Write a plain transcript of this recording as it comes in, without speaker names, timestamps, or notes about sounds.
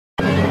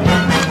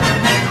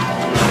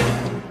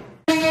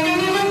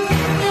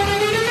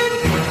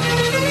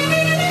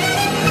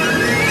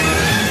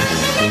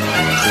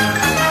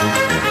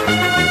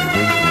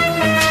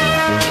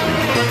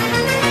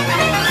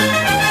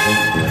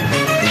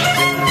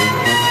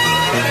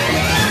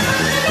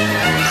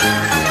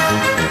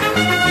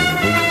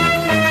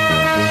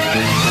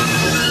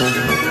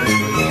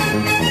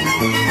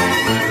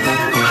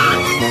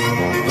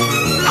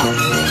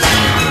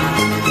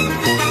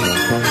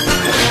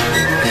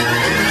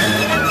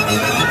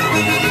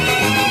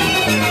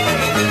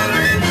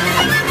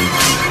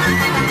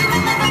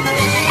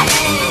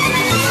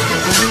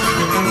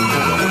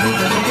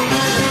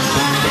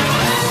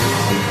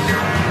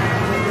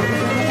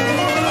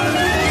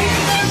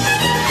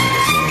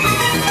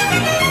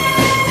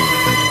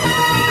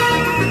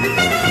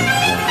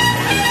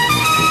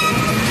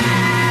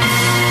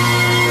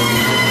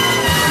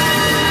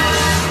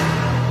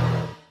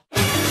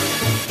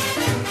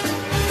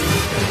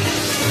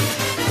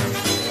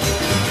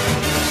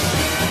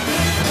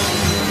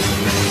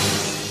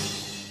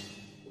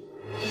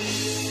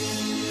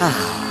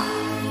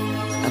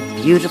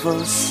A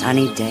beautiful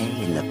sunny day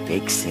in the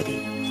big city.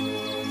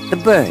 The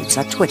birds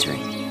are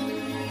twittering,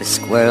 the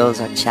squirrels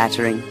are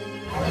chattering,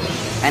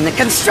 and the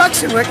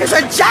construction workers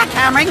are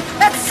jackhammering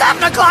at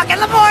 7 o'clock in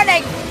the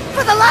morning!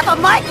 For the love of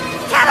Mike,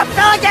 can't a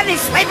fella get any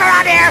sleep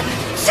around here?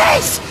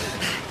 Jeez!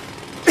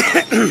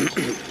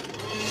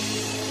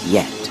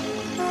 Yet,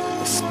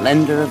 the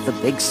splendor of the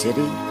big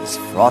city is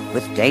fraught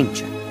with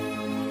danger.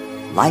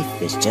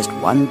 Life is just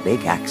one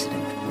big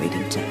accident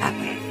waiting to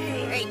happen.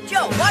 Hey,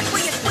 Joe, watch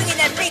where you're swinging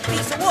that big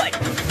piece of wood.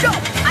 Joe,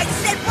 I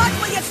said watch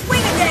where you're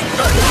swinging that...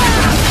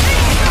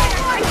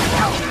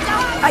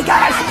 I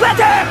got a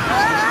splitter!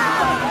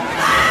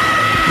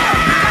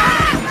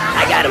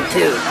 I got him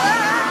too.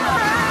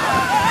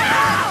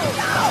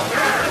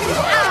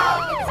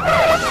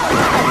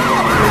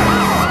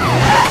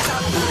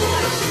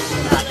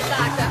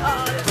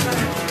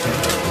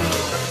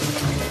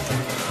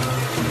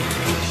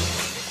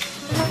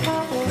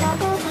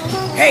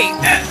 Hey,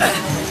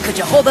 could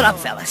you hold it up,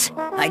 fellas?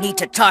 I need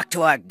to talk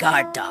to our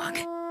guard dog.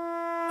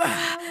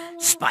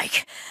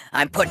 Spike,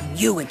 I'm putting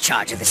you in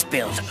charge of this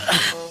build.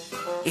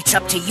 It's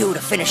up to you to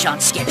finish on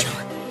schedule.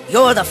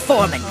 You're the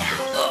foreman now.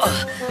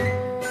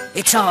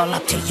 It's all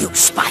up to you,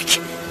 Spike.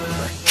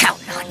 We're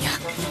counting on you.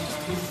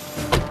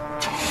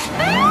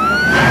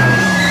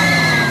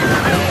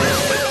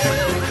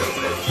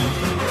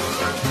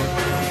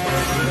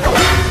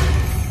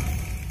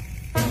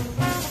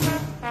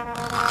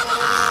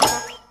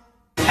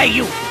 Hey,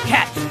 you,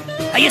 cat!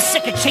 Are you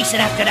sick of chasing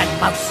after that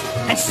mouse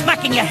and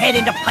smacking your head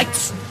into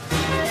pipes?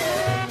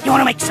 You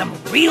want to make some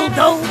real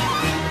dough?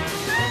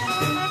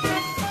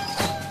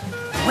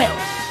 Well,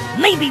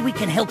 maybe we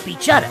can help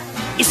each other.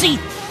 You see,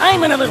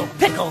 I'm in a little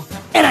pickle,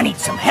 and I need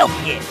some help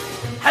here.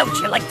 How'd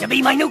you like to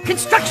be my new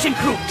construction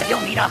crew?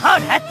 You'll need a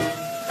hard hat.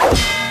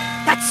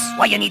 That's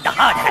why you need the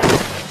hard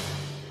hat.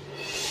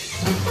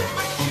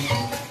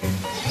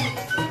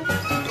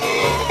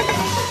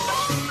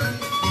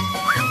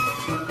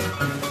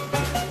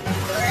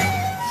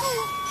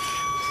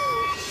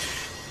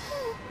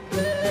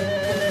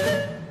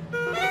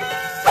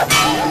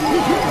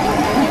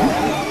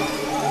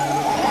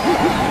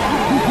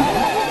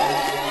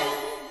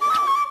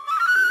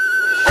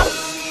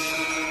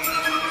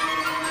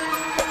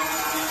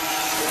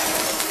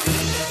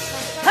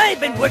 I've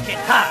been working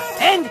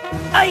hard, and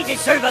I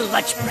deserve a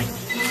lunch break.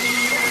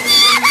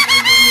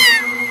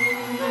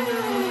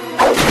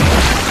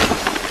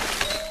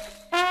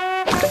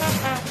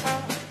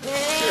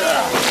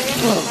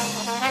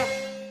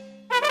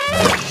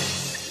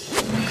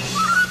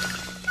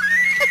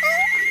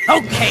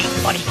 Okay,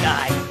 funny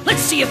guy,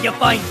 let's see if you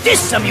find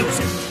this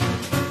amusing.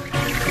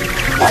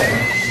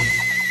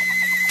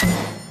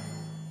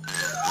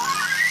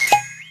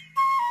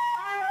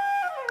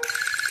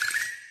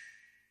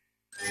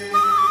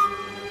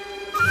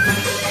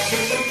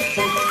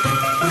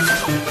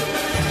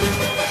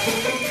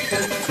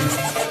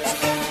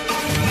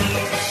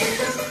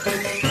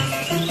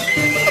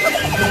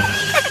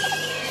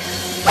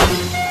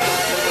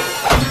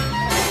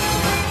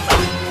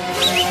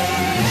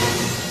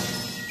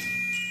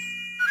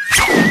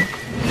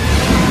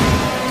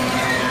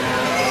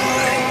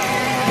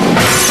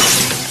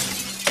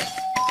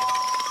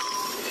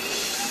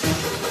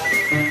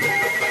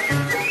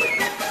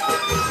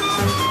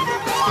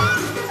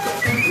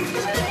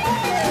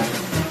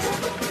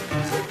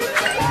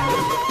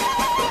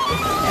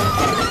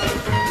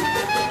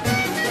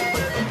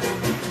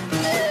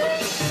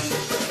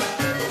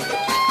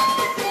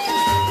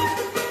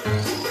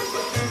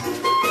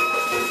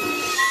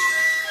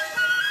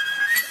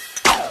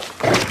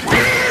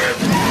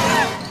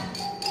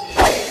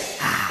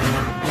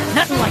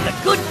 Nothing like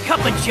a good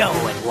cup of joe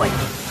and what?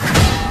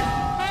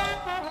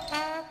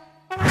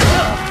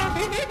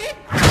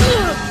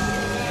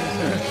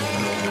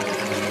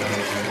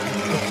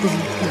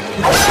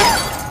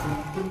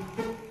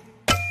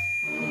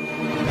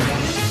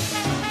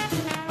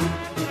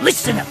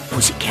 Listen up,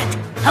 pussycat.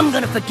 I'm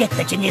gonna forget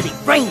that you nearly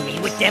brained me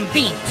with them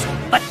beans,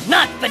 but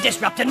not for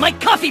disrupting my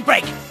coffee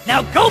break.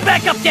 Now go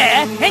back up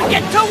there and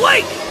get to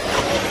work!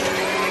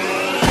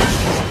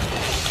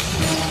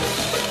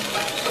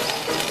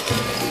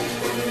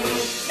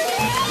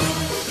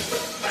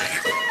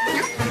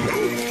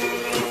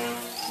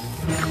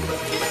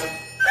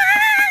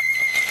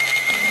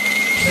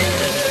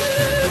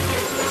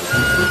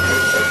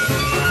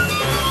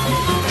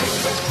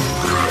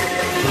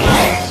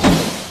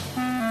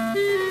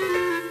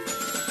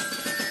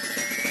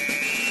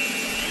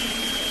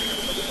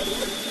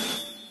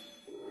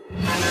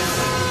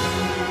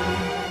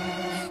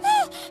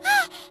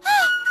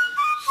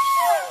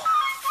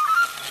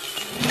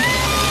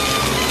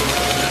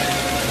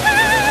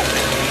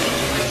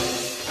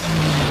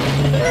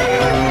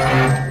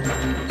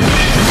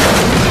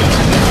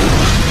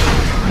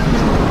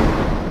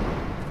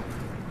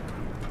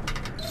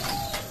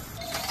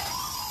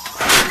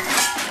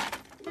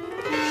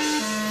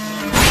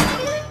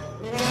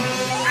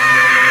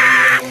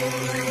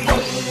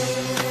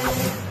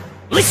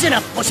 Listen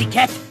up,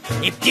 pussycat.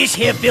 If this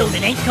here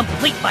building ain't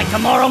complete by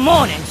tomorrow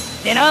morning,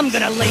 Then I'm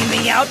gonna lay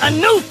me out a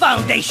new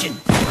foundation.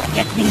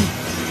 Get me?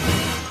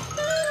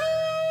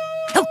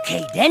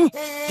 Okay then,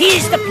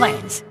 here's the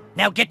plans.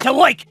 Now get to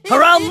work,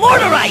 or I'll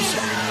mortarize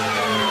you!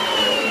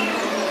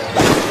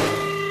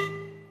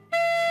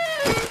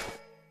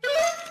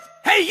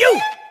 Hey you!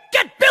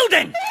 Get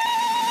building!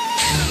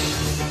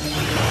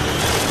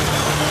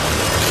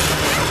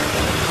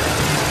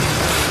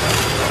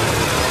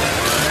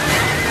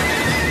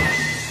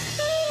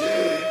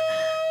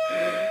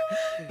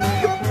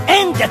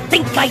 And to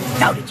think I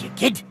doubted you,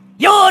 kid.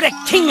 You're the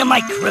king of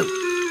my crew.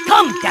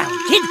 Calm down,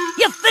 kid.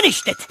 You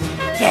finished it.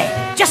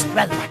 Yeah, just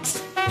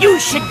relax. You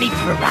should be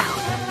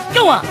proud.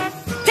 Go on,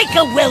 take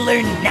a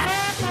well-earned nap.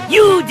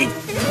 You did...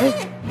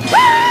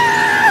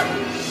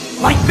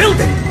 My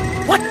building!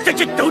 What did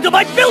you do to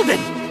my building?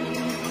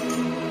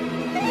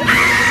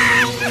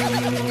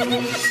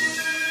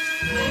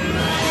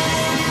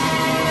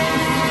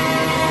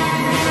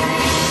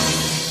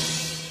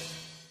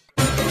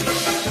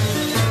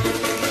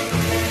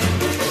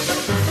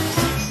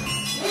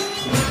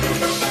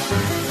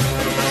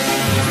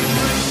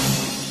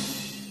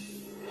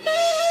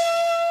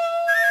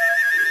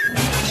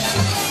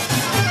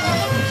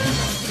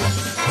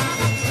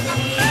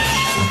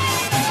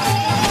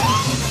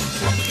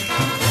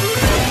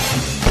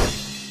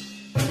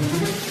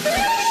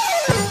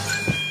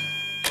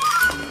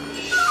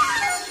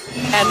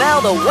 And now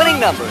the winning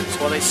numbers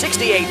for the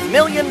 $68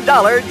 million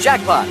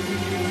jackpot.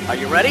 Are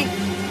you ready?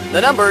 The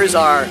numbers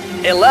are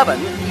 11,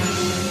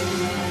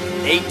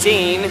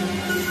 18, 20,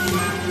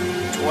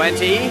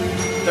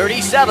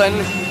 37,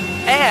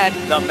 and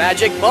the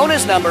magic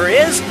bonus number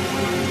is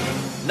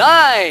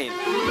 9.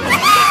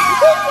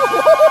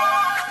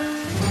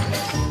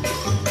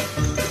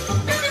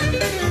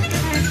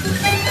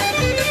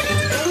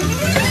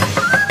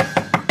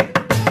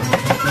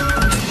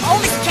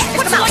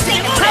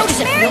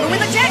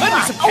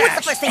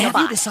 Have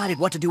you decided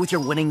what to do with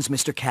your winnings,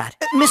 Mr. Cat?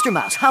 Mr.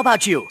 Mouse, how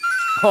about you?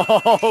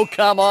 Oh,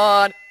 come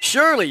on.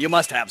 Surely you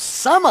must have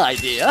some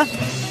idea.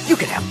 You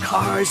could have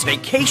cars,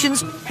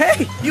 vacations.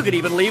 Hey, you could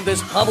even leave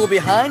this hovel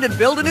behind and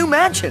build a new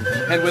mansion.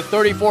 And with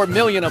 34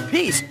 million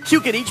apiece,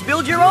 you could each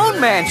build your own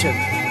mansion.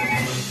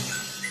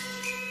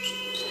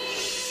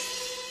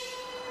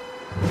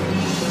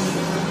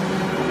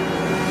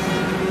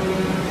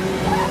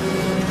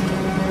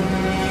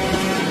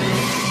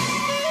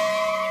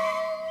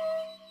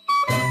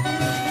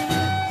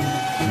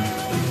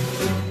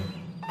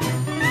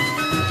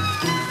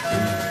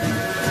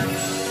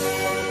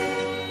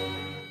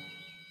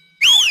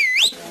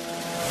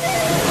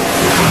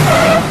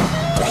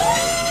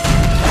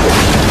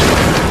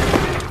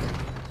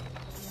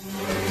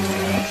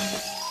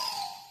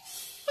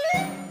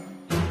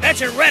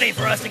 You're ready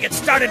for us to get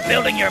started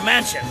building your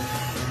mansion.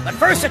 But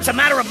first, it's a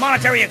matter of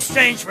monetary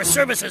exchange for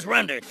services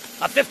rendered.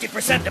 A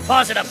 50%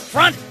 deposit up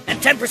front and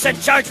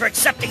 10% charge for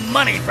accepting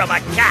money from a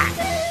cat.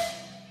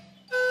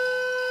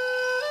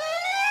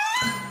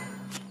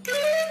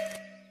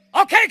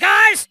 Okay,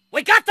 guys,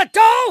 we got the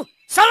dough,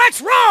 so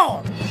let's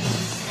roll!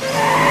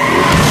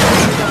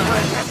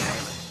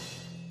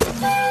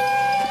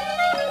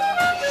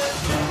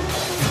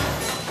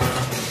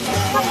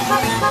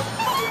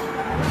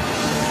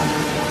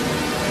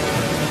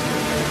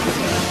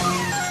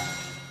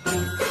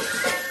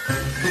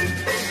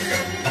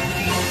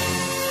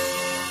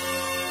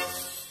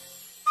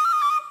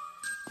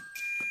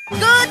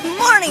 Good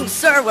morning,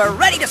 sir. We're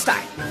ready to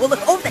start. We'll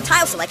look over the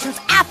tile selections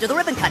after the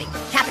ribbon cutting.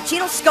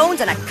 Cappuccino,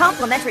 scones, and a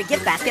complimentary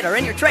gift basket are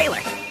in your trailer.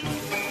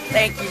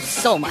 Thank you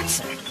so much,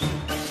 sir.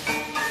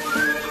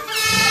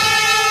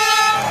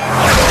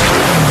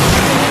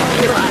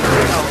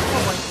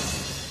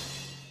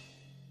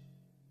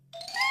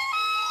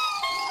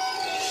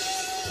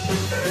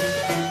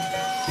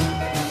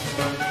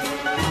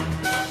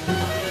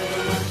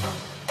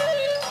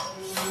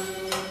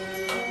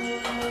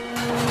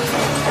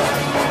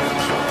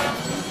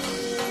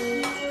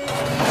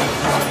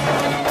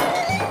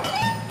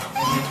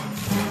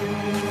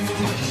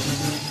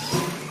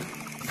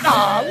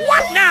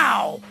 What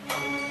now?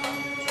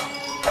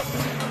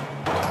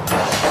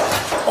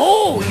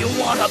 Oh, you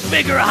want a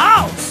bigger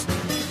house?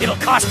 It'll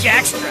cost you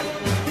extra.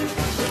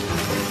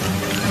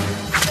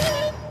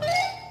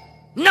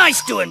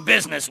 Nice doing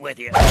business with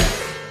you.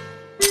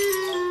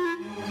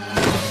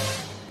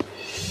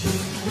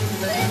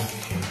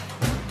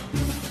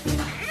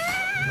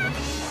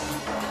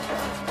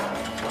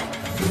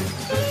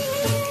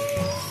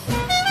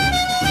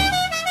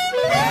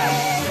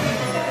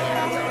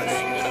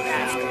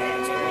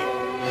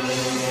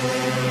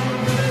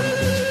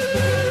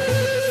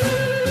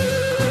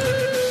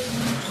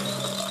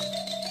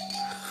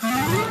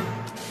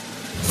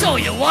 So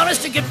you want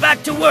us to get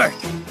back to work?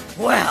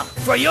 Well,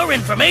 for your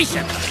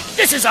information,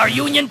 this is our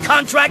union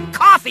contract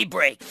coffee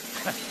break.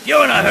 If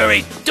you're in a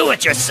hurry, do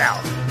it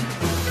yourself.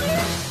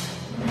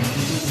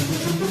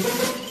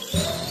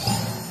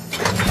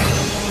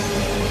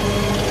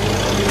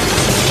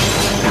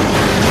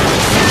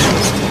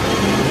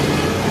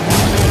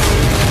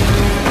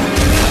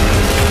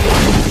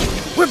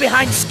 We're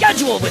behind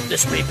schedule with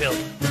this rebuild.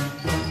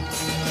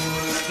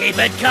 Keep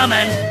it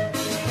coming.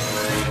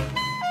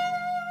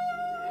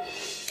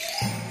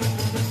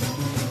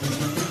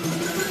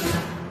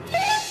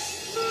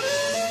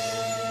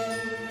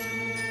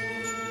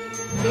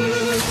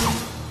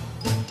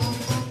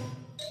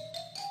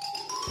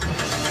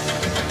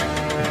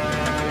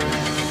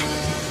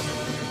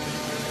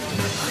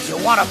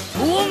 You want a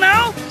pool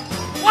now?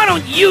 Why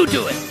don't you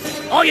do it?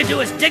 All you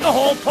do is dig a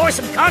hole, pour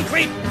some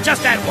concrete,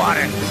 just add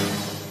water.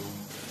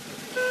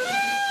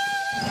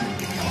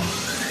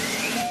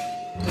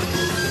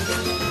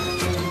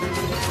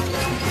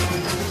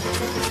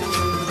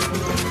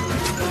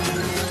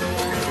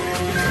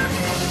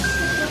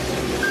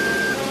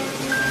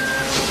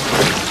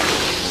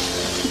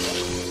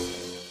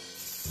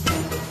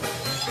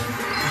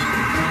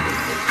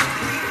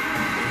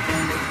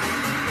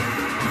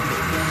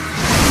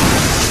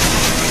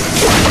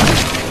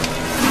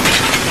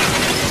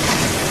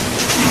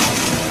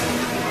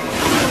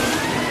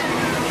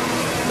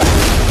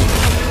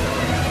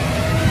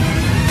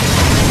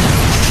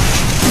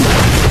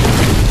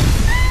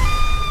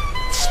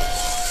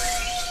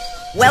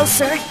 Well,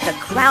 sir, the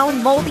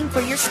crown molding for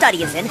your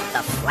study is in,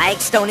 the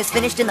flagstone is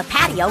finished in the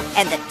patio,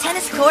 and the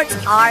tennis courts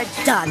are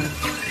done.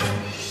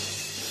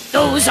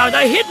 Those are the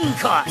hidden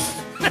costs.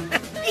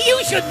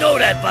 You should know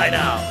that by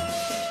now.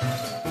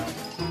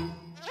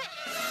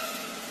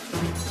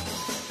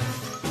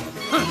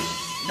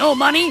 No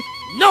money,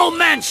 no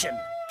mansion.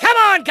 Come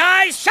on,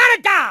 guys, shut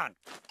it down!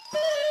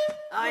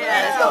 Oh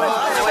yeah, let's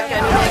go. What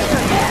can I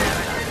do?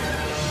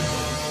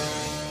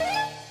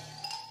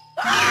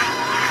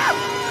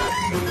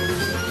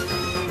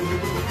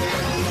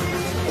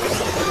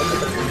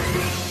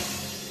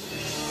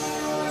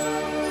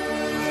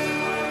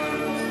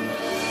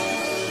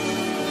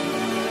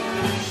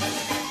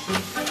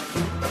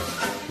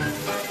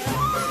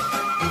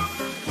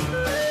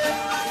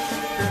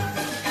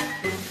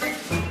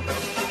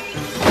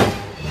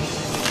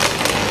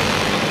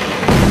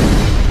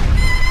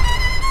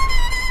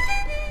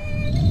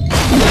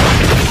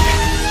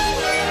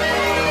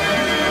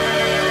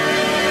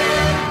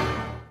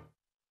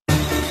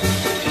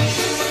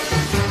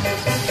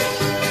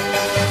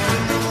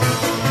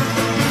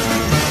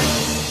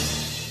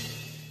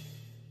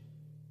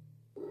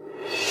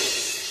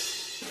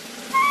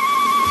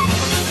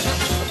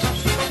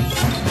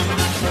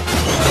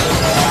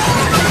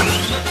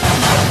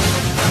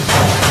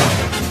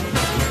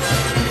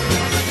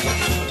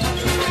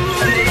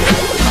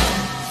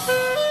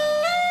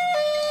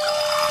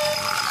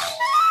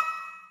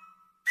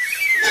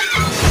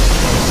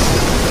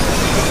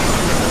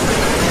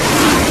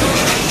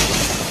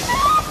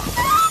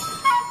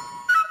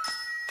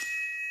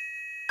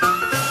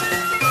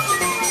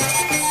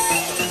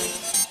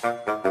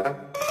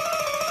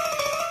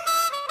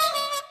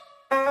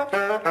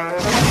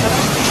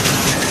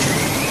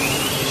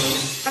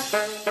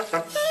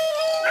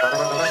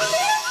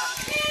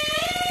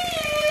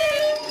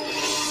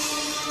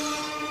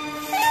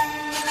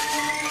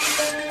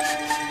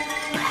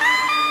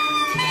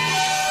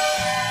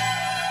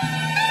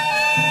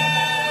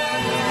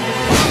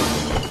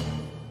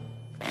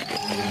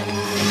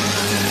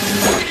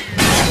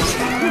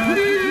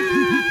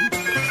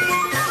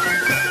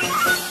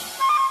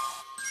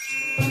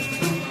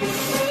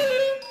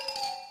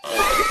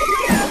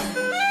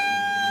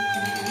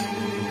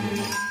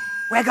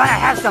 We're gonna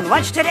have some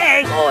lunch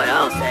today. Boy,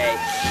 I'll say.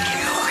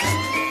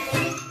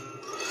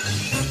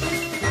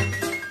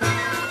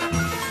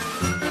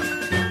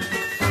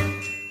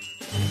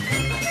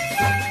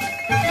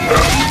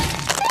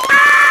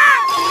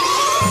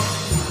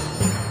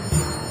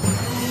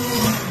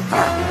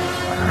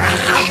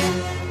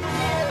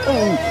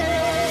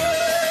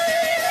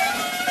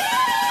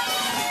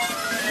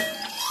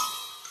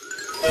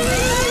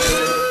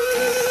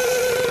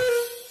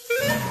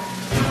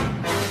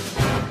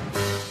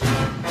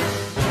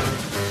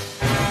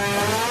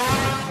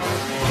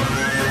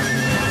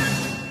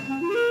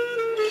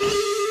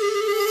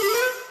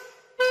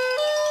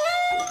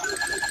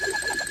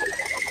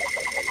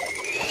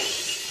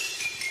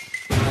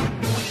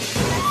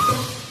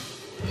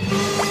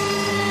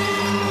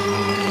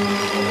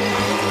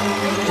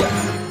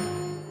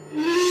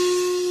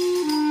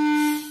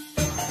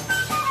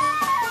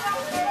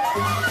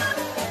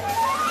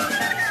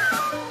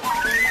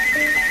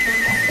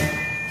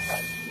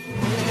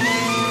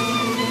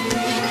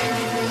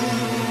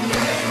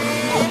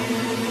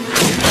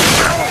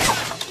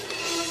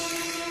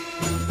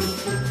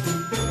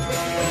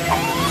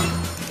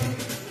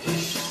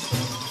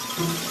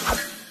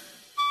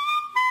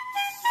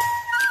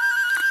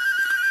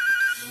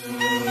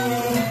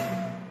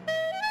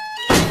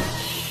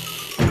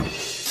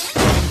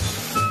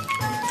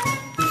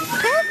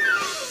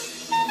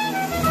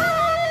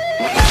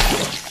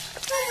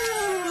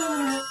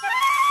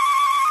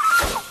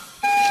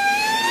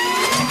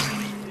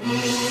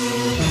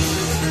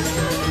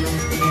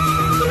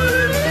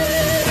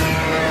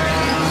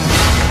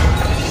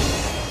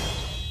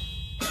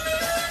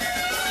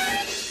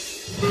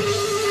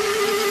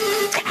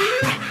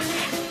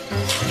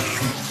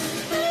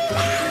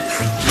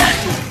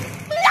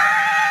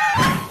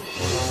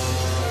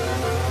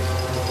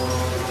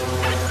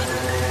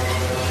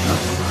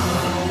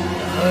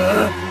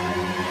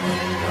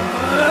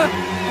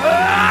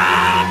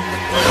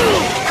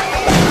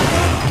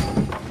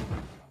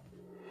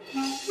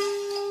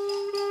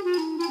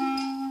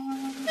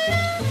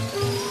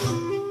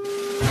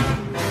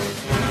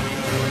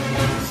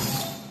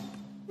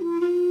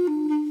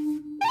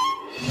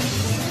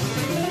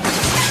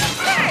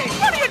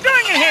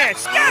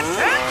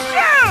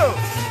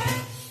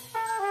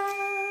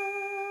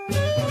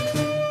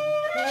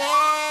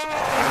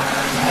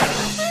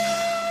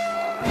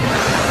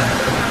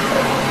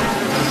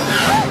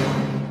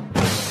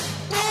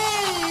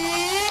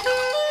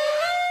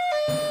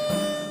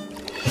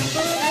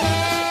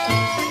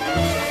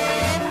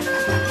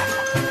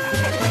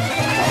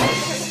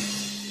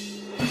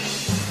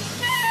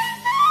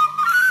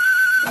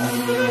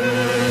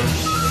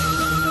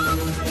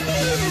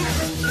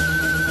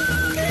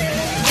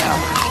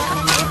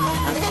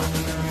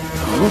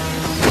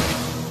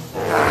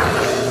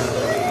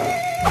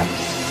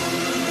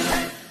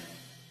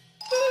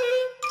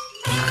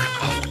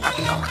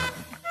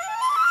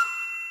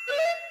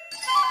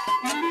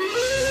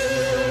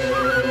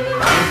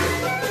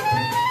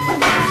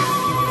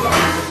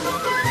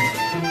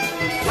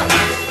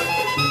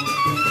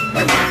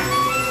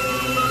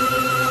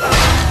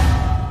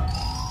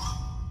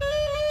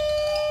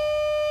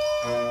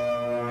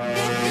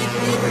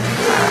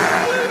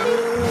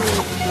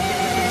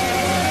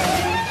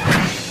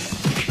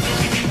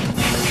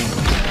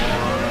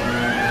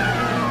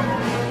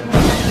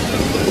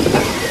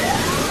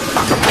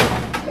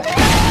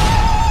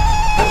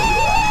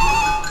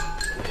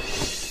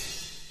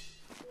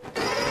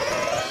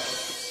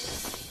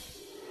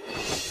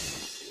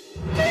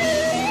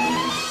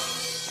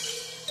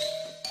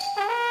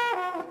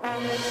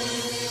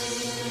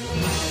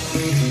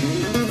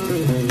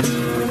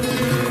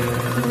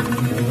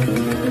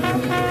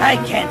 I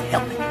can't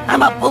help it.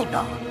 I'm a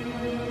bulldog.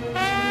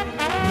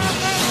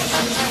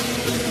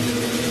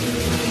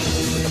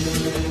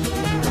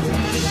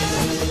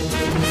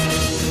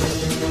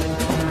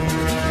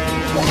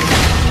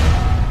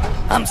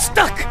 I'm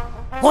stuck!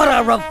 What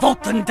a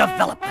revolting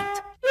development!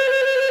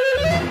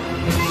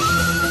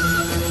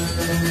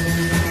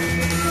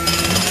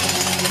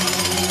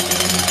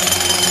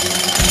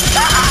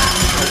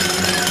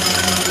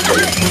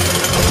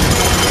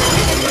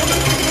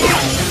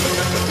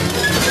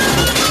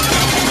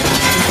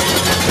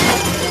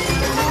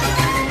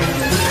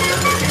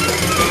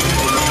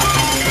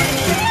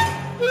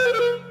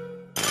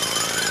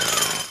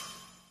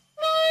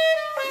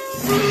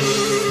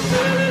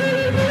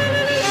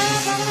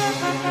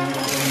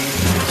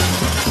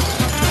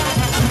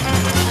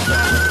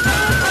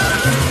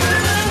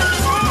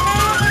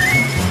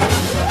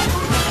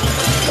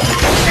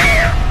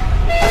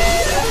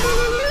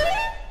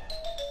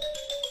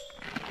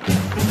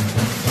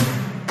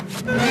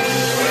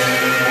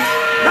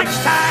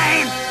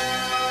 Lunchtime!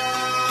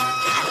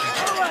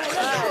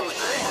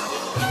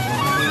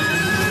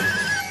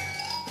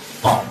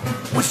 Oh,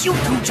 was you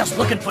two just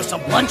looking for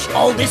some lunch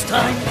all this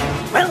time?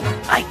 Well,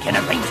 I can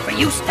arrange for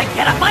you to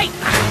get a bite.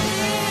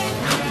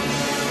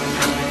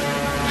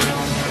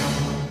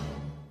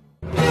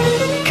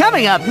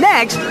 Coming up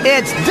next,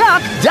 it's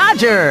Duck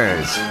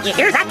Dodgers. You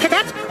hear that,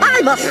 cadets?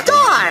 I'm a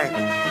star!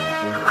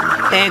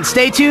 And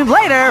stay tuned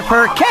later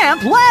for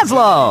Camp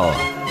Lazlo.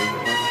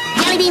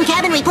 Jellybean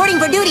Cabin reporting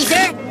for duty,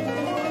 sir.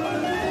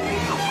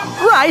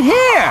 Right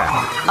here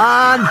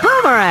on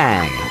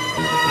Boomerang.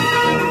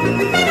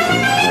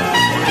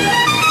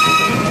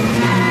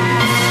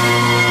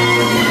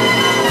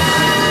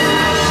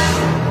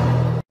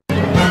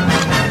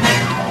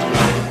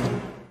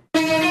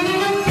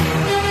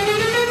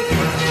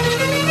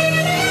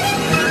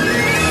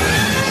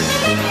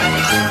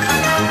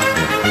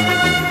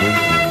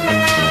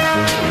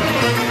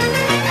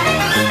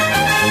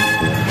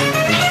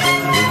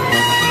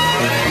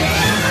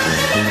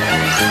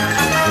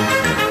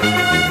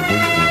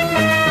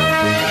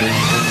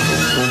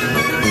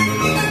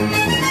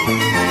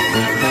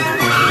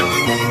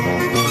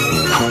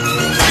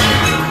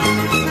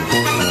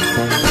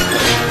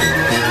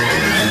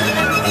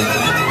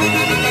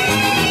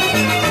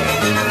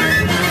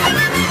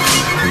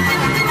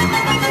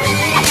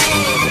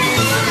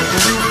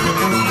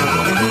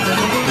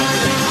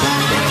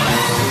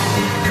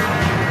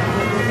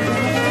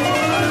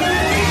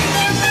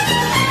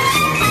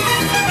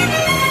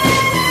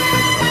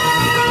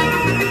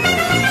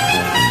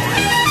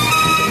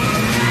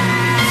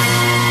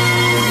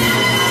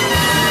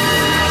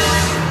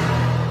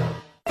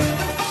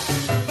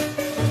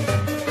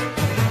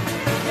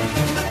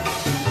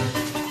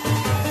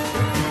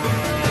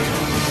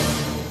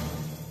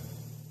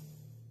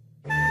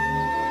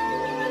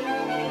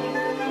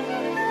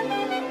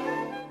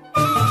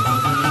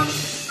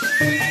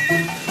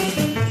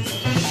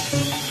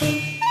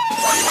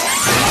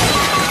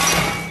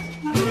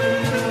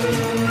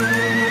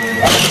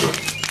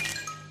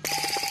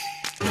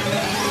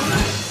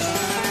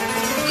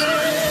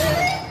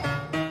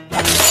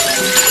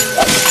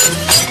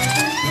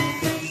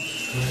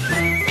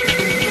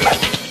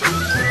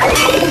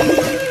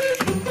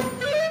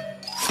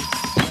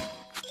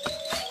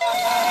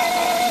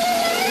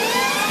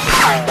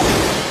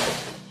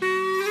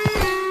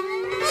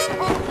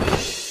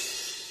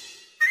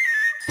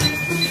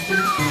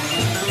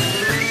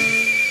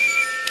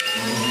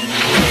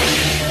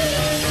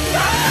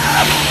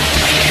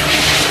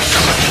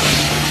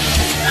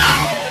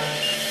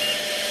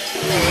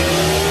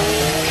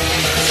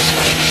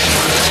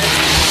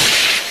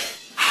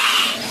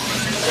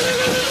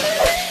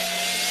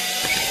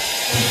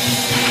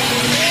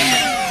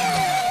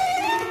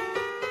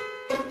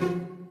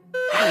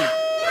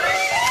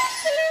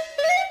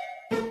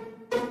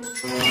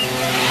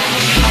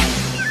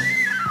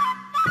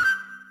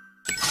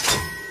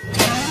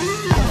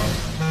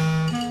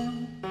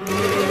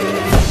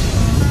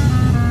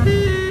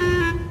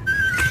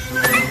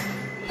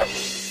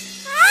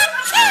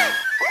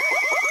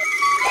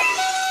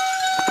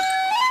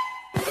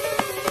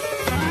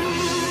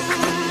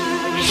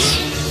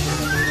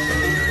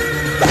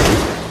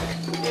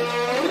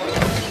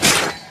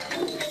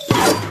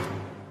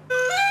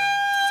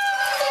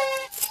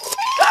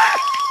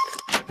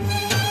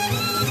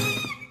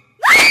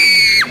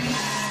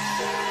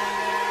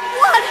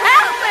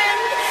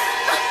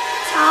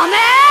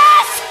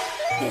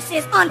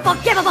 This is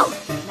unforgivable!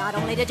 Not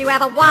only did you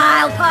have a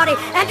wild party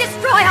and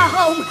destroy our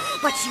home,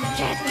 but you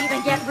can't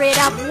even get rid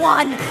of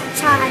one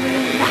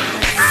tiny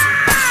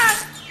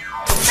mouse!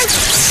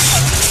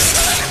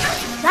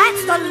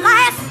 That's the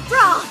last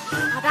straw!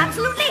 I've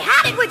absolutely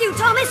had it with you,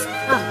 Thomas!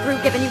 I'm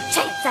through giving you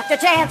chance after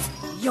chance!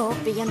 You're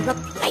being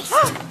replaced!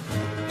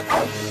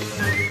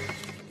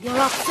 You're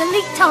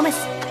obsolete, Thomas!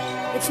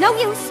 It's no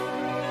use!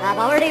 I've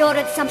already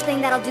ordered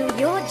something that'll do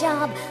your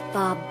job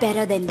far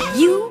better than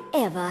you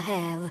ever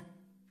have.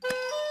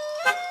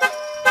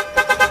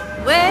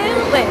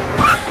 Well,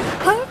 well,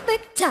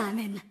 perfect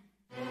timing.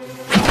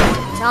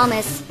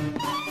 Thomas,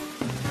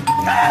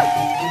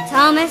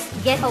 Thomas,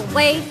 get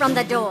away from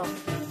the door.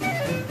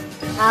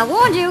 I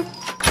warned you.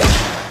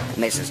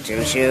 Mrs.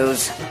 Two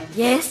Shoes,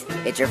 Yes?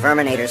 it's your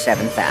Verminator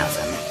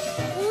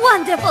 7000.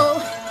 Wonderful!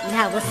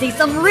 Now we'll see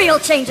some real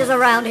changes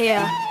around here.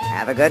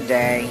 Have a good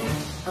day.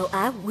 Oh,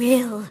 I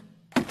will.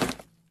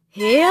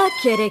 Here,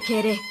 kitty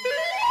kitty.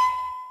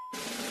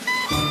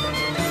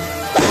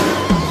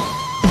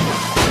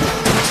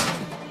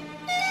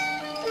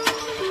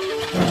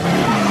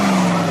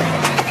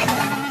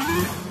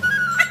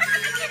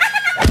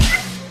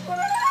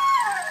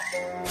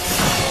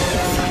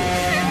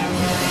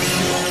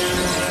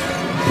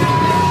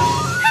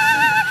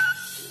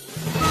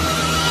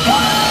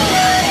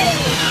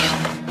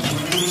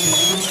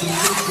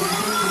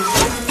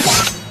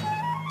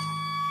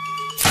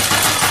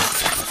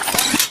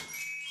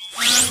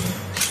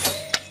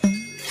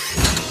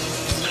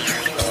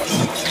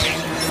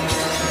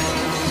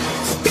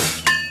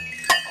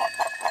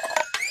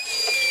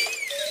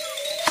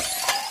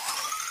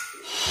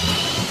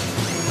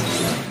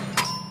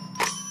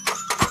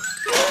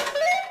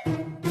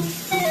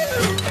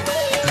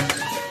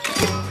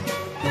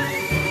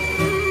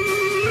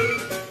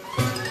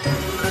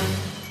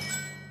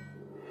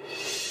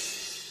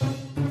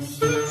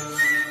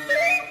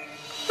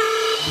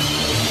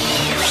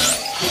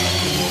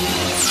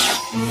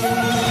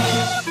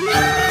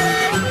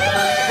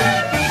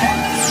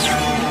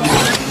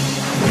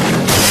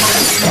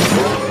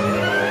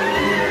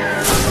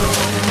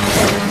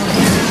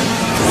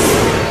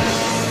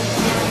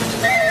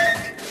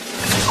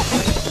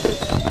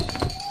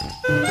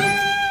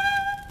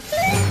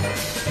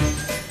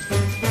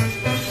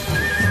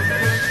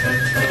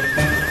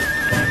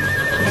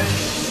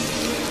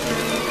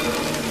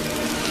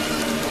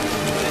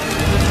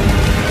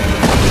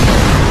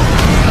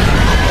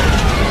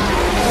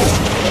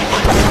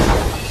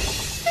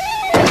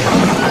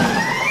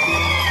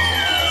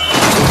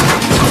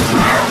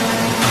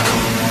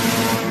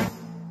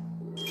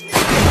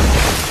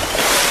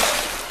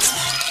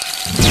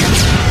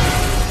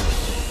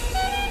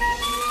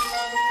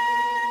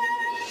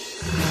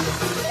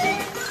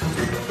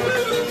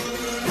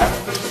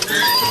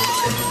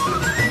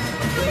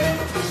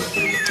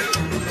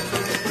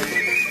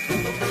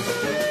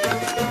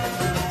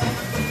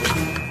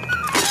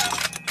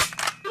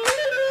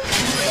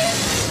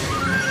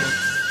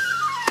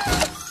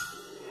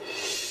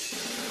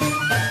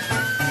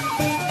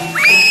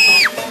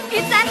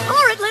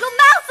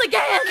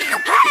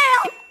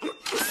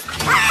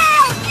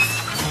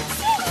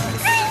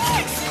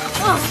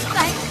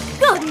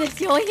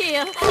 You're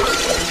here.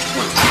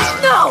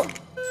 No!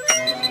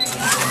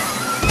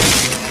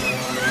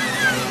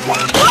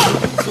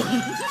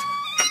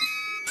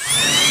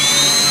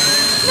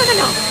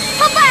 No.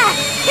 Come back!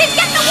 He's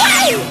getting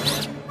away!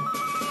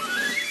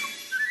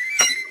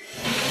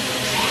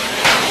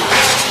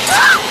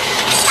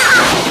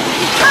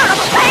 You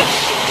terrible thing!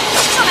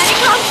 Come any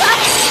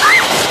closer!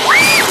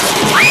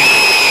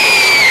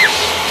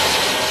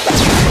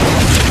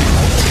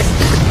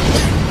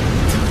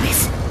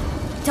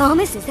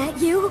 Thomas, is that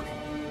you?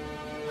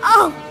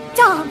 Oh,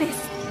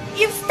 Thomas!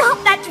 You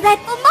stopped that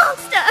dreadful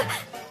monster!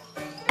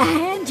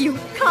 And you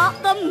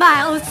caught the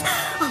mouse!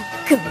 Oh,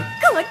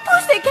 good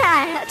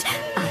pussycat!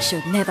 I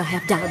should never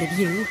have doubted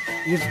you.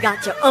 You've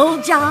got your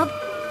old job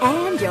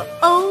and your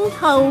old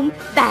home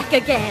back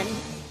again.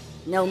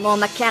 No more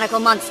mechanical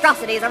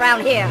monstrosities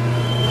around here.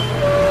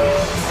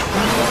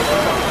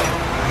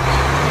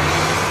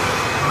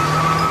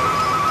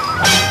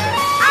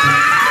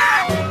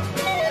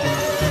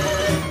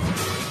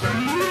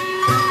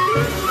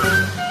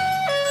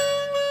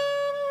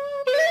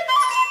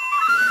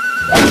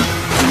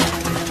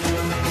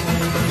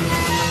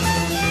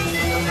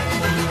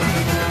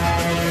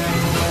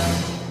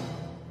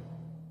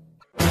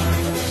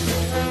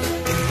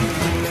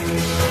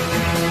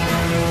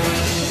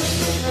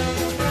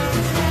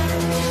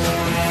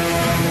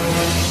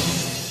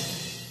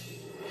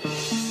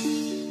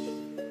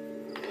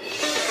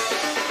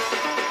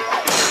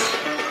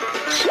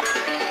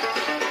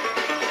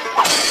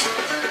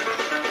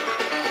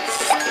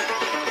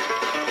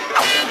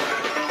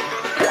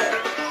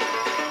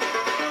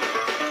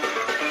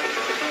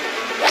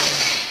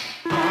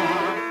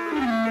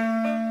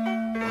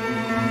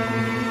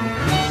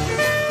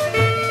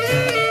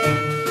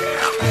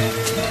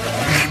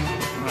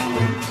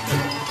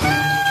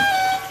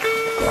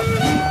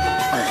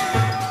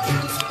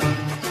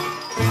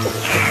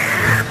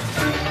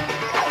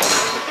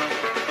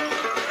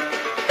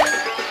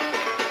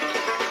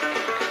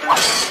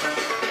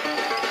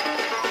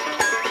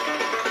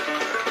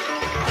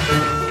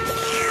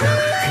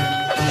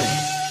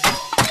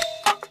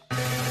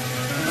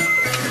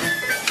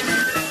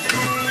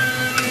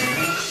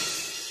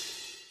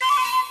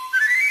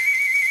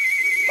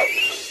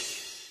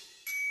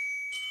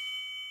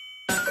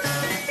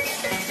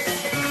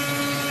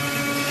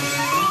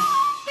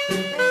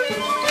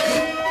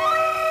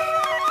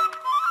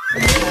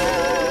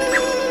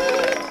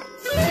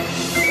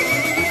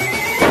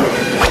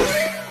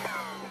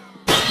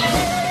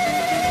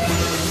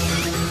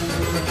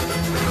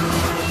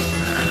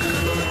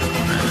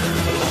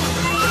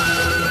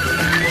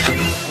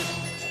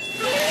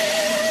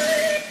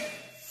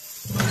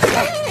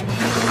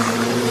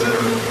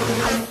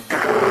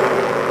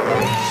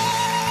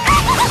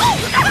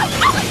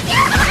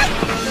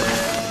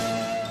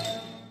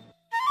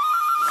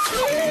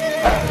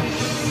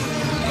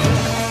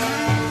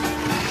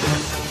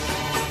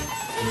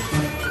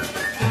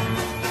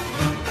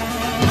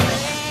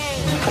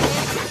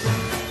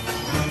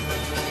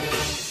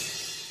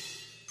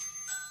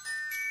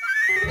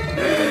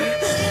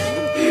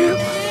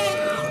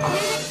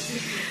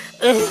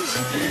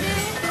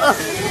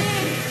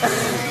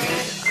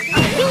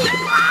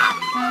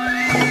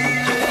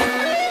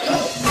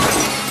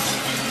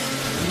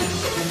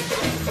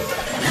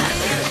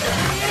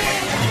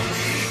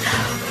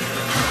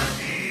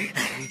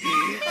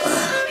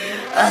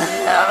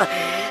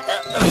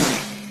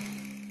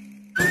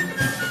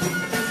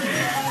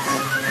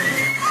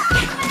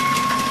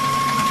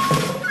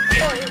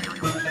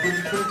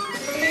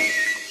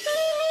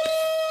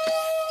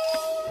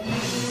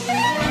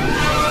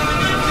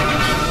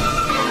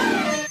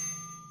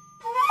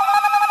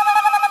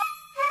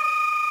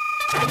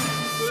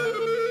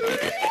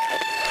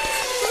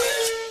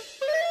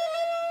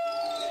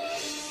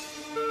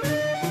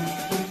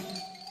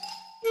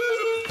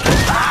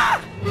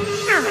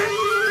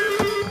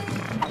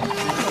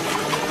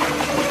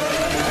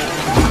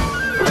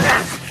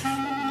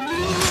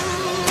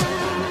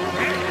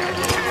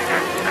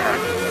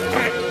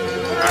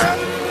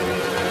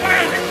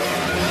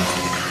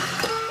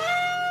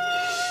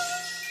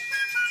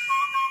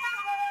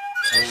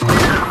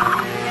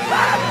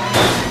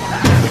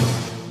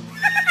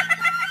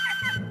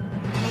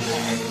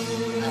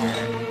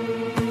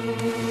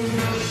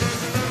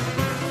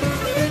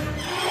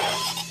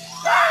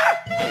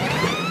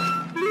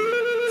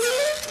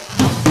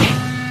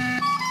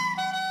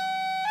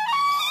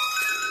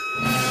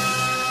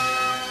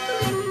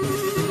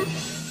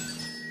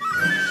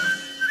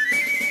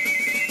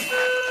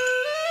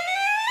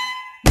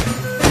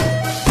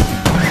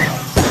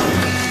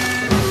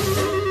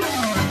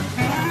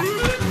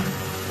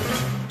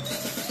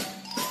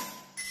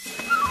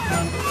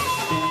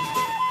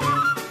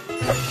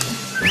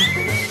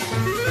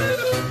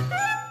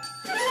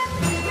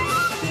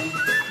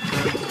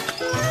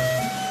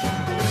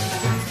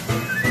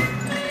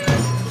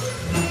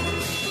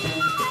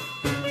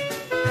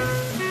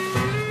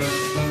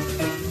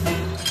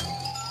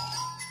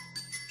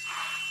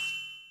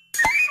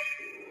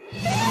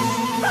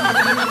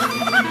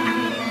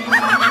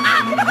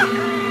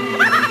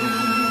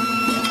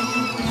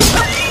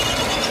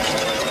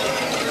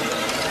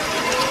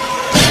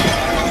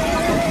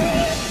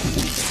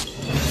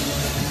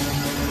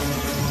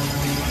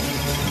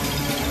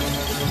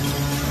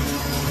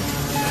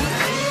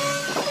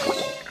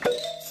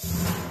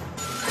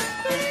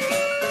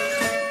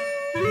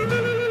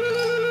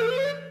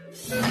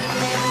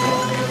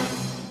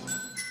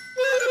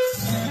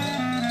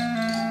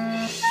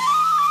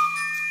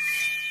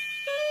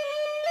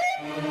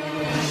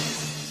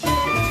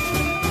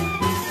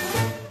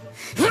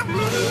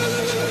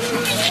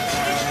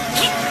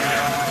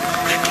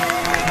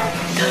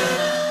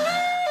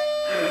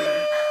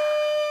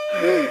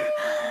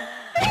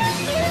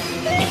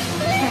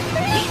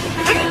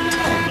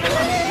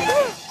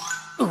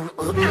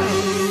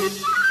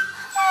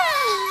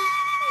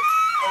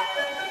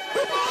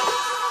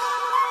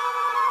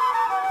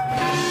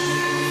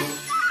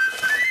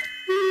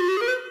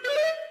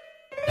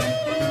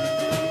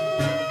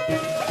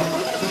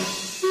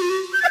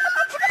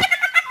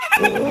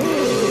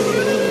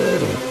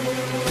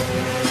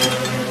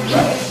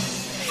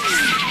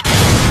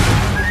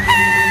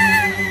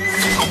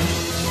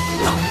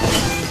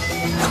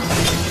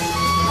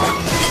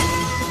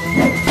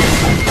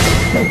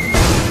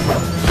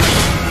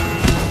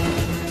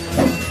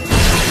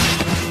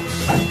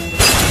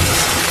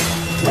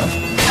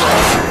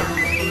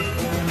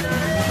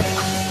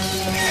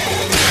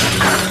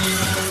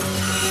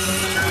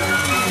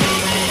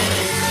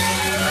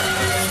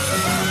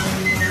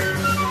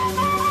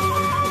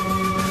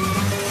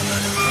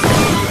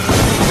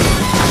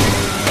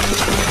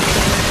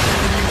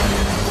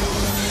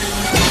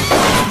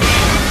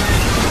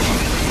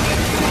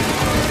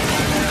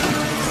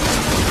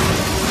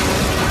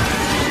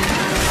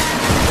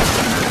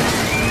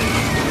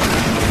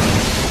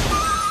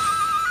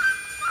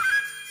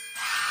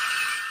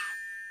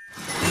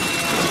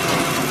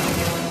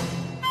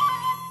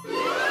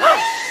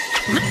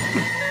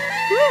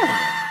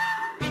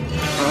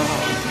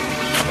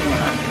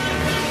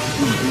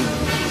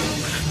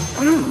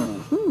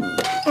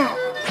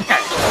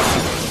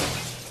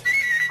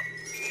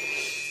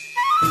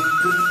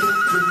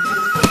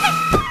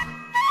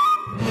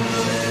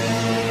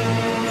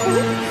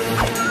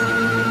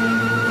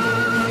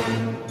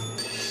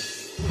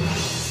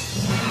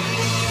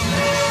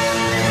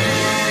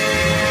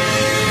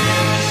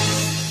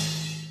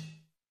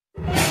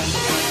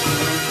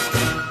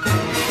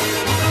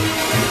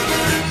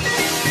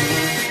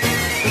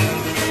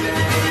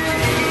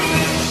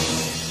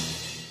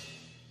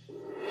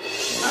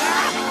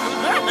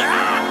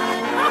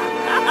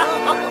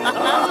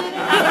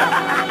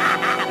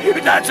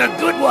 That's a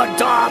good one,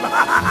 Tom!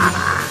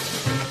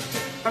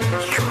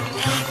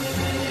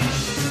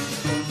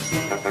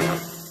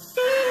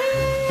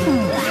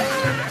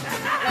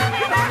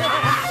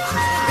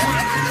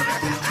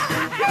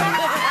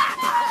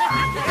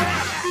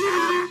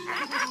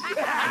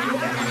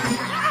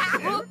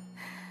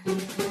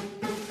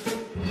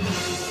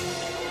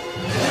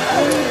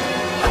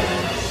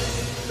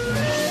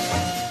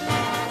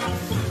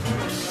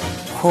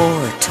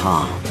 Poor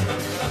Tom.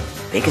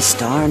 Biggest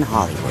star in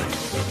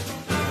Hollywood.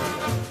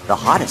 the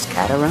hottest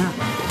cat around.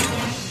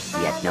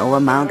 Yet no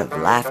amount of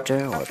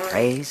laughter or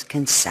praise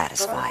can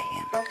satisfy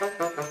him.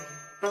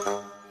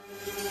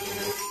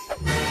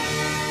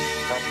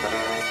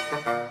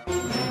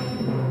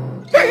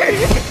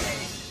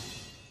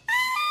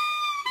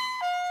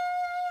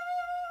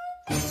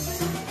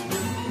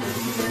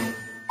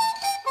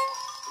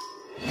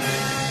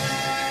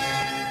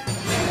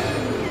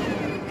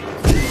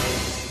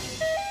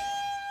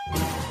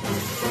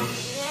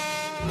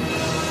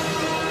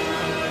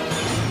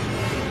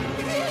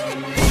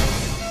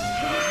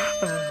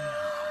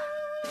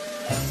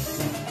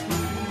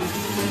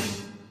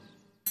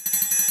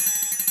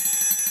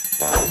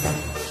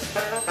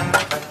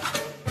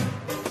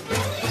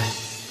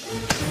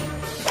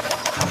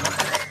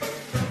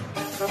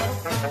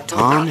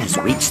 Tom has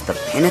reached the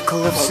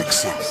pinnacle of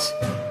success.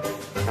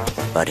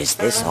 But is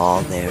this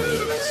all there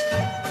is?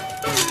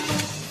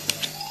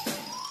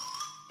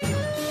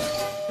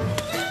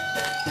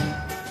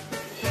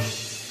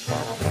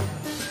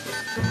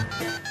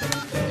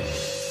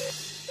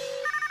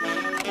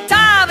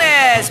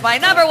 Thomas, my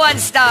 #1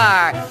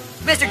 star!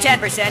 Mr.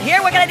 10%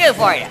 here, what can I do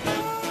for you?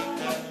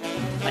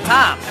 But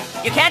Tom,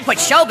 you can't quit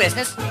show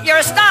business. You're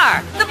a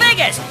star, the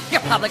biggest.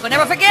 Your public would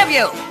never forgive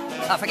you.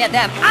 Oh, forget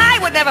them. I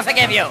would never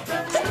forgive you.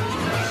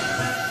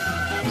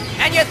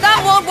 And your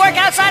thumb won't work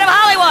outside of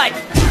Hollywood.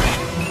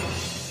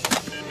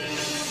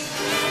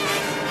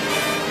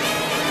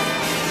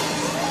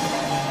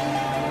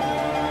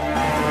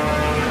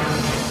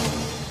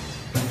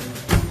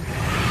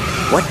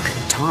 What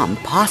could Tom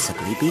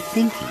possibly be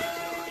thinking?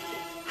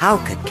 How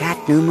could cat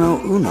numero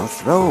uno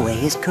throw away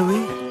his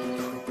career?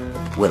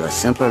 Will a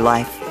simpler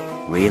life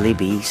really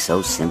be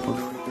so simple?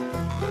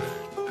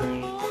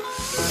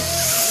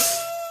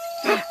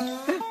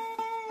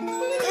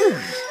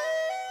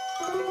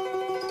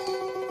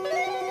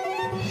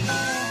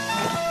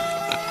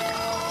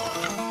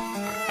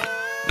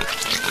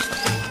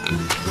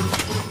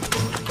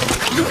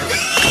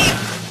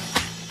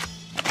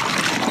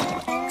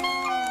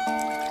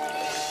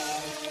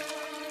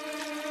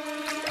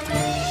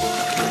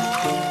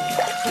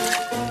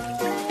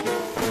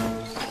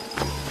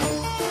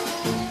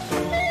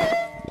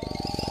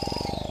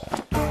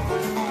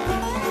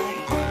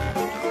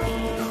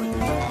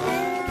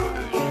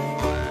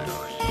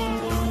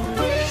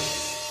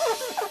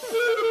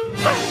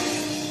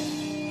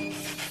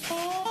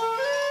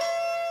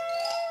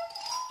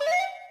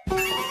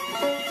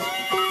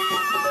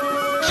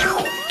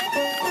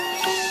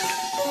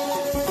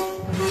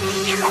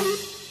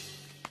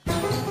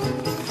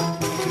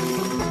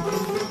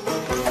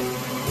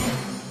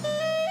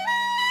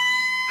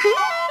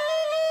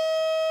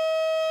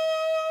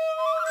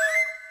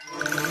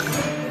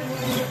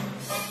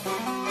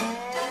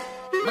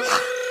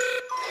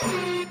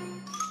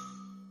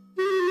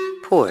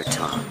 Poor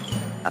Tom.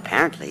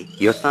 Apparently,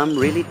 your thumb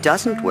really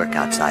doesn't work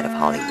outside of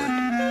Hollywood.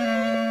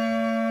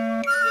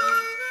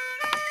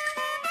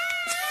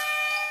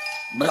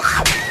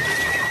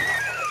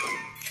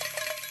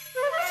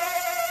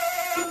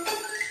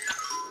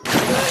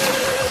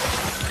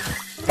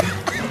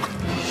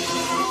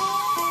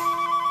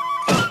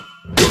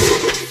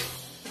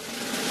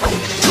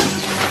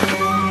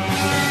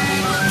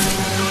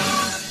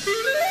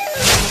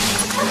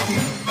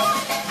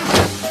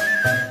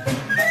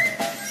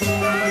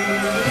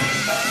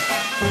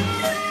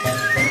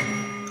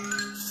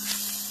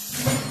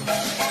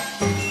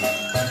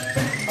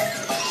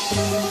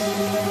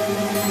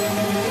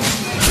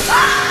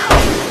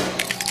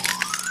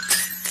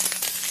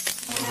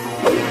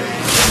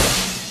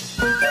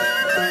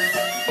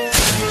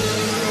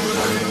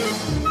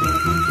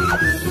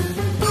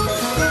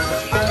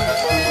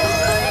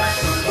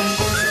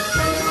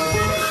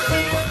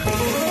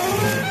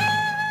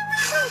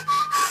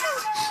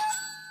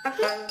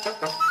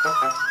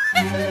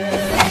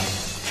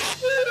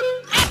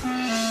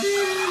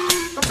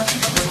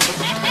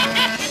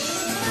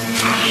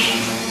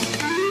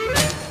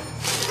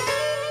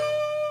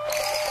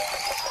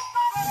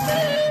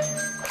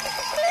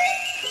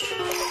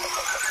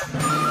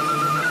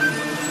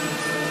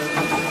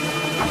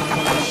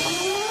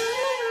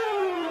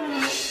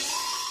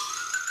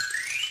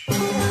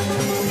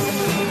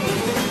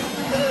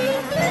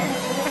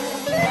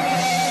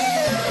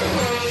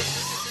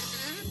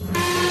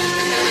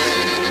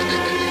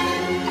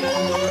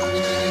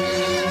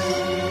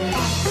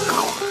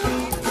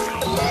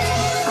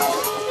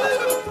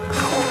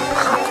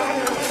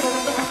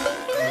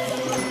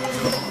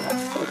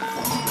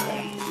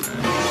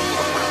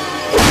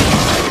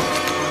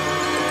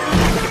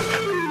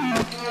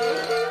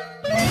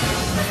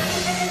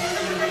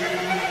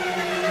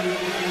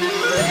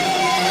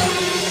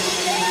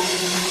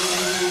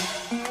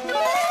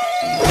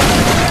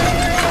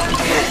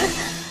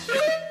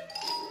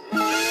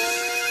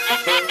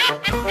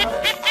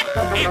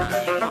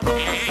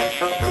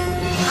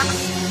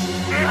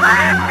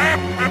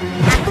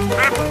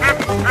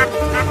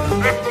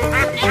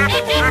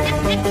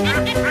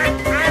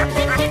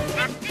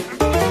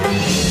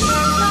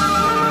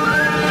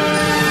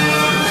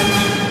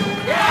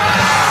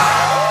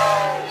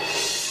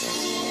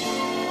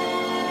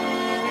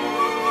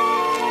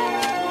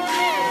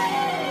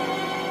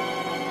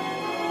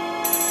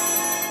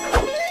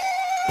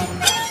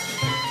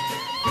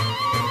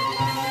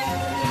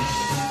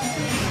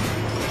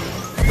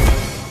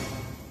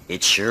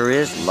 It sure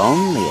is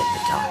lonely at the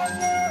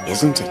top,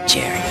 isn't it,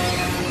 Jerry?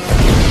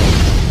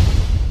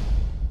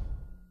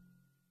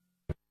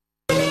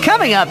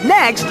 Coming up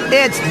next,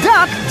 it's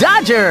Duck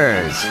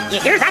Dodgers.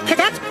 You hear that,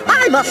 cadet?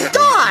 I'm a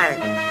star!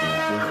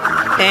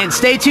 And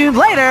stay tuned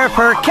later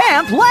for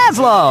Camp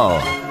Lazlo.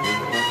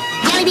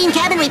 Jellybean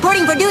Cabin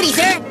reporting for duty,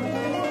 sir.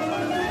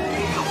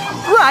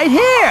 Right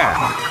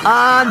here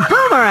on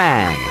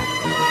Boomerang.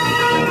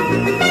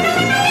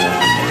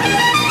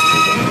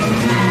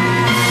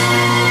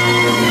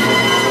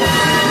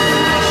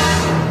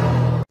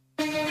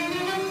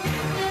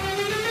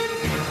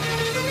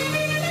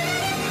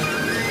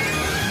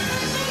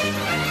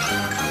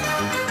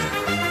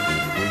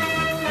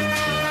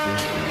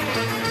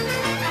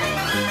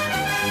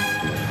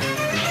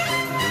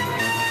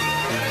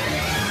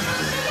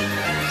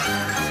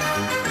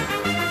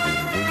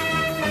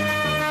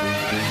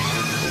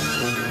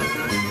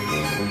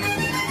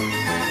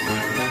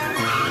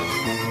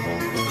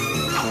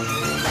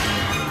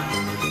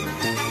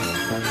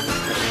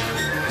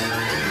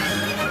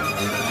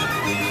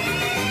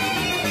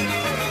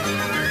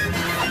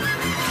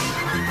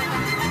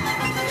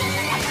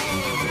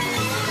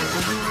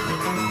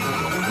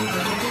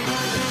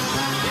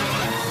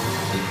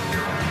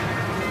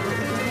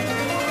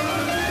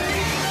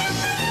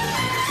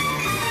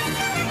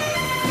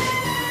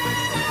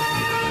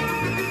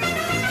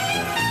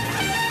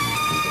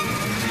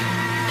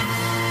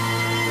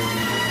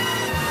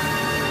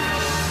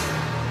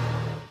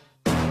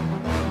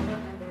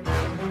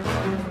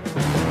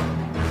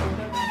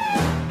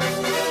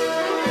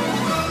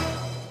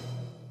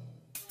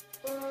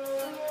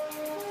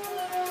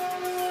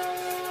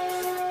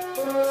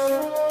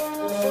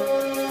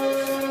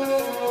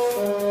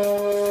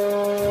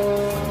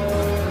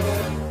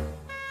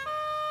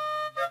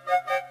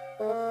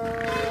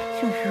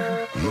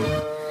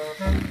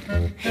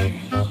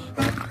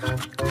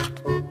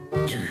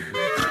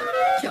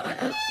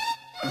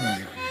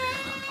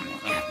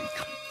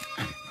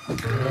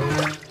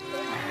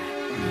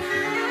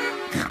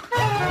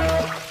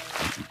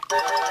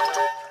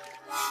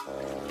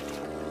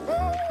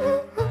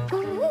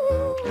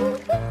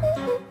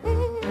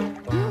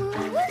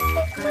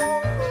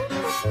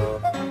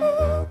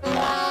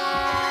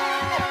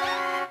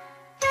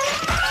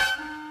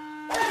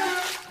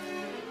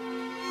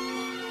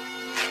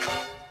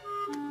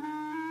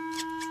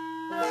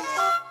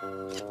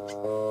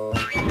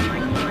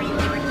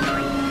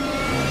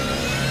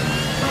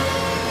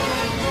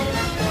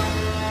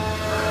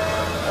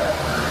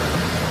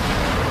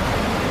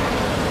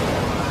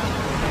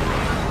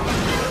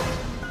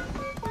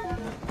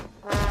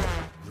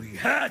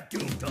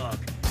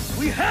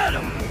 We had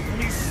him,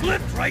 and he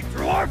slipped right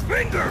through our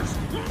fingers!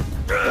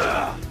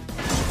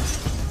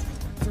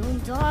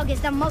 Doomdog is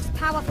the most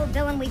powerful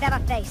villain we've ever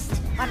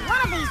faced. But one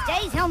of these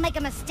days, he'll make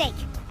a mistake,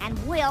 and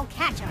we'll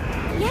catch him.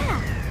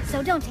 Yeah,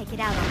 so don't take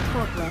it out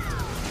on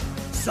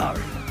Forklift.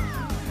 Sorry.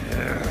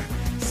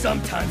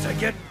 Sometimes I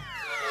get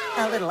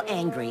A little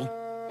angry.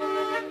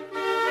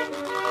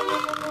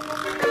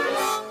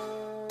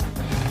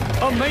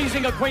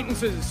 Amazing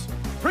acquaintances,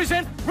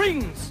 present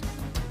Rings!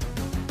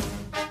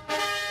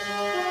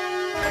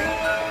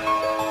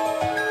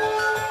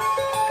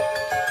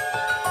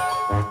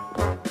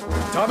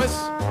 Thomas,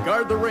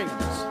 guard the rings.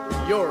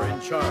 You're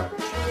in charge.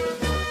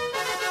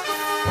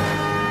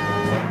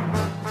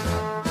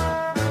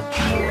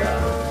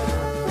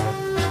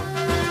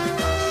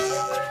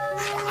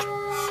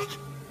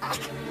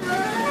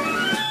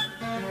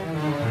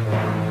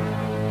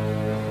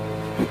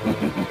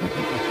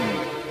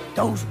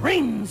 those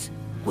rings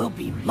will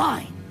be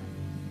mine.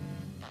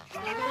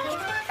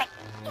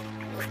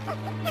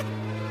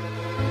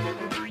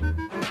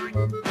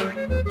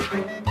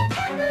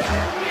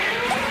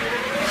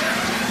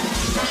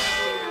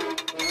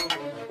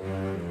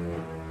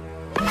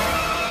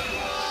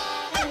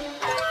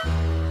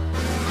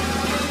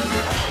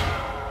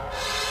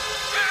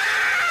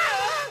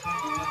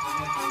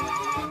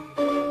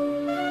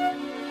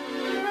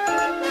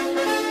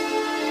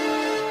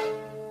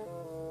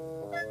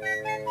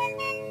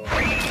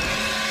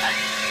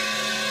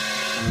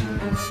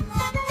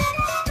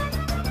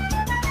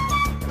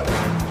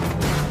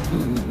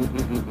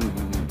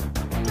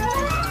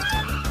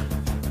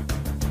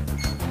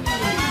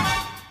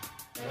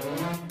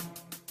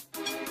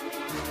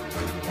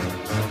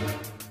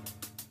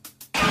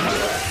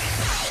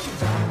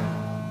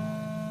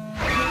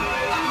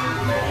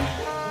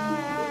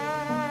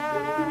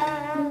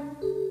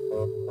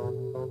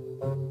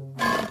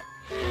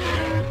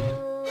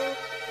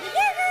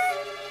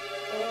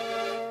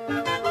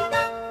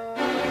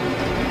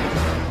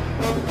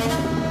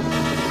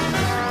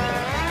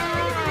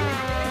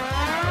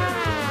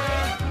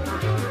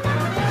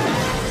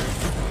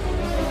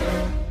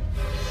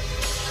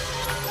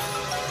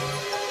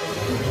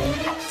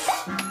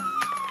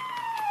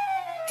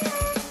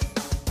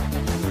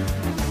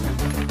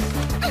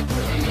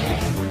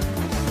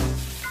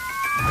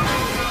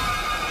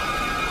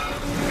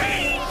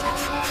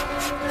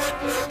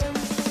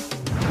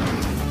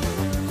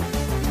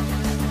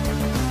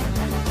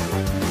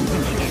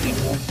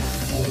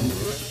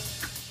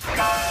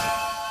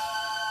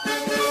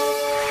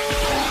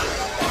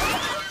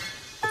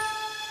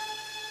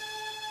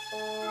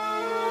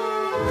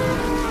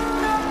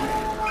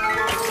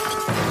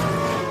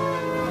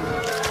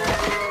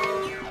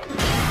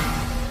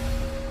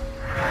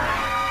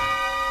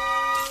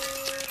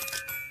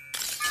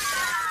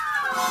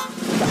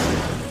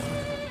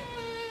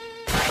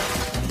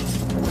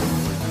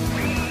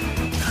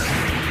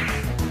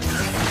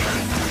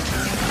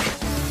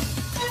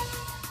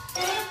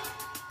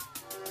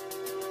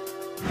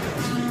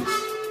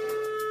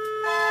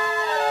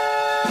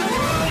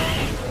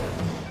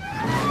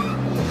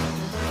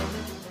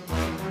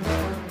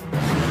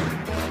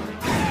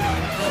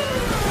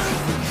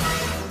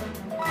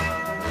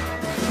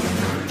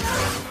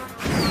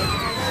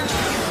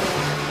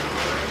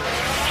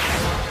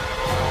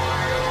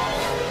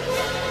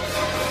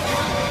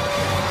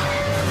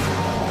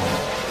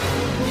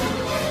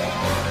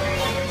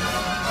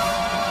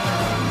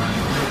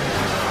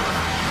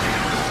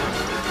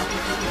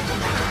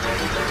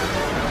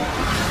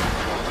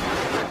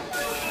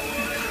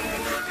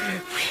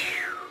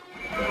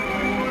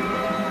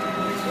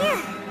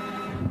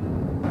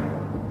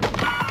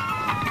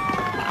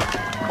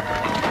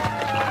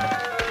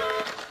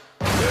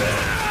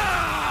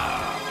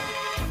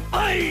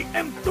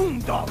 am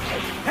Doomdog,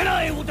 and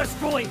I will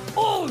destroy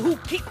all who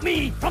keep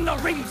me from the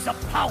rings of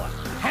power.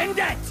 And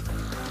that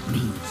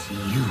means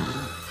you.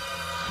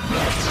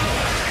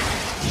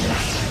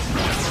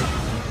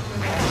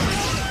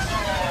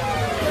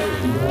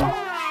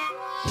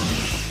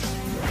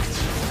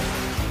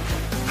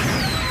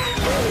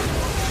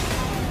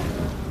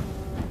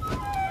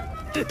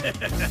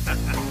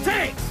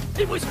 Thanks!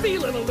 It was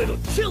feeling a little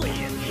chilly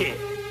in here.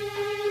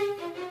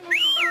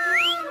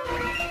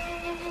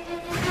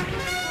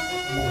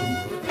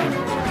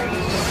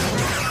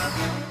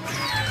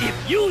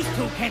 If you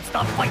two can't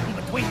stop fighting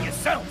between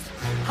yourselves,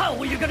 how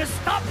are you gonna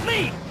stop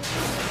me?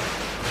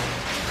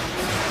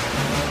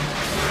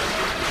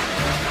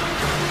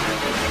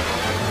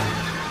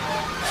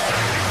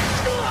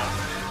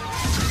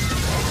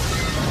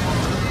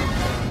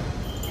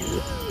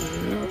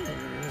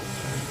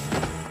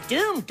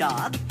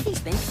 Doomdog?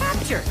 He's been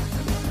captured.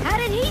 How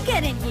did he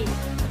get in here?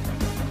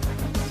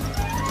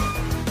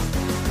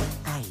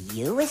 Are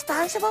you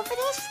responsible for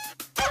this?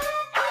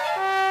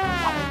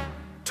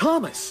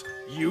 Thomas,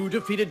 you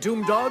defeated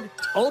Doomdog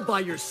all by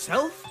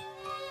yourself?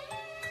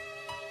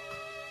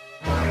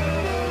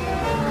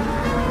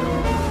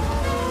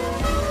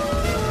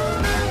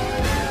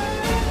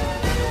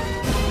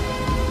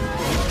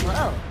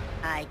 Whoa,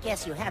 I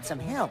guess you had some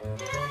help.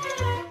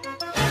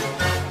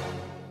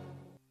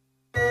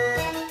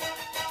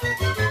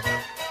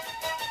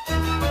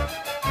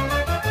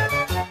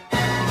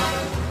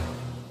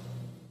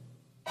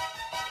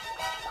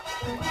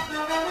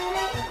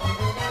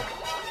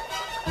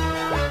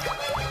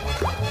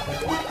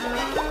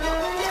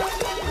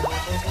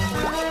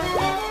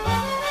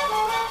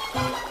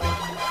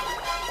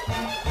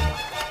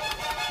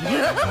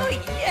 Oh,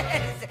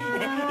 yes!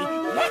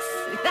 Yes!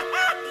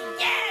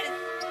 Yes!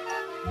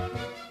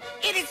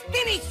 It is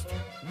finished!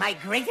 My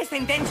greatest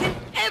invention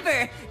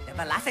ever! The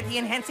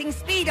velocity-enhancing,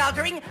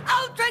 speed-altering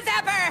Ultra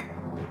Zapper!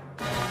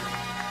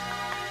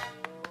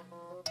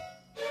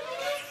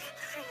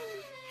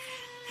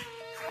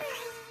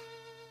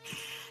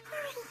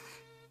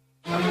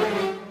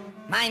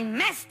 My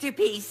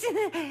masterpiece!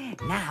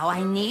 Now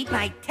I need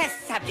my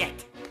test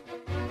subject.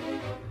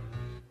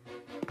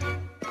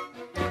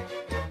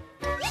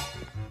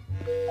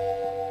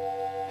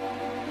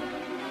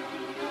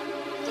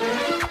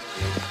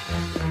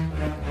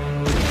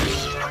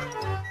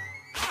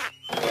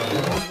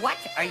 What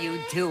are you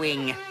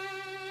doing?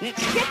 Get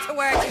to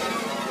work!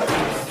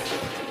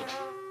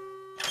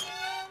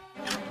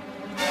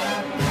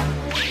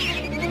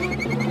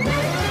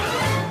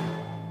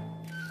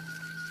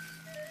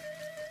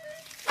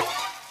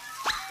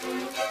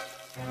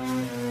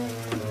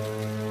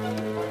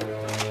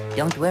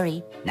 Don't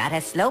worry, not a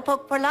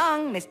slowpoke for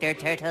long, Mr.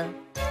 Turtle.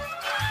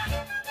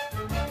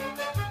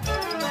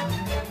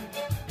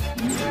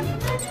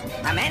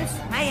 Commence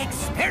my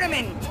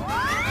experiment!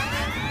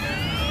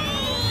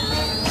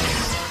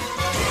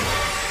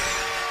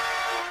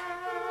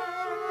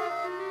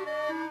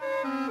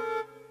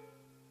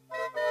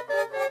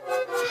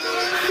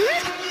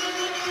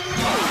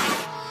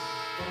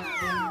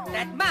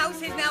 That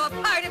mouse is now a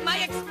part of my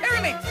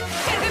experiment!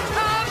 Get him,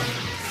 Tom!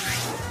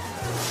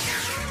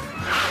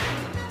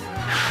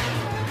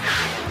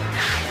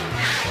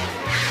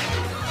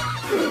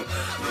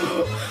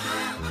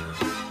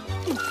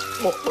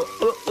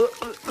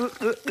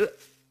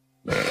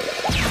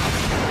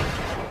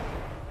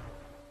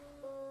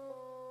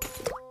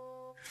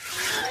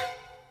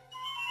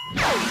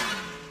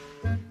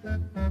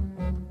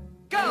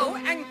 Go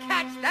and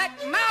catch that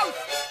mouse!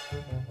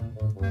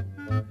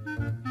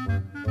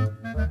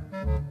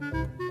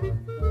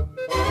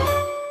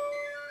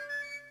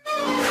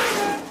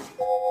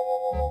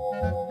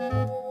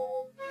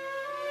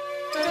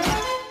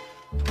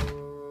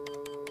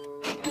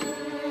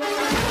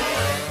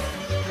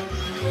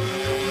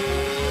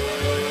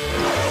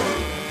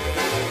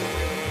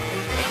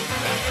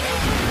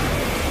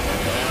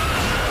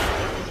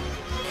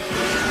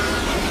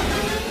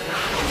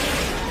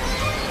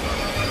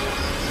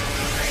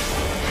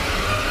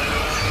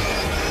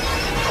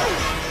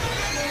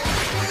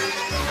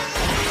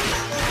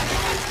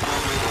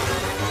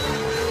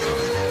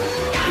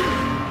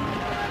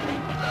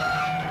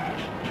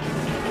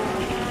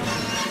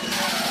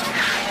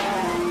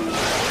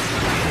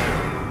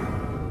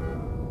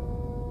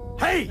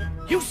 Hey,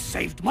 you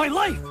saved my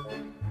life!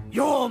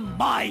 You're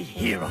my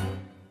hero!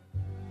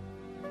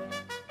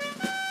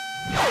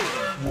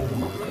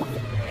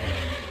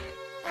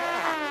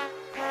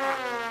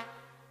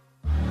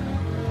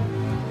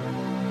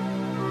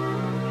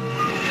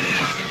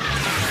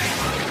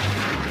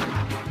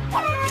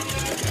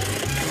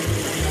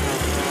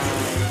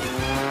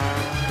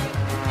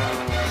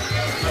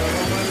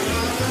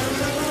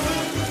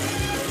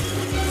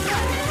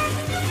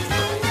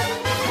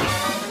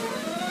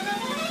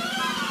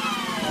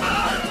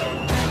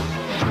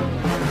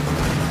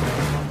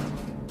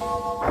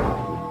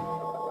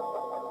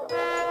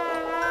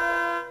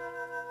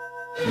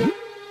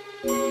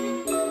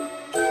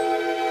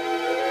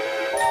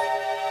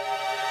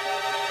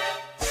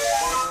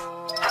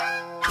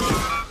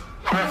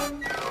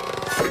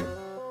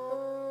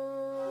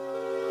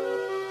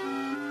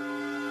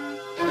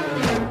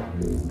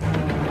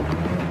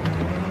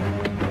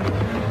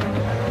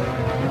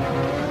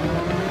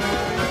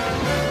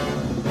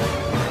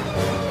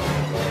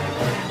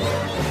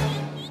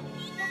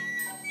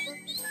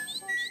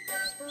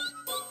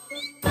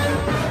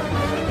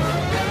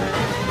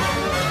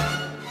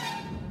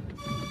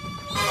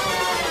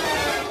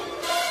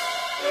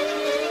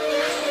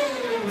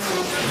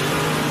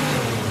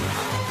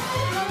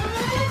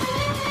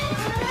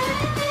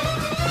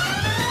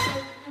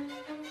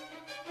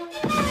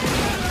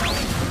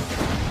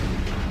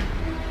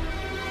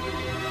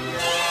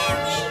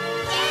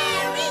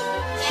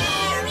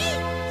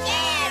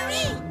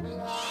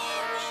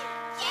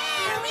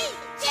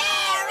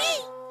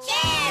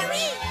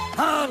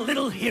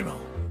 little hero.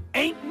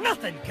 Ain't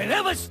nothing can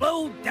ever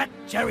slow that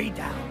Jerry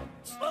down.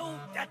 Slow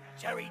that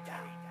Jerry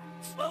down.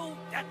 Slow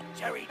that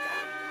Jerry down.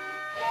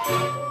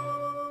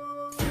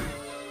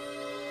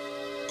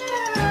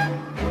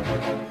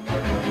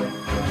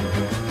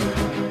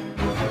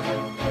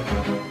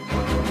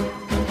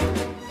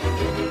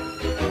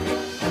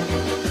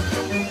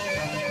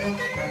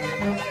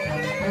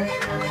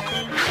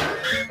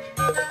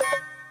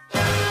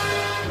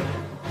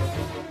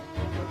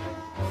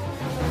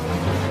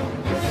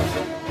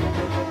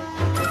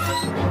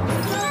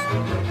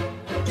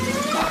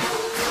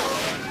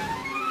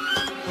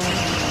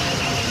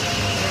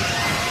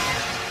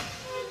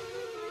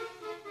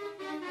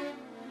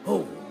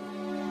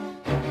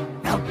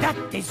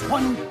 That is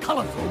one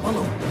colorful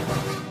balloon.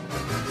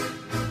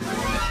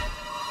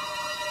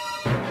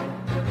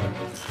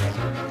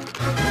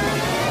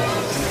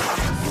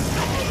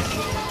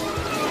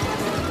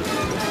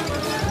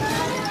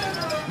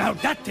 Now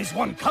that is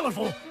one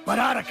colorful but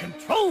out of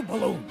control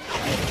balloon.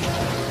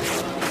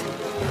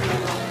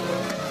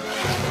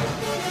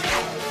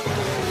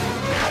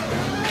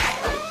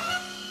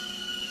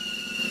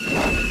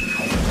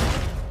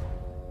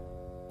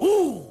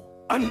 Ooh,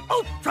 an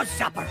Ultra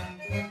Zapper.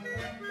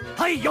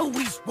 I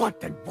always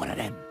wanted one of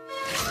them.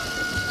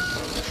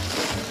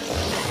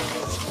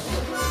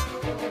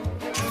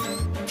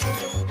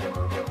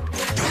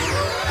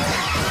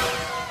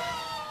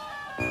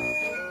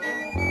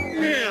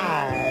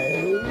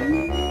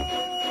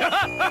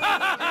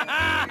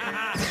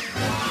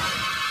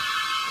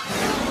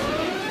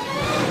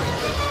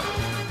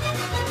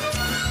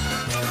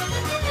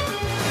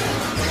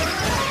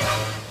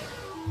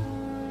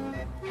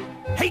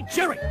 Hey,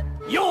 Jerry,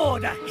 you're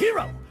the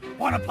hero.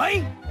 Wanna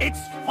play? It's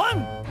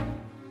fun!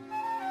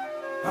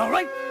 All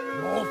right,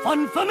 more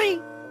fun for me!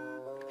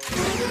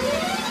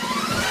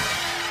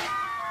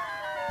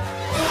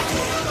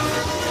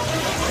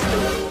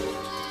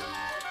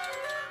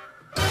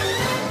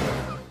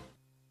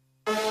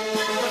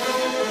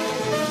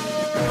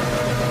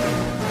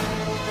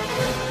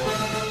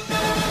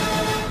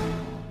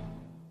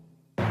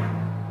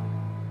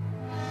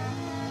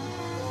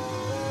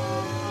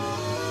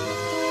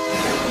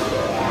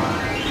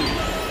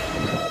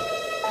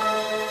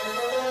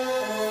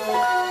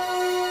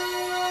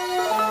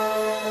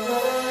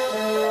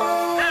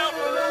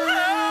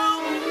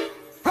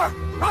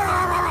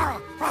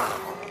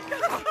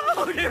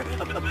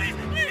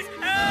 Please,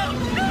 help!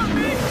 Help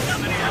me!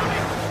 Somebody help me!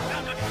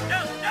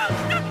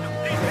 No,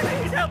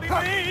 please help me,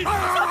 please!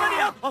 Somebody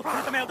help! Oh,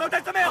 touch the mail! Don't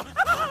touch the mail!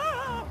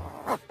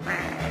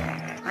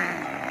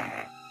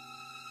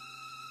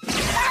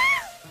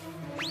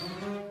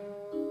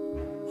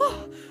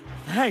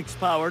 Thanks,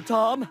 Power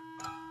Tom.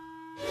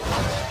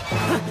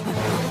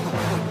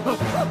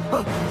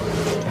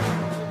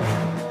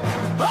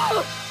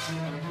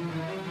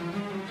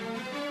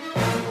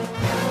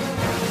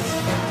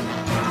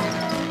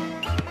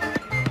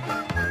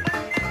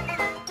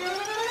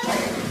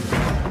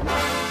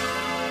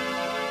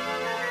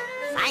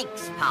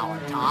 Thanks, Power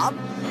Tom.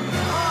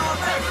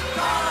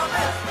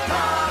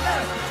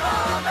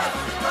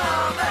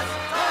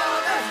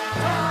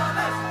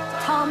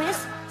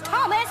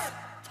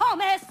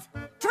 Thomas!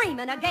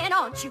 Dreaming again,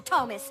 aren't you,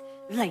 Thomas?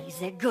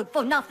 Lazy, good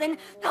for nothing.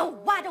 Oh,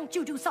 why don't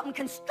you do something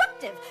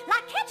constructive,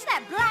 like catch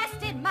that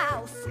blasted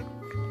mouse?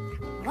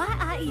 Why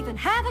I even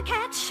have a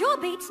cat sure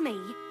beats me.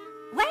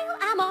 Well,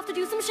 I'm off to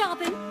do some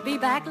shopping. Be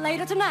back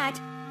later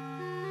tonight.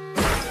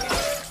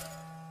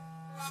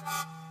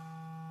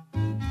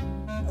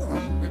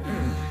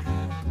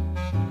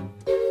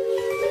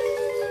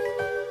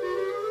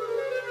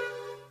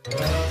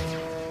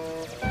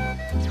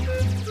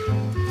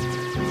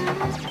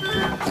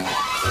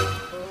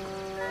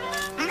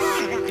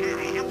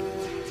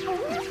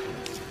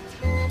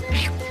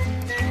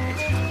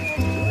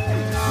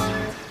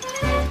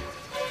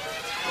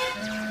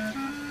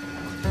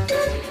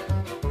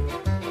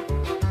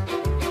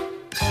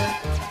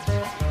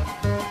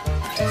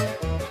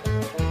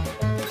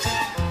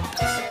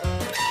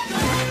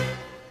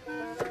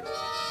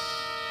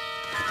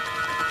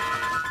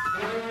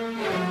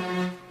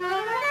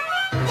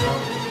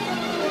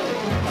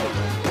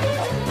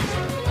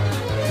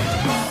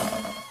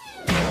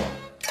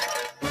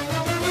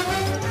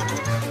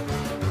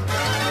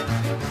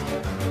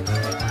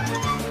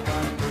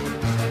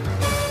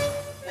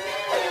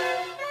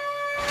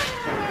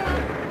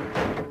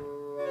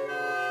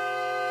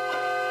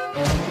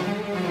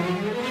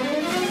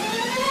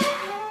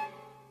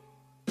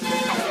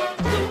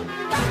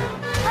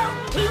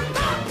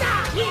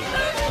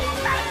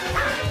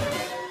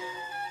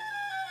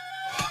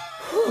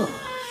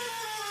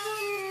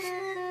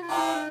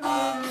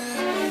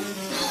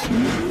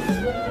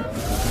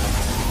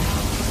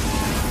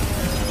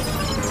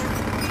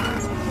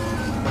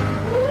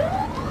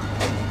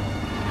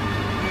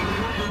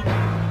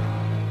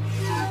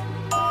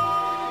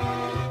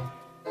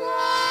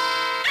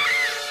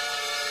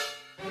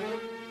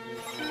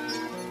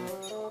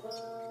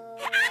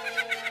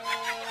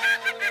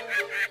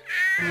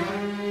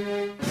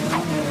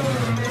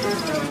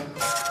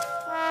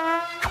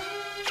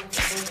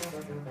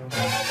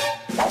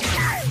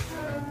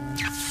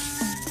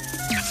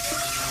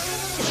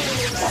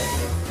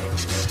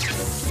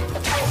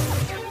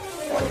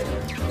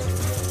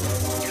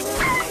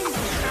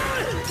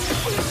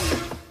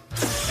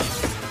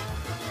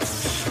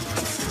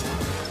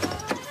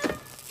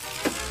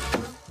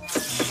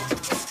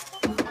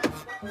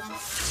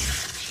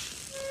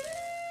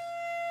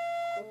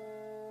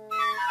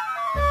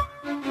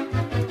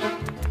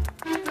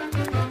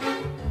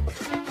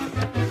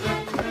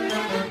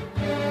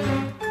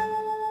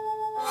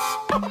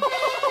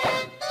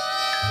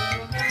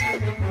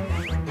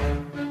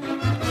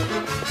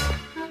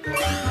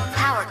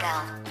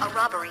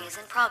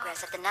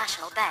 progress at the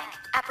National Bank.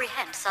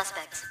 Apprehend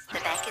suspects. The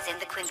bank is in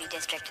the Quimby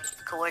district.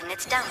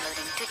 Coordinates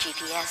downloading to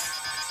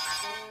GPS.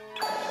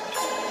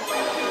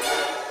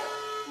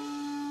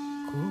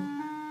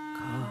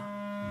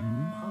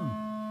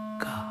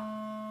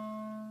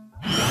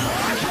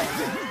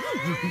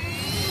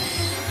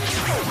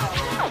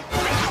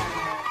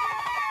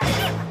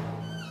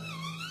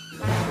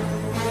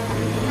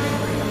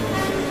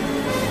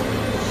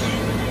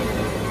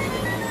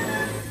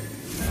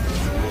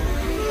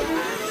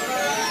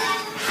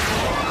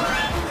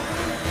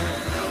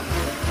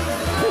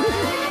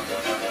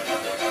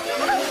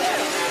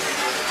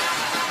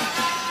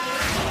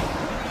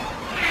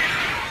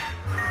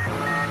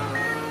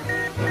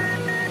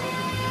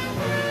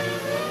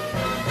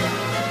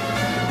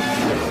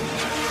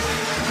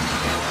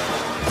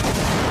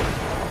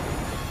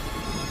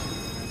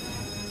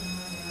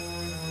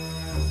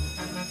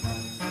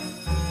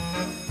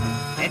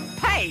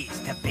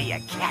 To be a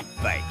cat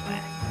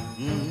burglar.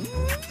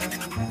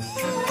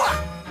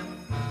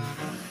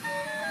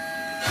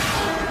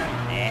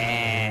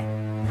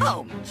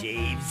 Home,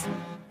 Jeeves.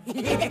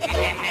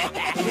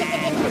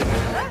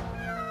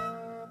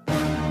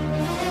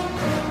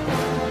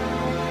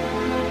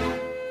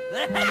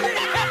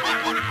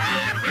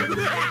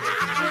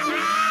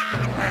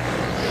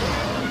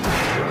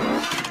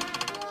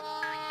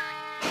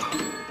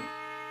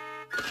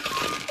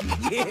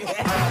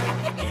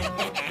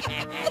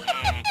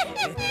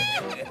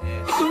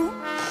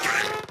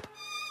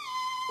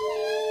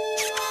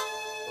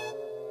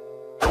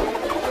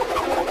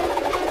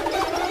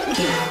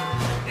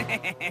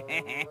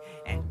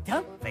 And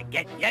don't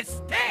forget your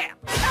stamp.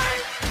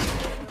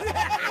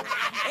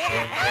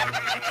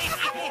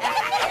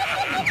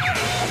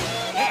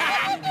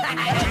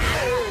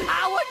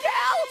 Power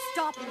Gal!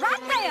 Stop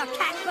right there,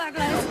 cat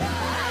burglars!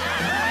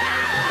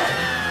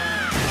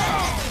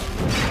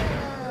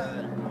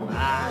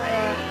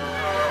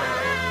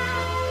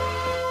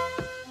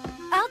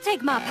 I'll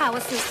take my power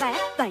suit back.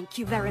 Thank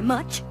you very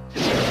much.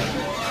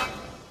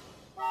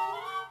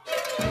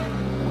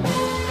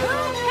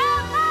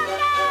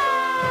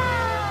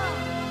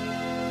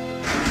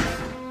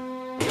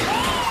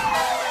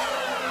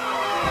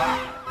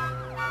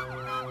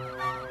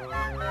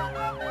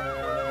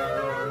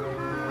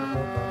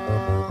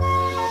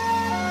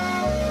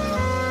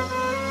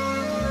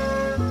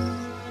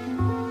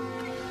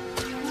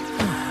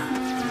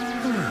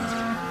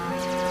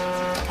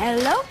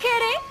 Hello,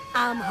 Kitty.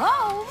 I'm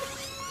home.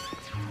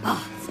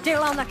 Oh,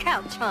 still on the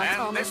couch, huh, And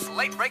Thomas? this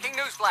late-breaking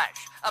news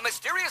flash. A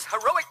mysterious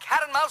heroic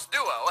cat-and-mouse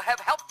duo have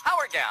helped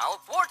Power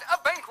Gal thwart a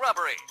bank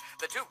robbery.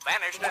 The two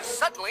vanished as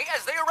suddenly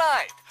as they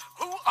arrived.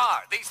 Who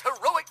are these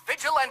heroic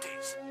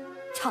vigilantes?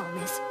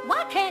 Thomas,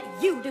 why can't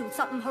you do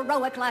something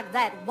heroic like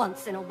that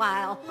once in a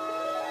while?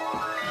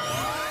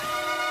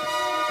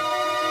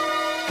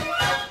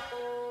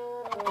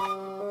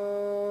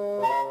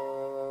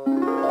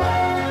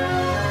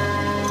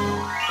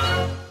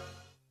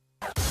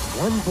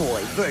 One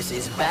boy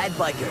versus bad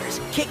bikers,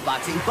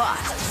 kickboxing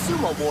bots,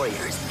 sumo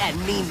warriors, and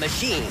mean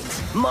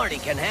machines. Marty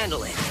can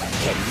handle it.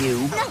 Can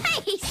you?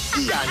 Nice!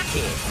 Eon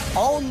Kid.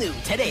 All new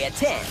today at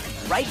 10.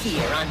 Right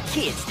here on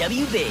Kids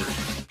WB.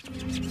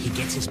 He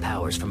gets his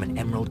powers from an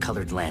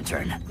emerald-colored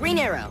lantern. Green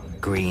Arrow.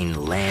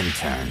 Green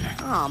Lantern.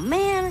 Oh,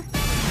 man.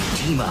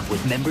 Team up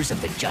with members of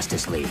the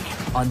Justice League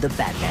on The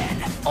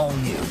Batman. All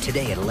new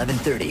today at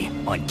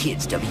 11:30 on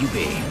Kids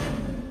WB.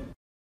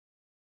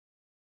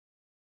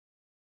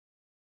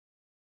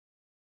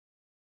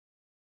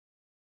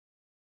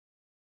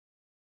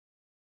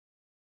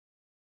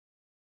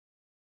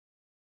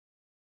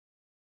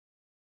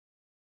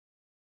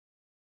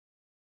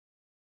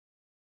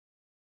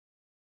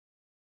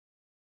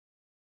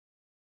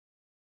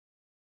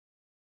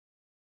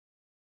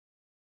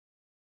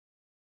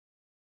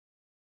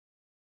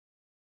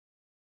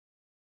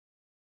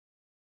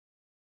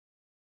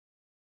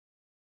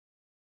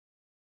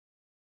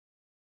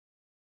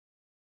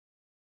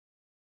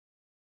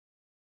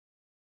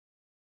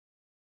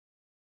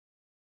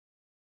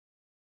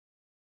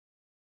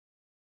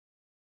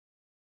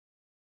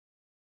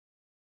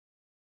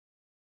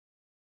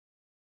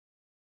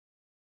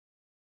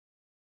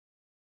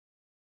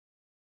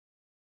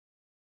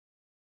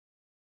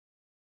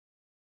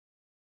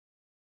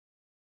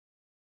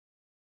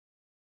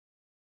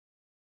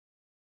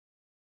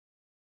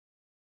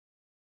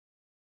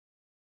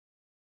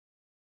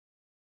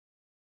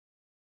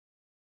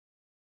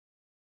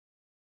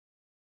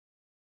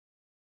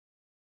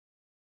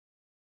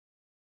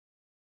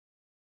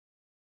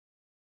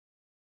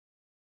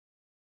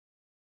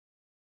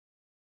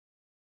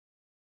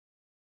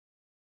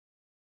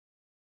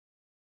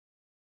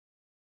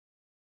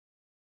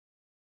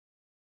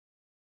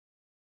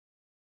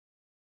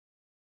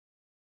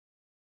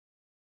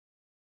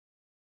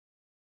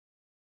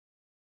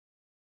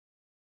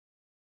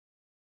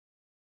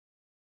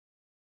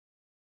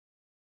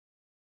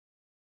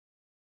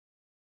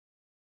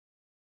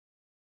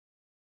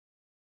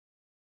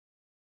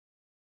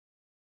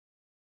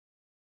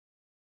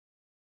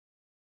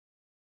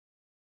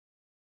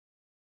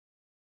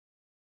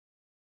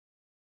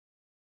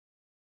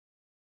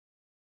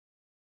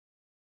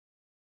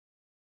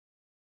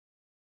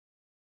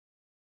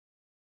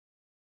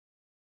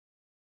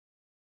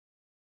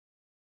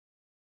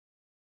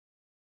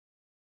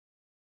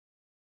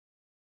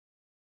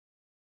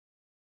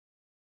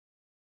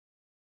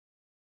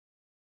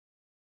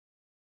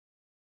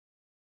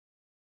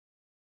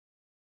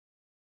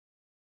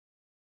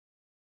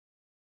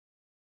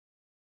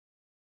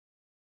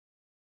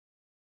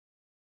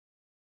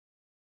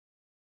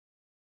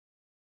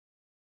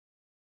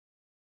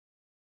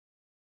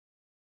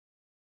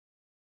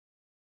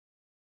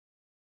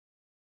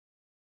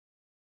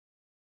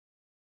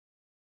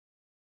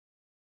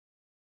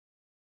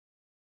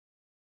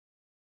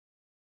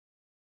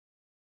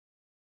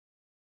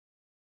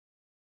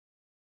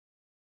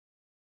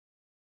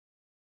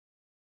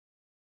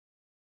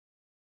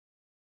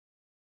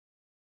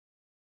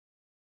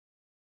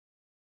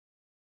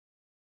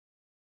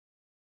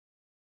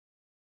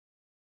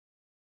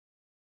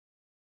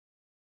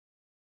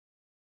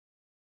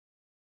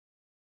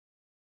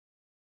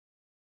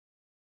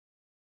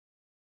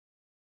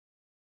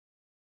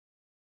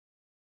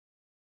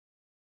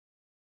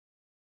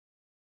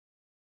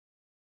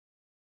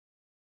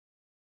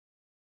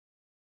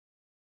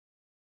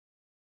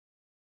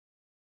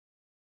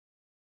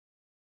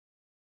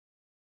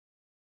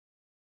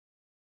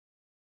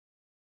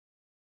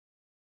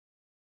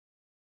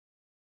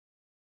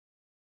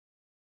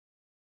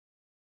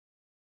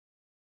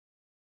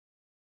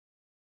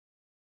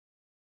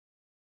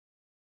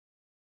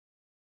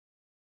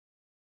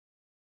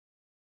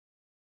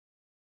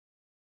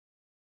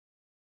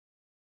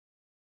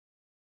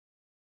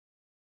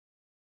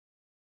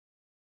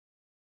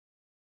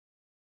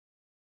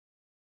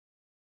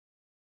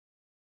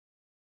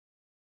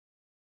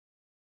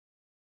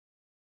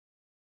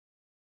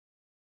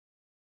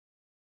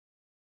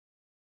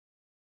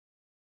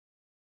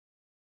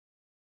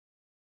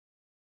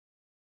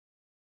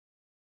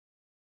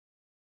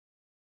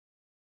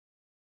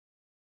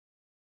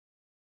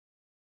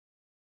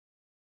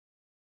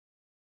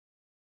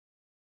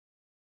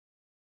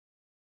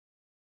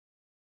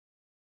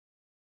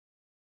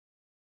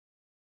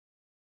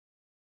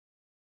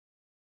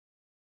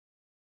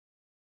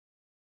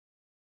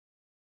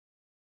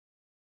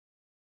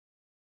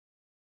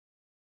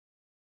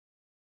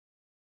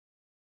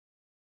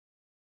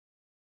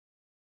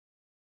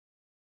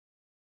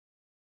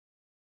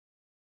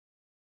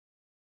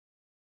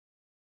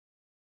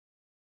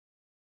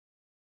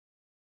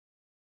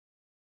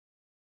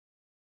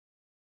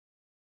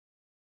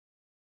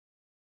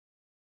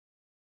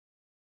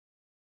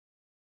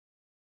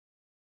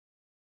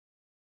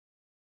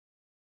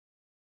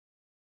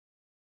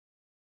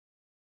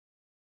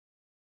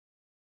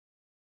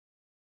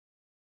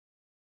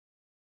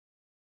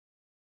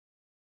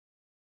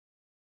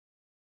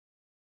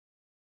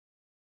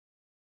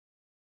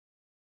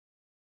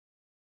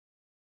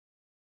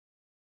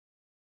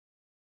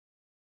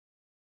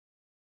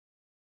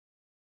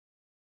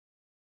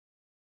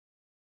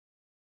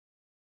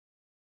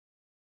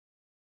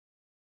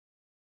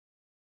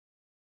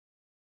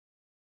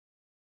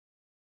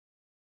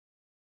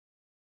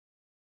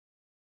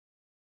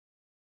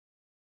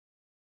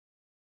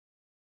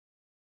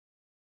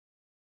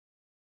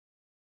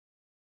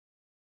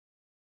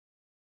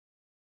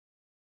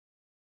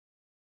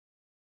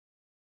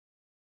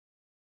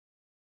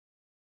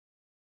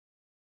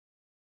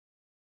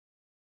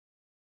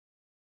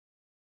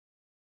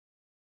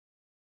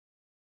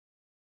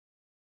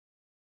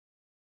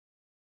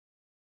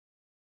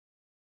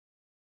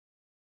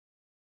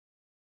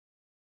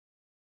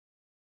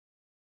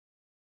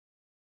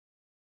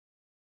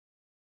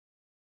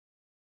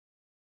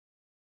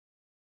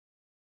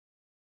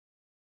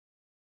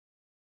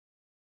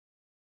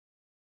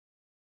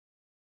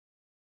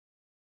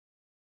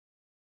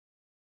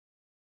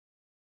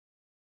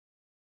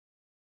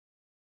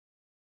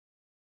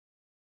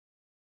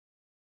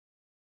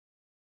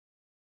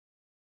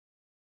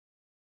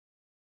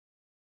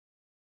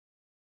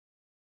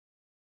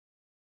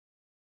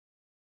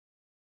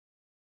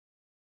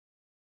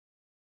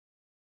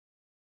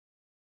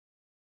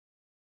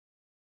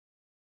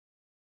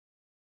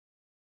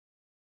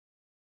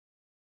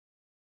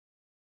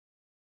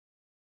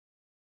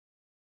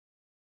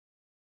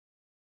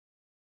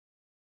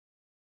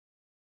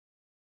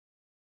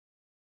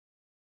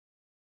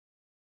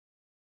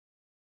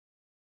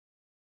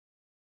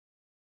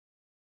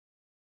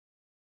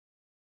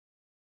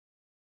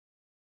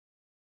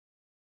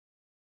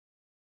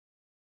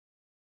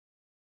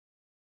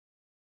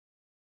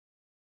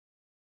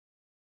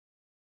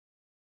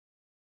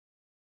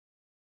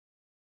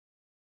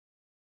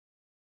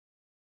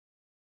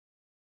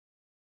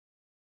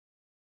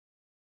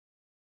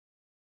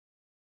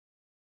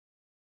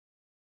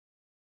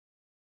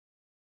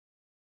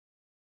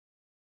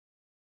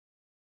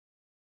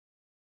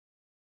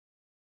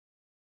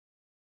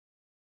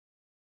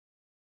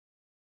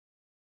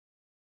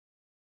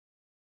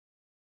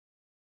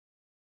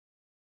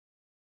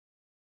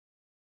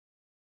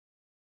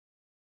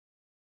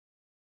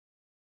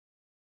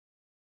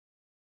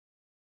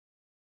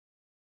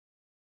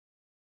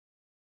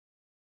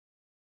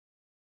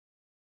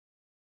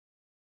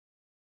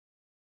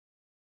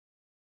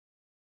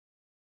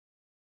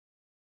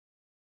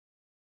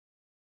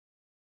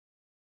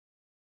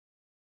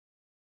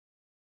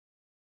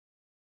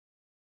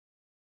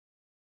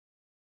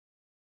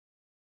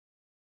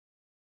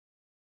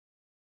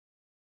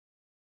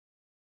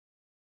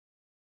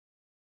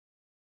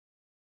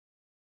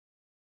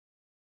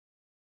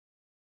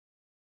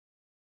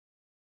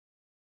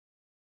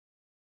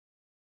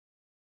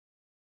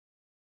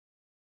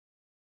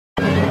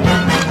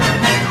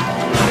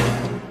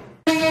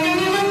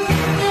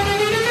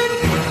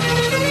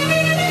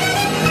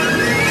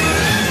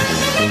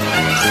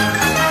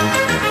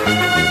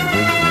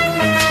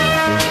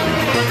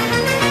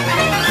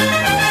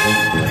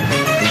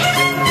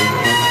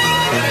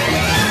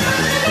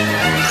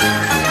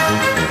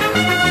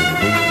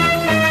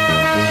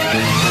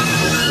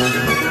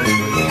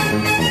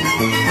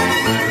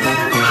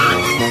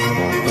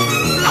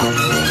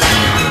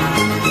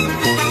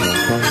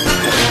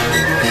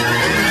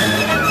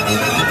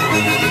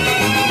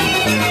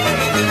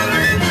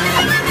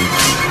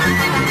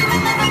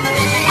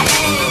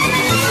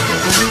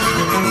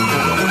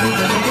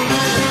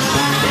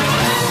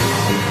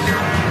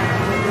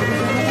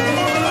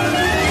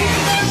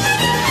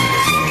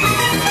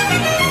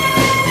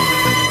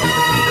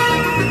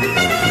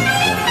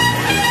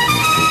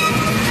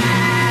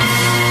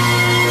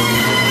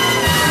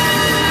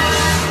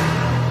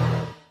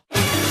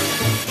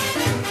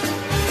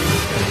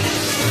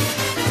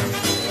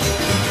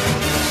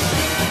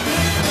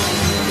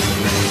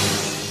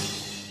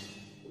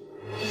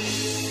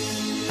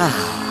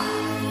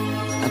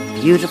 A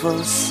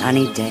beautiful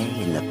sunny day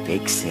in the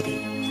big city.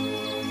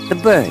 The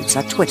birds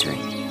are twittering,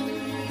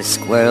 the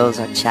squirrels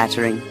are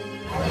chattering,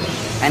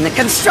 and the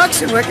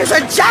construction workers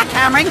are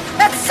jackhammering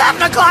at 7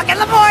 o'clock in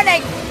the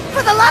morning!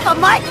 For the love of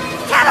Mike,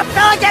 can't a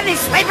fella get any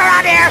sleep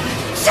around here?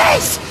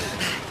 Jeez!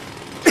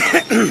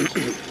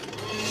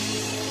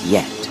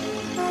 Yet,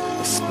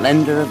 the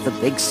splendor of the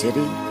big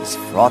city is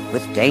fraught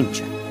with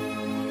danger.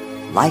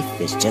 Life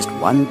is just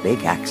one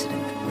big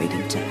accident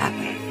waiting to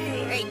happen.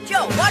 Hey,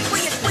 Joe, watch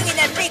where you're swinging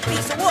that big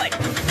piece of wood.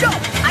 Joe,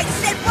 I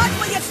said watch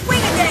where you're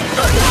swinging that...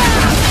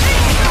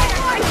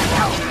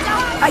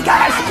 I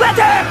got a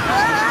splitter!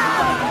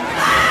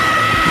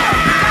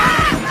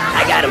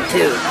 I got him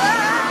too.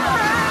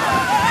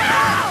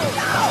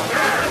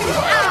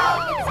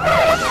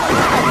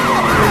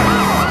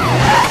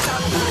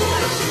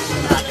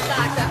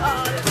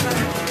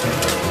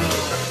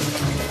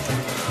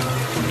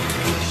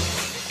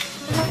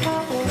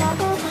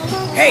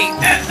 Hey,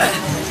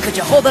 could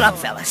you hold it up,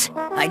 fellas?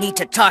 I need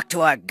to talk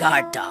to our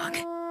guard dog.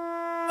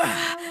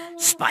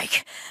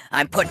 Spike,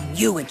 I'm putting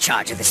you in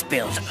charge of this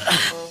build.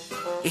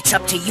 It's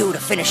up to you to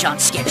finish on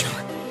schedule.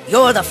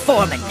 You're the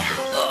foreman now.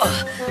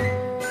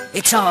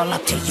 It's all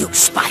up to you,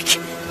 Spike.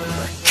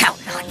 We're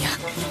counting on you.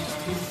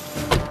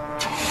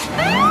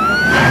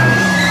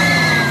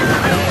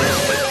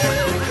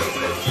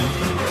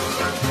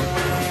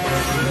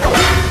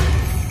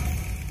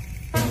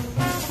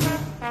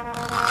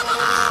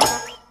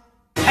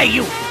 Hey,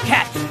 you,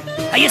 cat!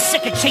 Are you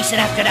sick of chasing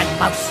after that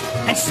mouse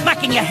and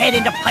smacking your head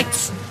into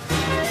pipes?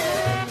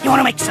 You want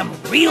to make some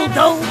real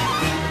dough?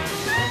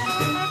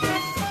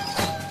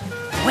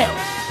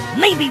 Well,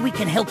 maybe we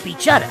can help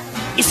each other.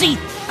 You see,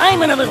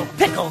 I'm in a little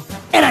pickle,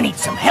 and I need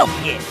some help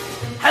here.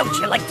 How'd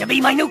you like to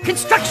be my new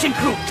construction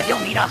crew?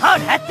 You'll need a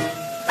hard hat.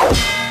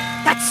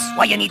 That's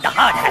why you need the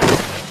hard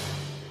hat.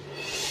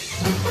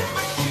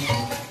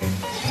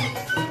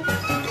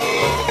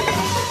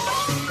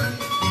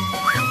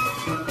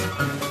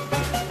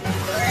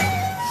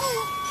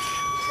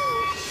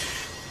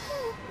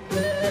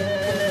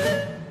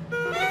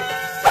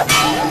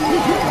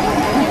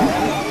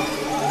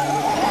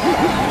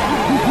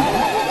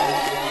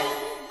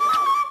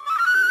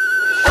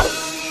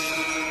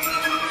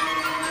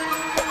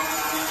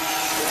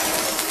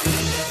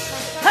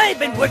 I've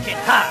been working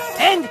hard,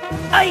 and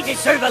I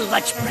deserve a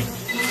lunch break.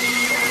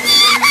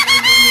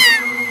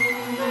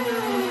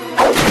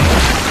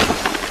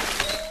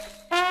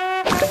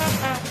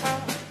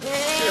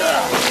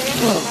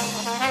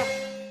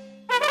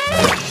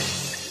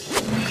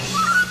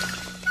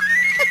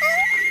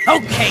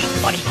 Okay,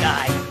 funny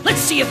guy, let's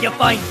see if you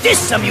find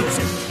this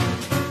amusing.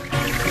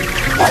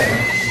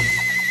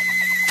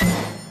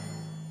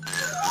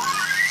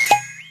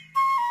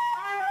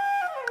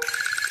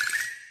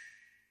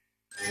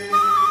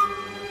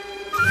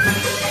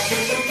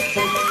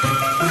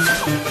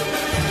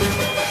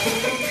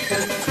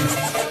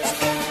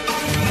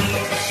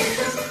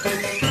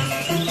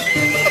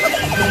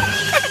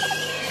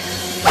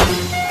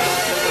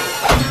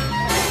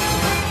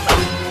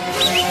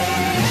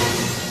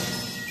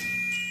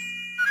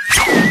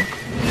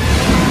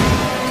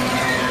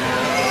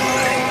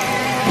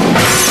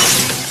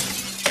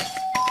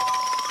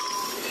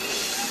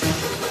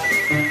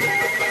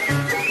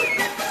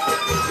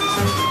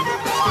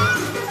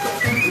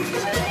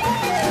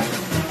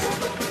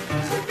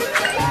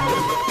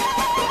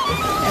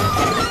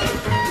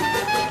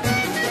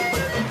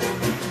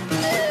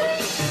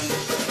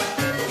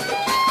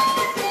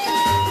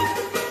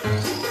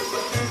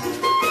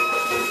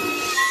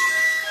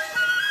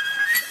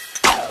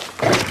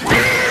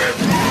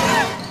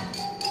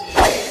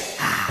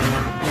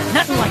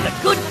 Nothing like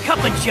a good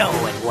cup of joe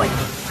and what?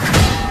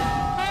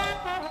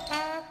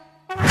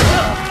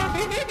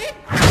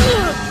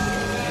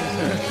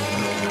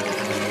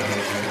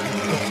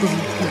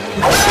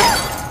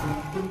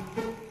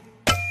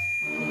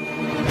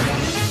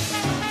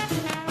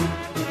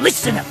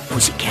 Listen up,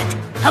 pussycat.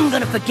 I'm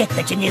gonna forget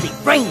that you nearly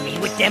brained me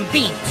with them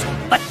beans,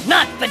 but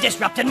not for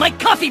disrupting my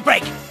coffee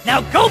break.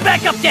 Now go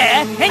back up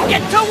there and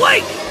get to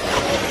work!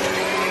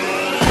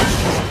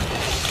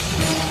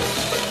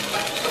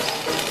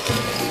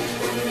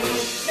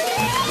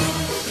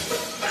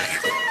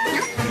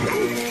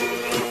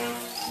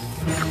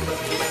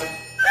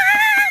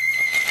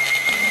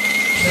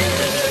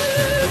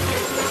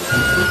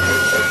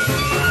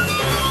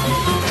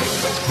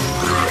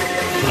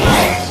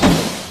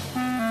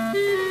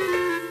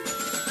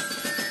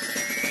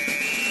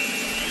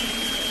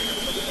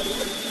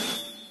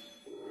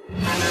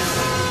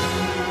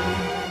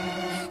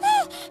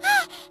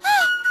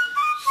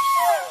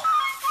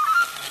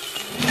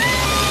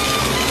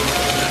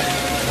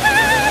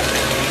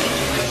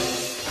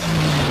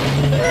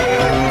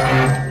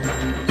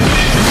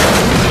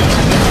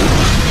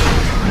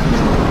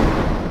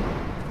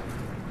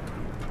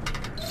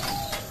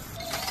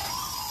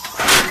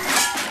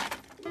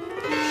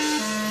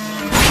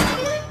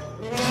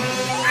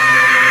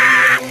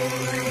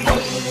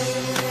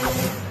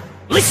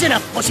 Listen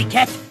up,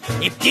 pussycat.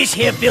 If this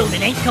here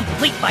building ain't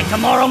complete by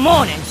tomorrow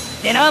morning,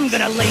 Then I'm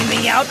gonna lay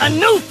me out a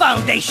new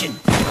foundation.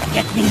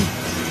 Get me?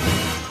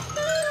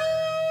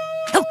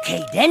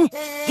 Okay, then.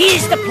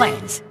 Here's the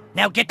plans.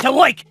 Now get to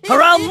work,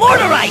 or I'll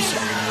mortarize you!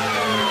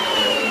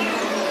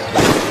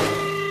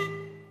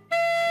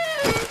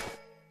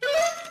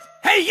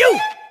 Hey, you!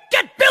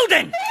 Get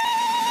building!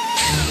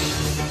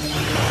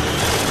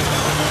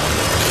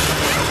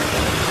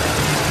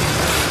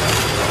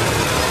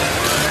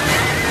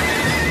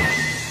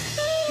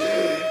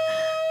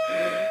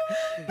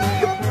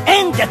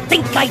 And to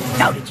think I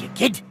doubted you,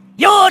 kid.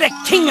 You're the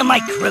king of my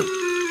crew.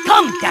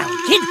 Calm down,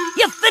 kid.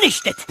 You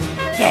finished it.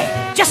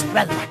 Yeah, just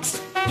relax.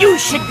 You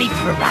should be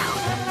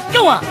proud.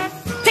 Go on,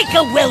 take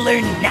a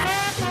well-earned nap.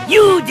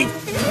 You did...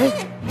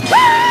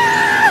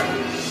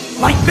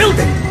 My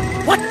building!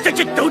 What did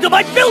you do to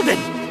my building?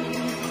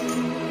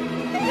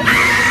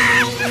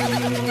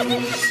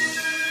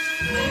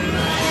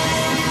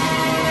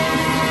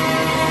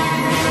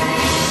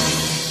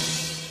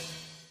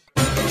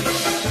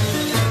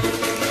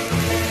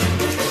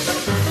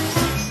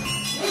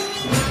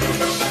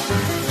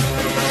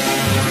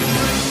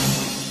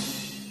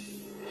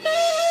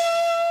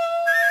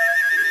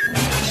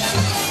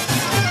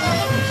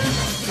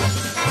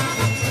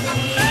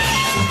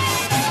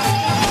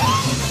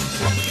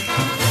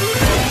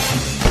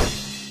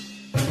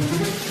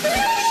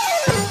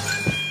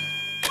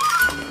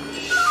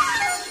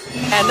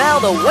 And now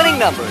the winning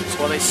numbers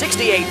for the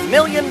 $68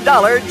 million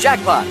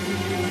jackpot.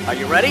 Are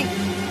you ready?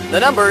 The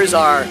numbers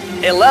are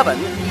 11,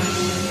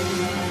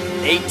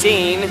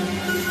 18, 20,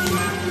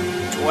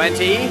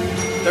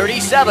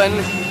 37,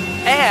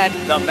 and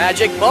the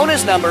magic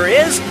bonus number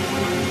is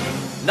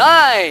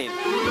 9.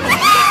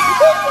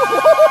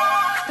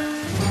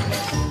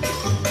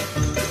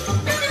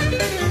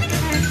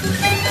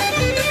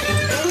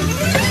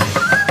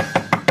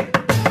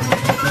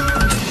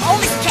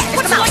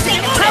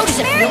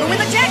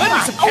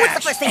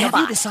 Have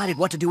you decided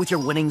what to do with your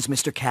winnings,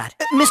 Mr. Cat?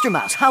 Mr.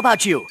 Mouse, how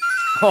about you?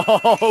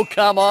 Oh,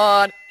 come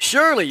on.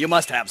 Surely you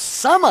must have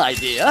some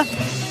idea.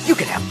 You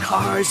could have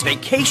cars,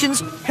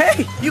 vacations.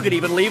 Hey, you could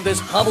even leave this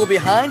hovel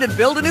behind and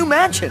build a new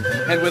mansion.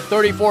 And with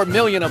 34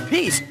 million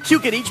apiece, you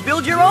could each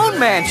build your own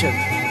mansion.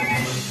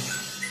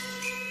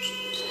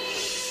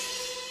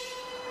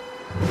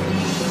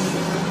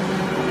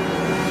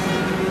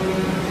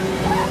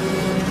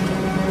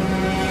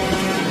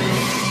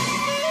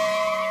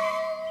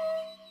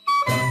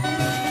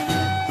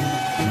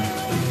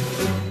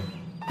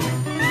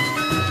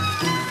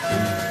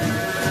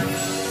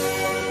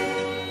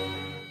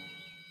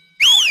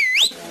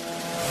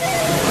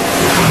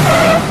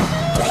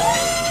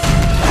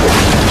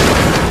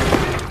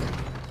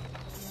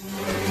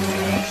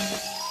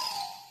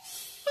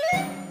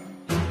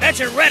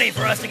 You're ready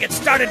for us to get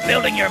started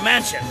building your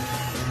mansion.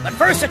 But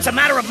first, it's a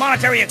matter of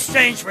monetary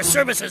exchange for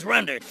services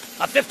rendered.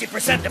 A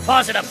 50%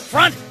 deposit up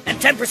front and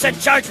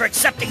 10% charge for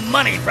accepting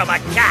money from a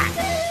cat.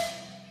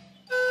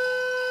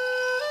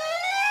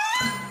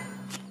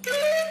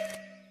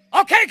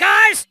 Okay,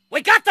 guys,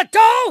 we got the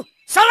dough,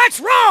 so let's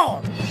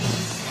roll!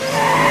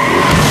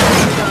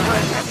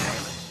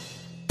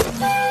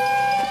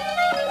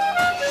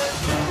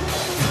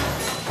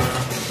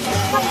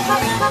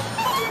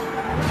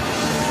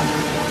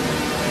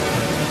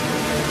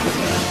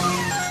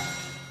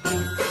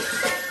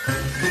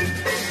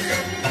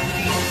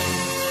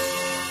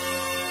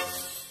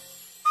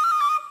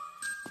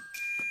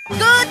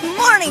 Good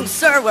morning,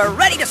 sir. We're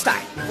ready to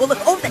start. We'll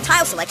look over the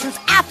tile selections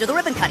after the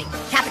ribbon cutting.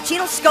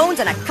 Cappuccino, scones,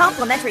 and a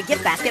complimentary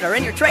gift basket are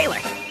in your trailer.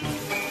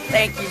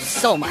 Thank you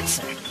so much,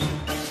 sir.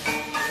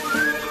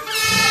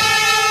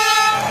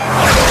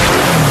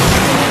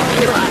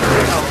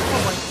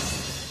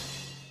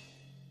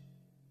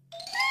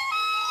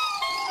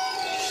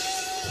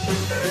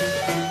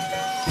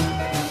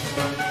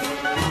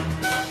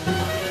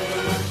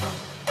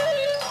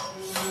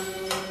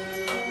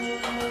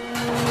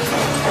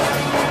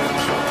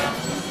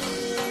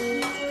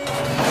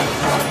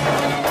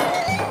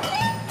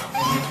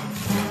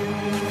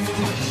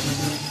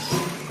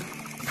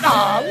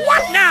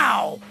 What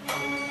now?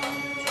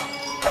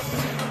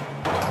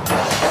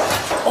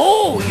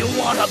 Oh, you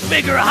want a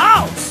bigger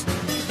house?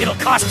 It'll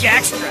cost you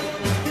extra.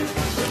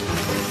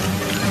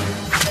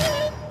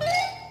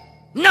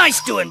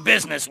 Nice doing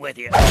business with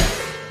you.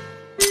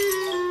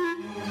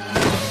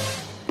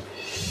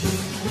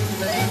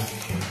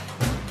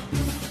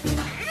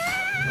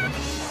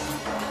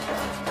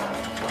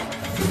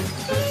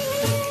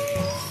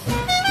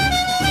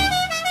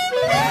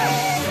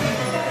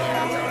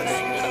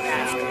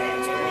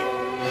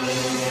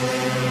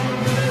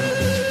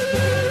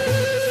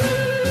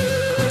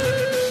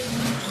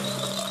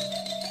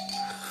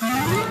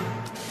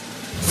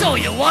 So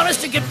you want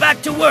us to get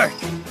back to work?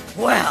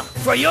 Well,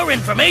 for your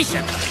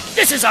information,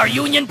 this is our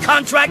union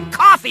contract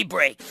coffee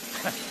break.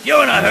 If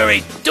you're in a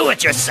hurry, do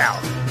it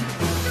yourself.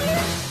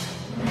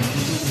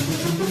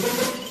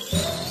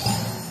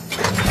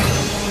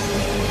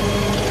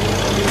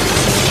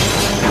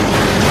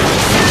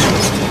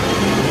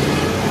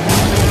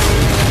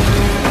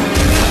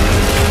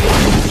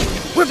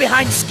 We're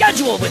behind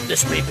schedule with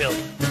this rebuild.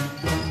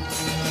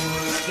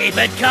 Keep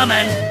it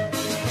coming.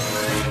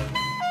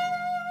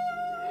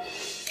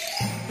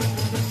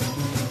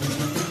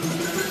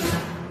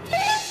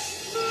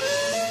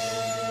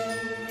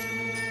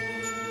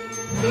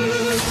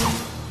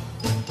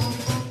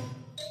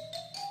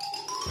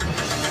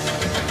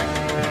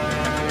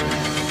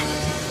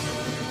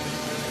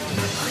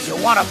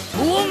 You want a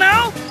pool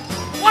now?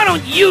 Why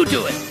don't you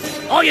do it?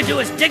 All you do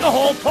is dig a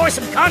hole, pour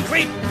some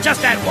concrete,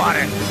 just add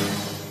water.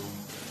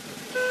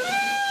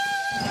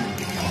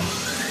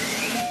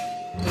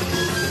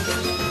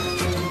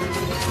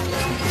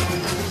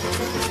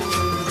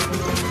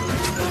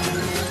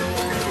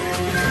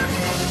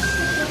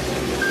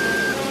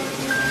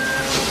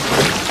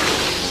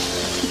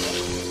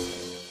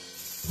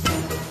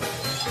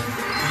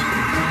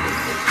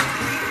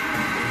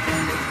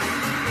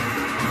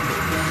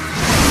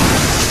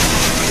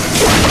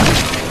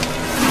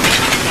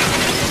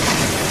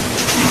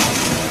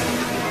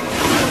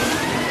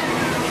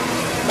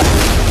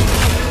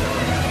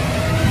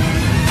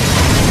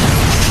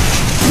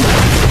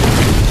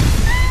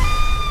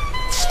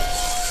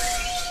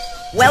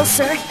 Well,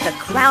 sir, the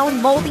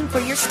crown molding for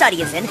your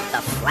study is in,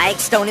 the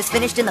flagstone is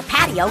finished in the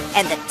patio,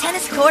 and the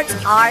tennis courts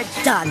are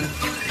done.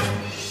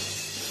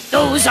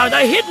 Those are the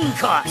hidden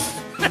costs.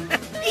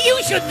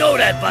 You should know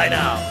that by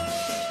now.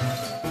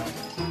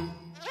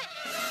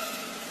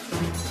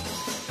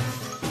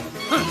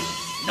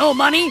 No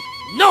money,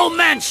 no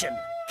mansion.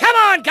 Come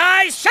on,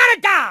 guys, shut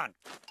it down!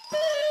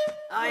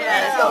 Oh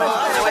yeah, let's go.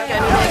 What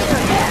can we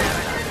do?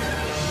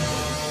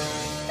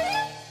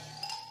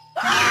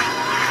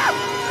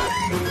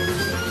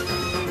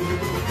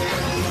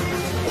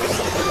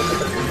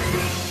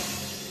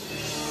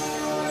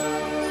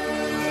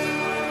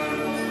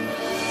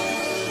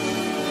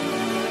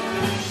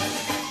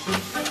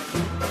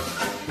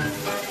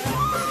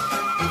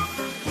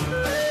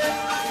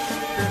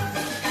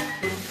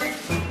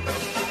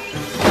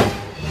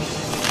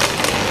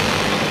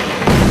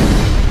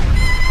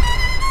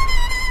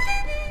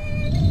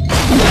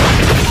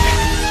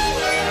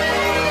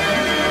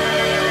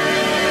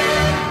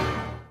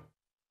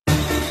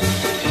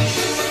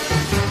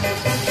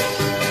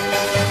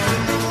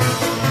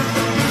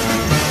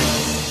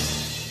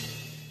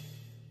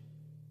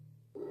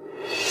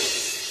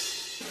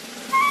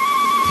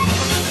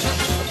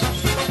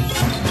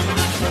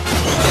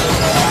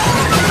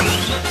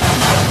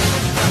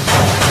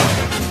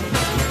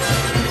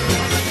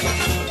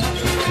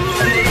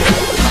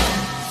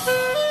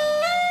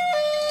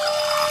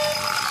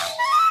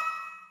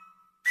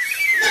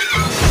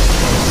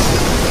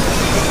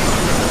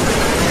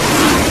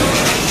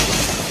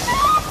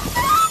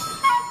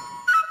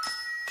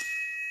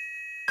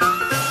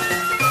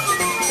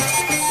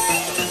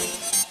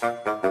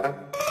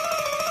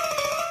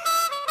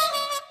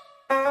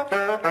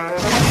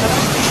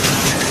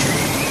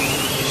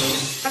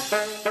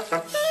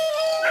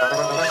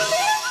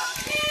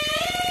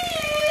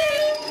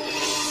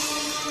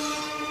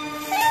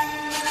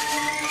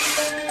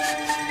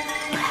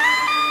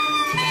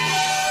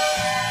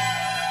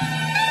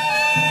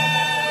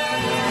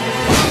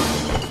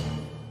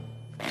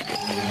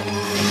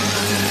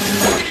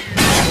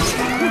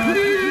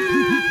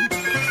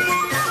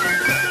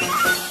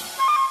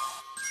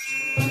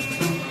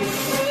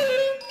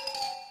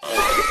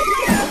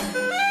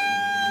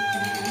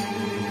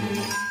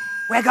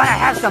 We're gonna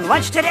have some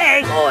lunch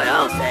today. Boy,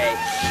 I'll say.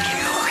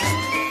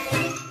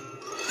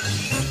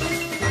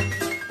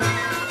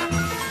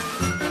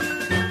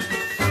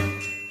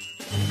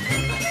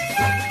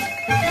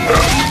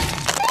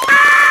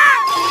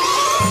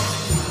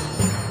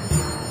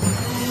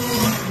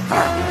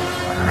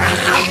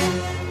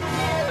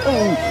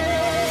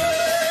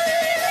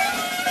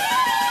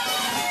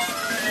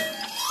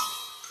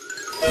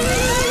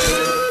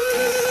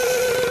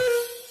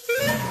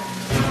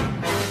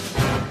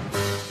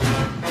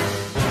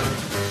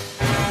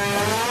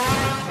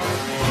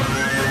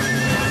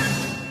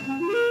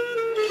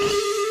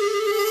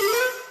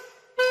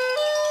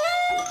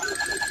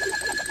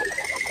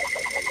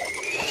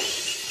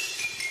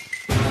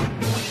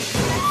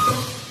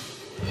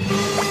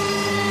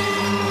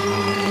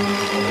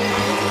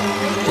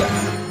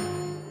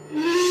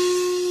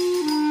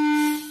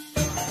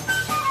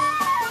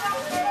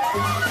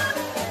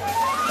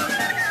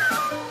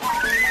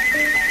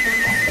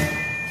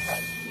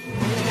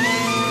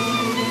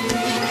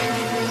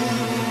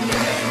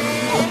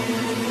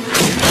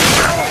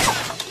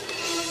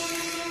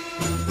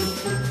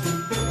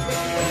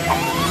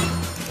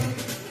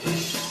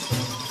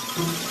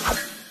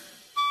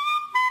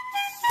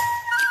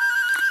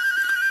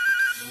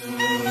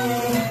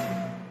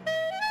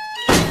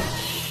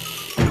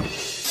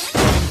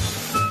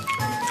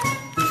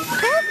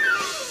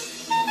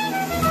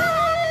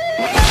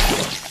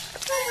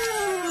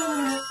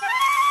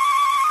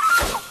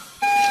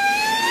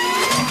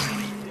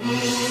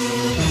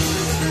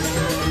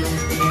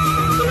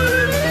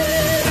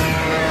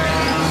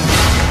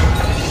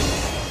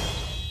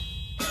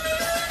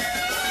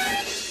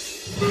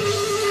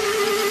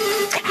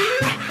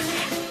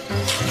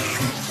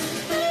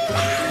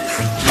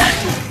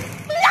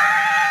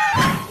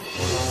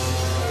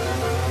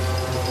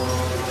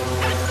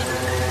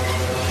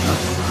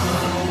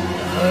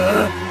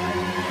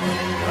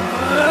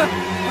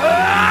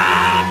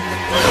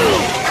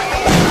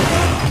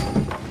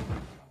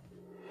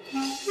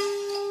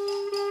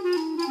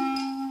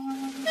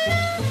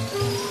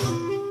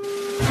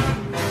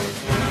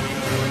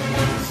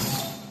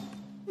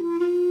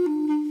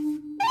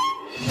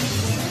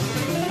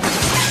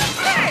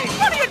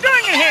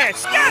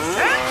 Discussion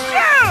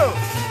Show!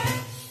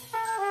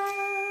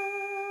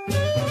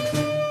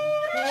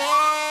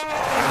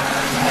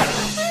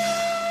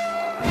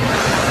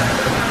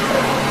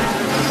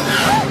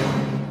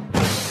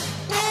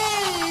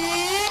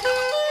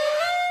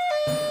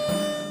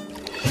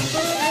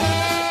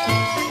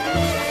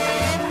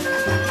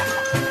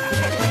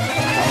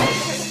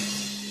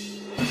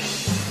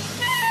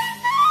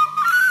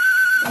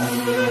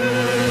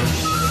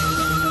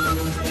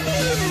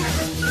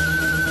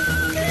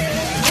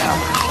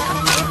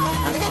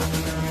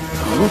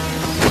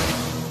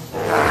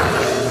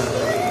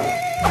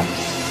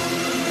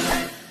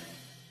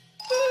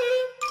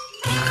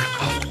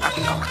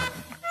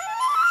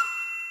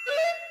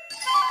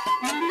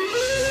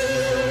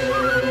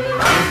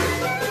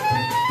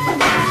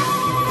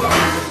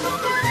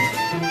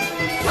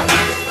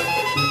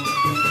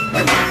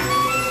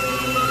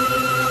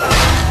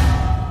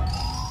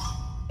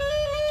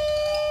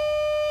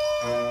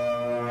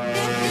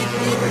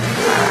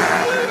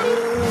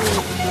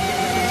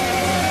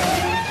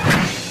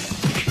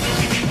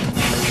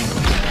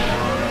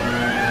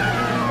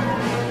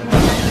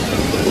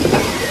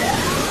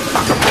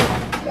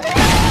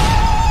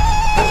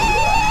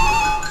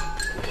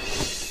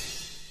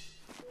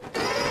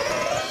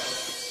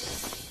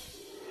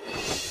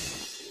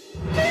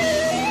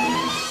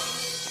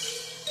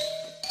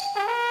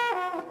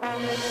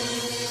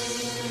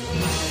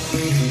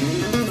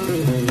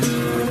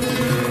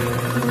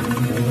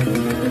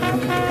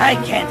 I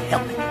can't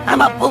help it.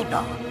 I'm a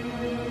bulldog.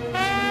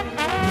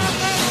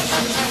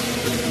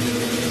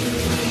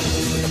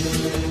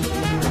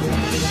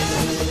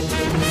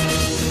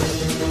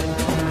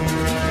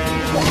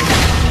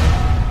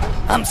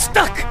 I'm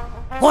stuck!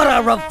 What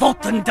a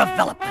revolting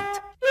development!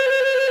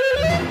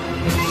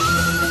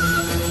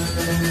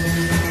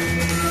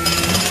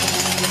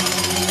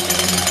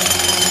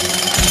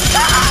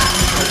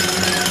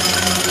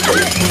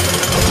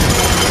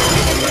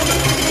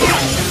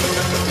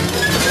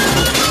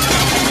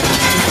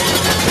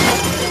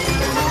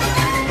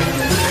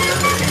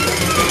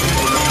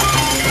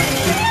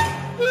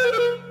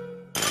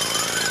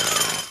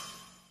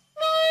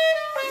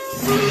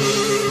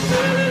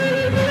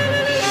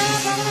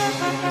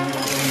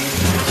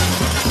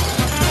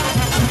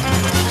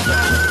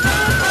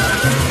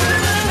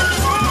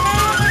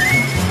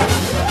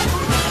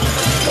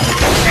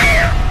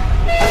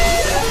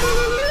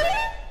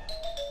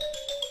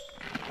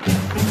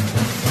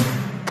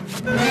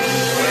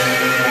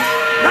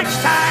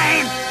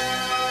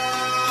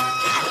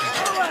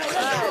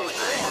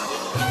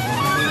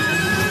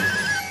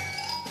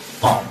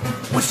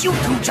 Was you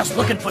two just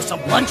looking for some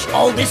lunch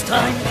all this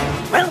time?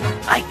 Well,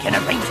 I can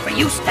arrange for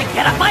you to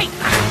get a bite.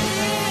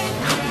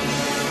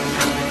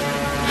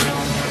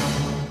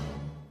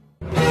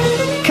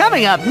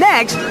 Coming up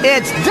next,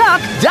 it's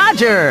Duck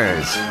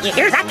Dodgers. You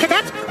hear that,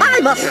 cadet?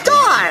 I'm a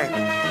star!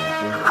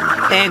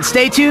 And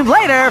stay tuned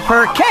later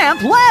for Camp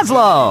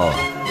Lazlo.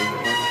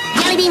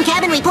 Jellybean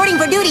Cabin reporting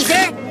for duty,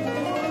 sir.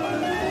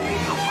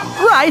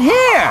 Right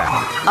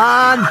here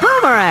on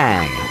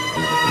Boomerang.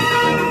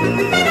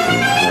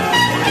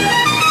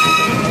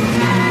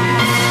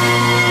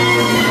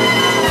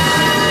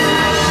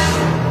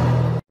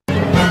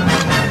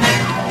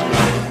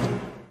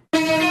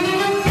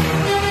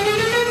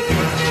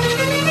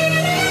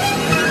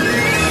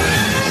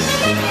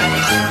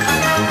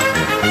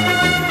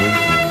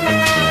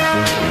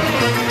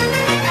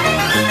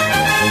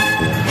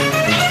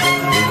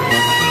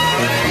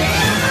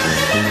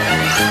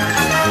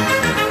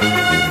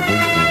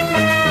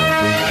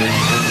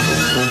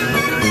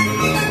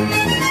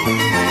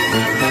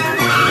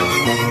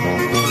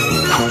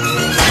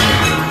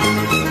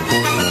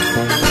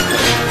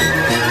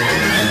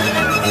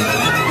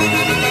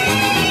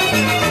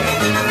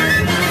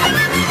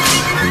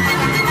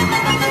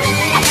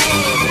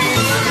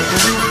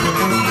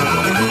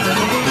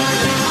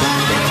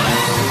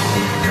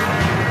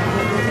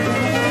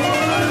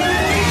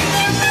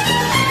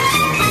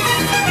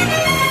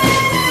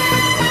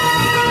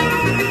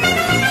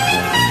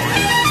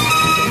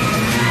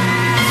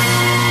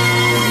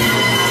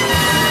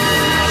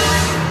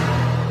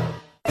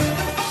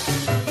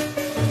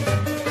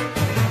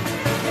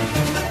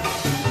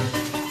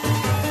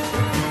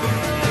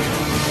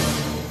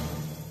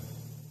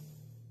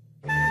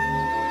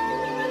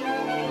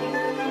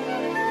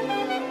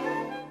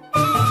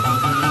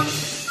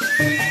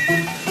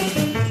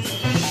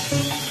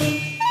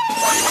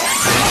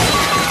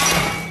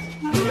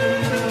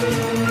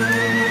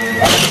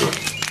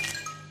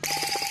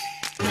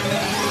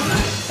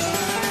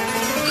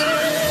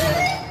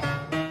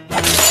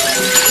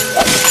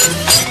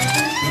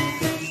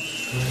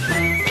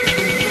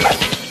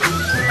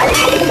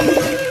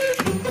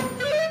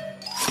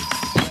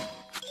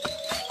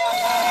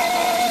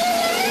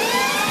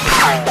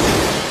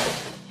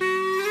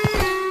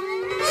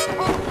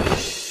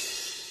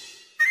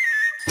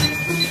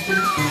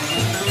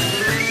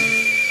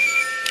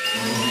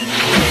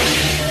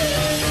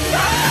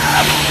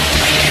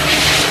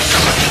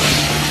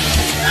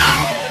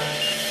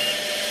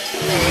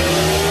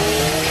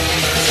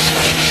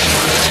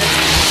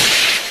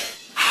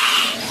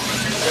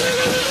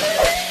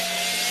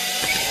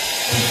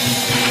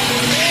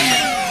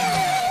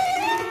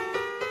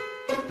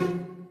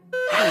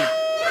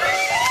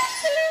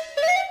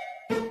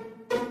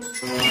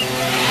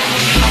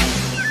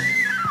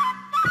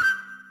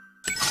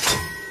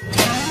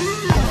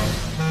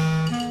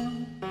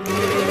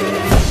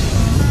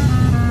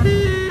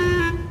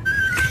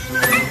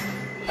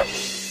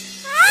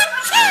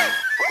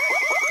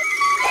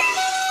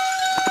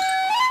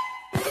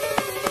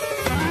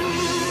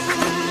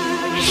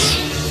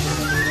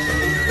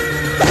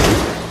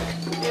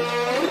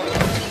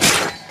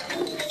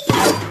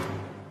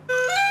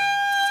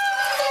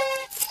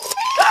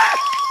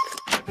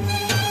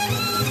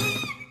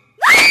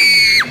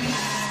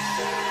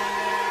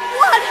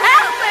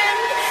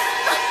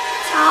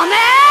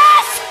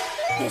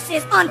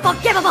 is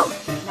unforgivable!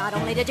 Not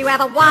only did you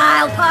have a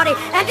wild party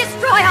and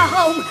destroy her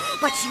home,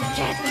 but you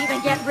can't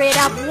even get rid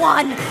of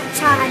one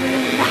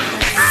tiny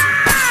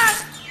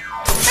mouse!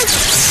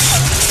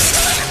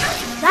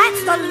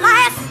 That's the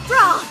last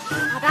straw!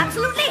 I've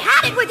absolutely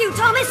had it with you,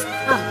 Thomas!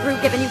 I'm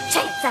through giving you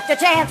chance after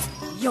chance!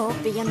 You're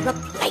being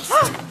replaced!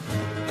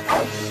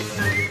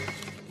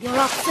 You're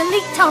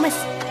obsolete, Thomas!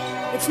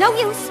 It's no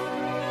use!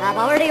 I've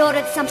already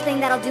ordered something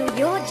that'll do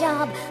your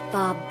job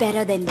far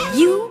better than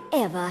you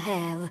ever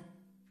have.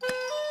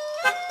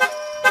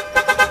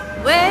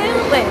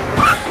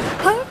 Well,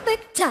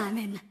 perfect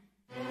timing.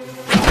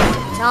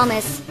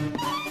 Thomas.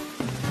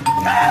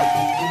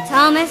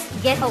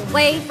 Thomas, get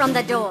away from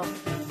the door.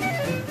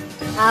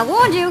 I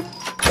warned you.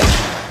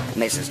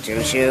 Mrs.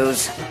 Two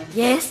Shoes?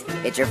 Yes?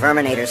 It's your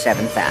Verminator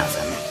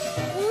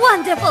 7000.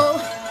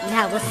 Wonderful!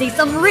 Now we'll see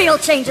some real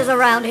changes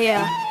around here.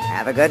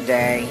 Have a good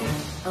day.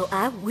 Oh,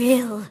 I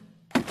will.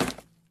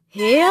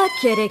 Here,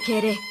 kitty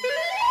kitty.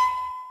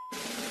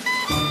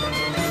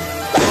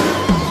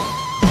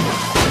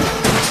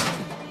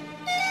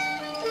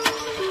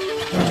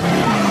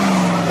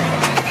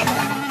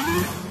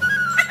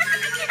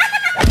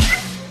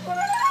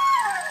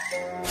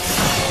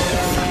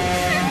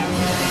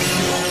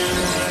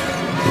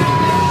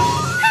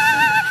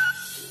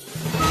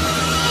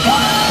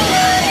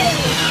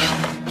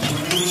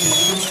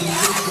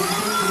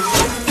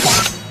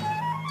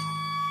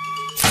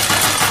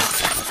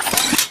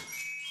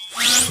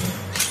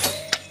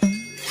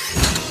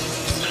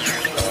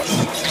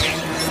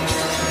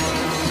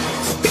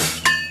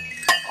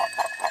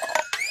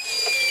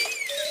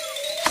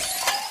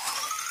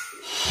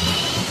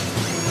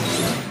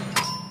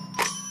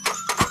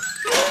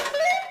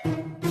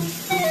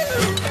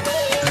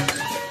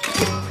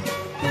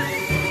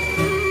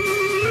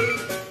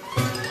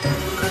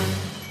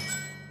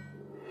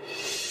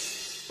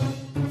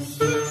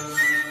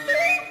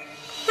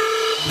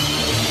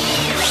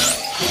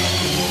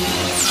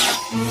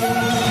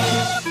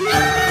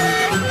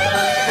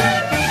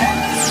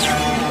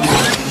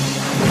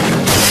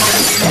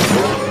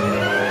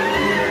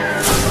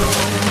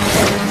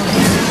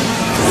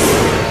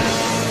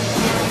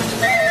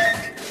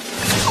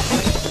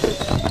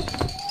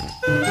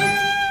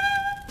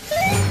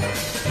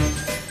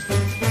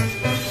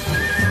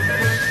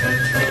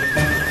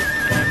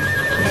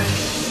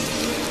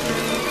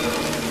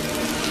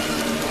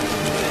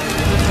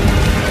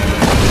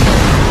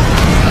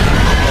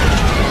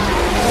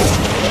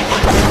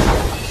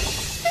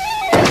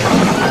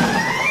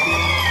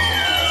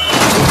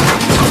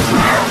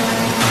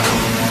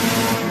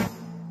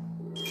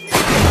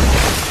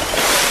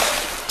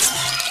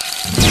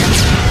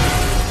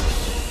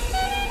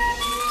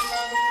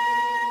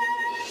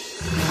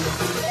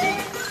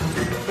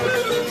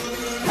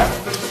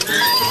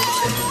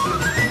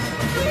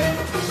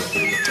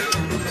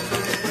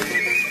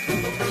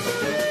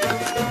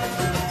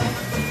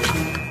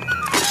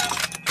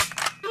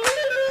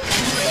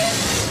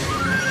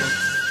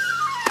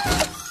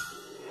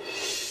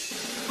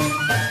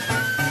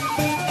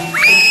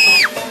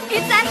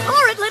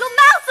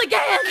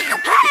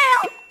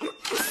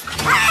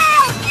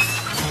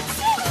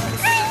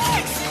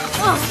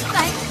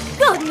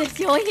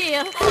 You're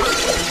here.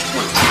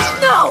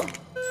 No!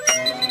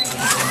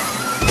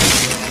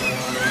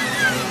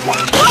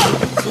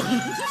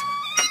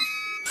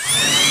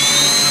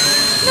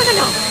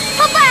 No!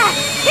 Come back!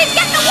 He's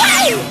getting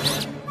away!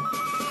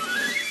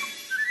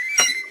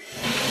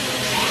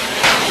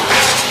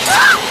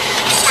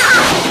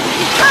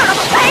 You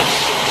terrible thing!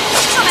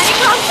 Come any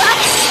closer!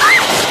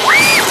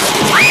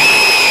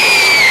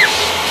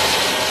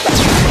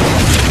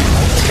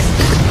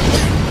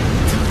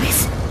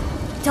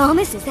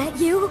 Thomas, is that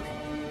you?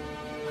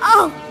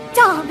 Oh,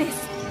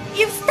 Thomas!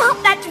 You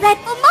stopped that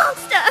dreadful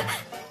monster!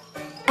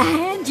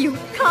 And you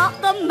caught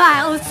the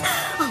mouse!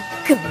 Oh,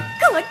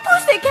 good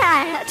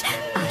pussycat!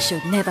 I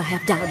should never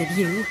have doubted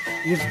you.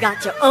 You've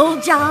got your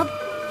old job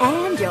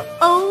and your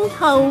old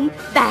home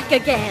back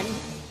again.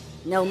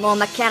 No more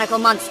mechanical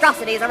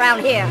monstrosities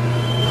around here.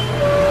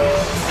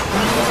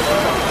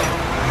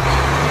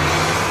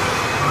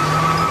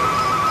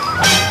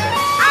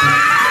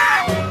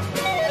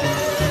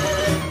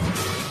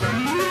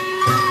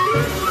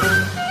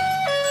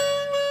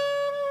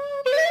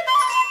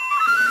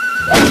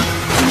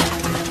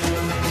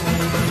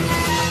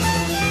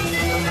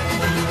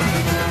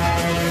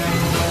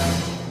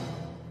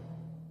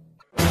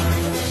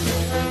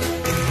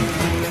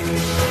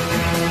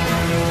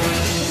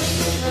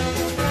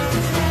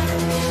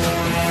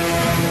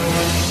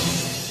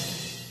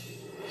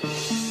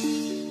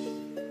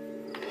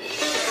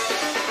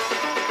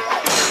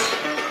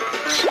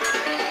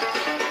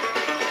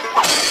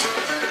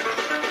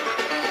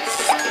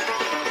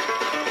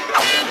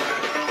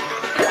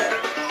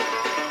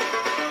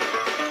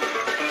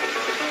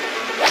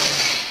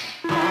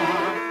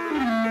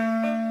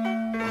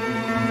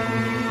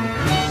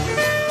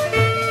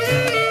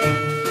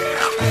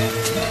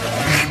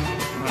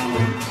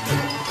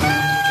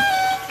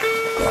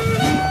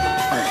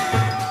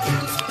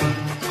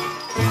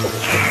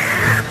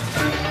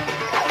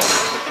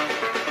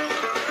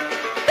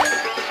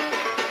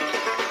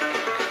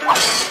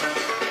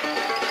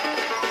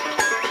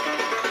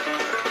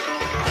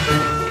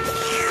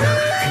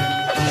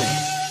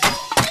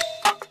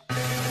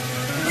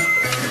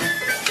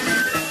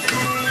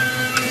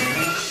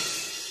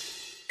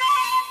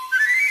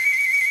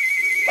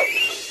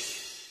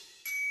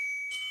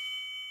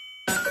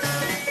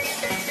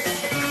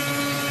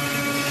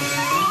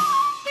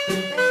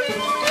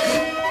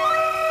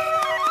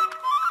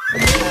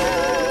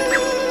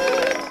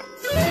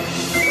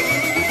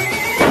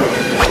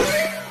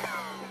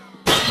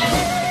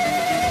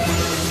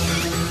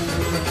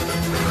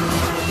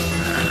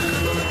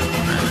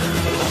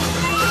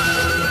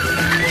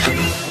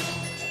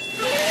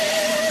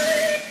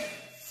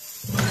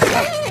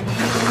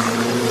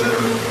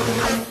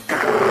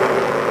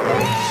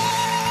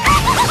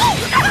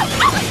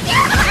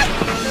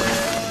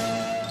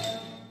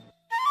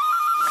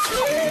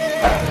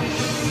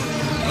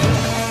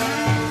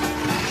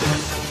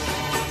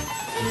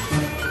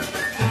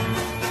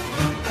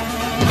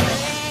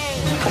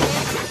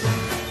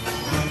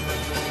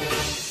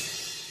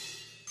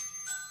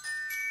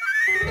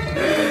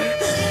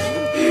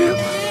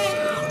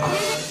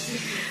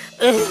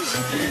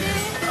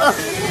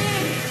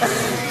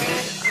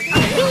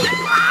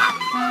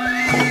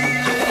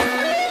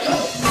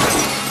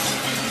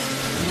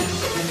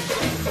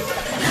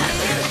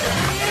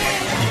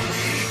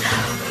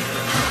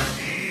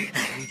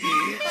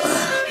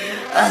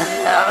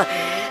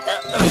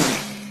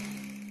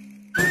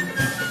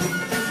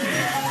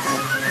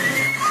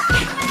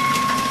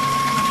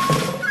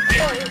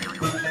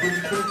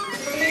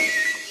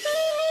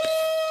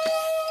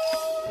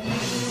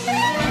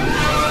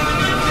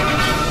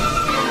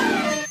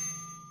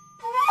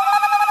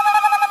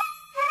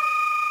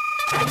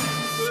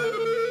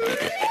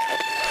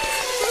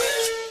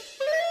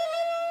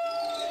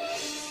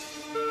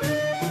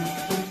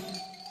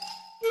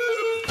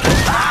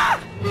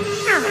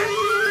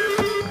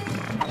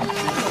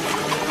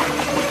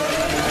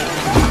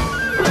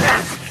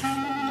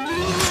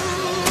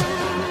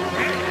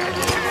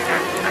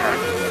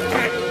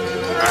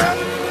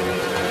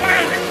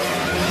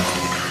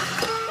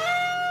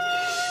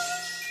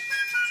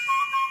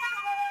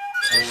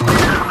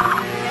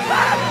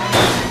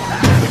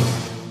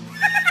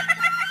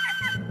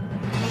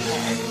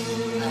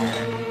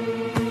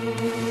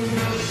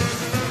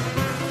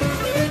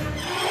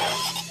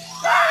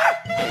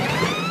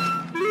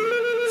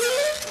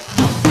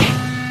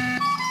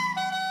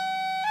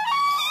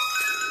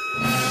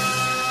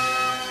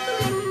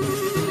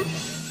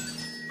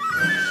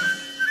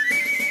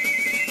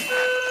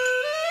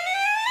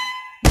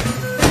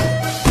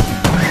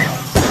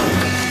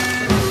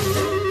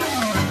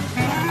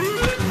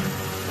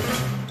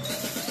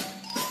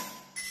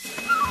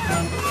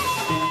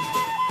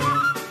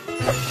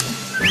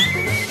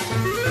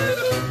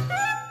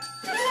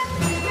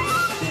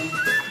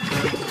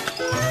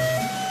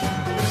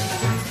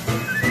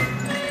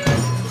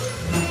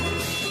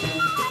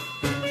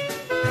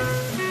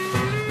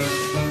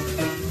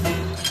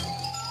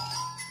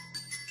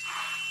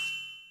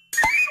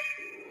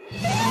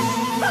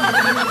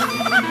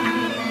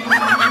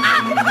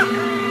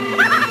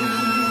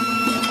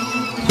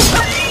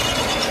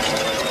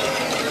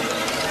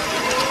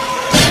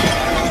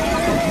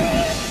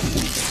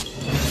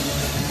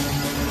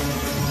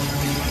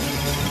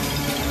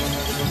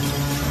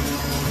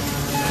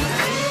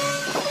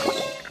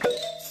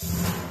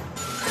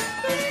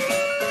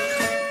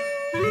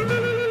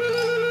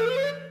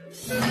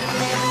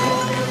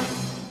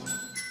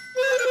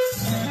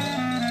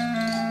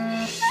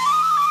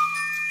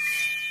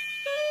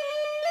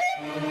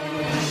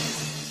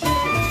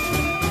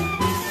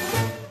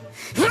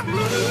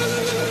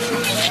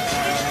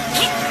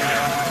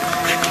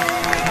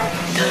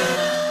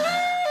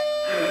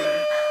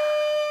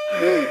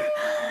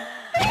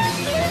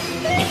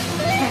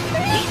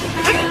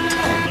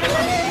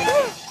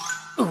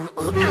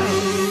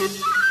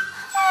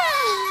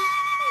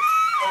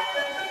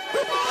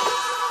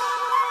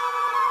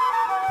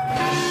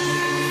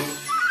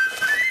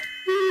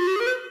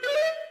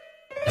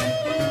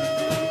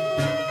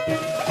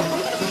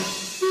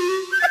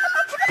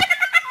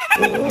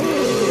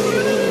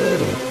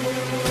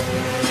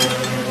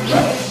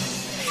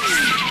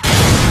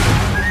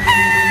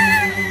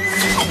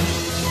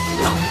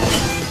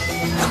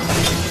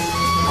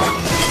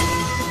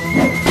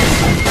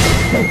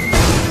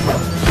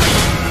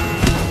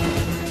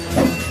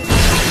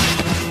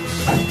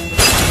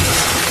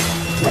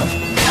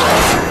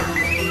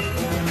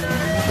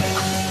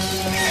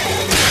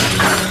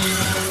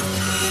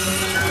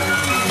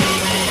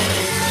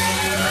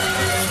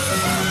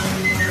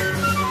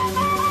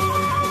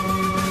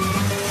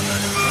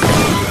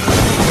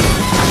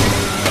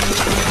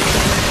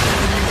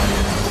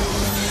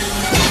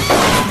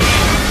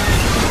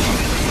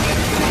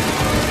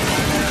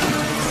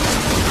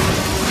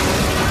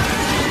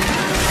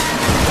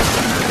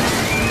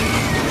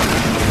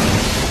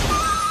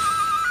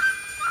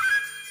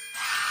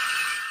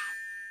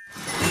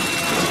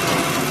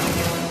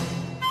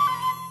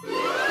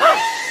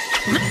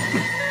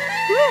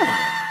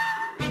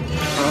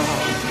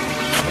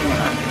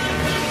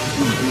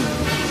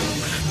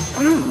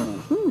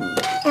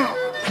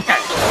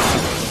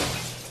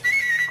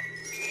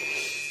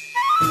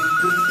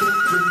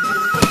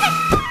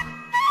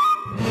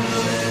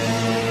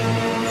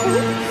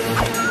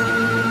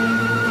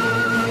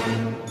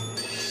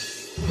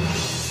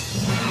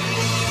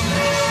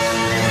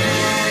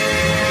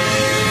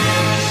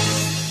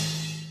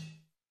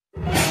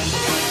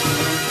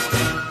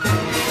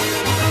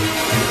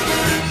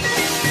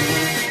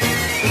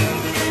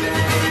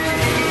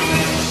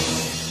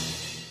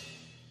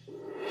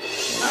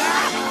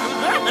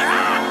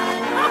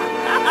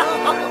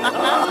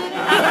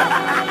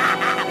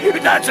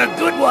 That's a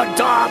good one,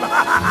 Tom!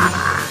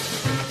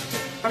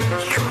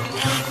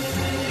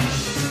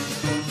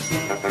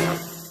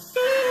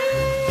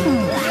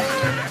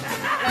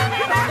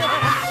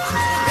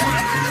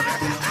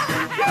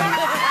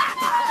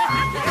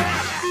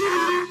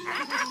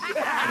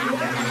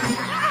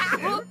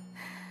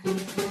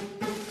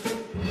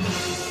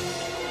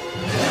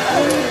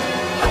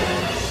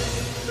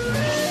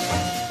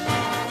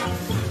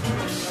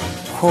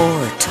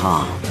 Poor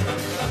Tom.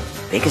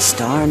 Biggest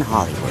star in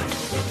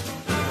Hollywood.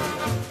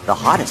 the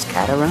hottest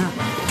cat around.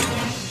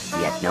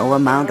 Yet no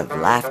amount of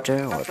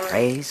laughter or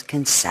praise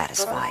can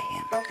satisfy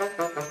him.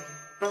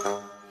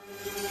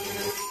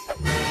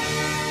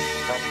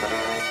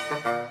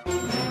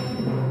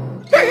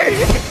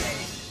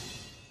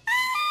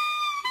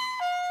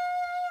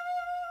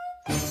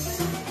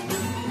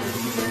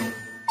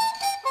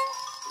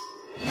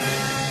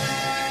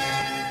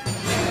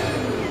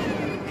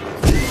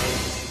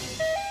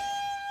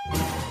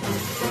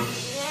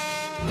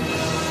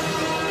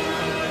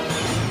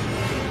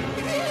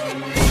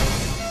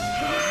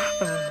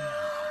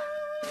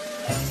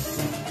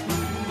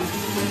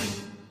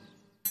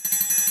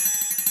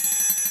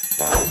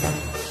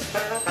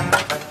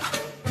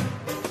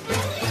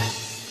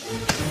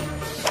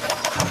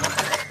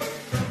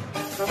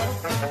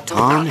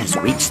 Tom has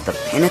reached the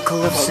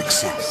pinnacle of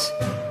success.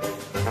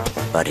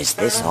 But is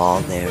this all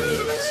there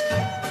is?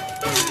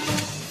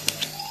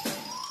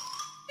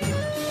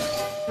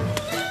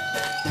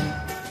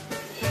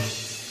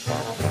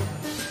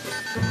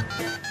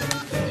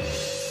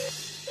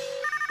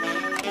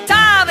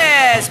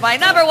 Thomas, my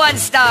 #1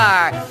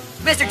 star!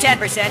 Mr.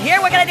 10% here,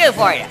 what can I do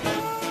for you?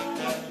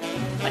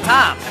 But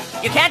Tom,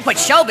 you can't quit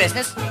show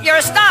business. You're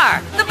a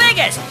star, the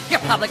biggest. Your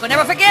public will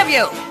never forgive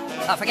you.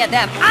 Oh, forget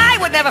them. I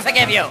would never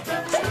forgive you.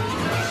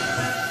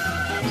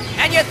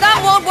 And your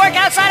thumb won't work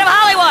outside of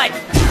Hollywood.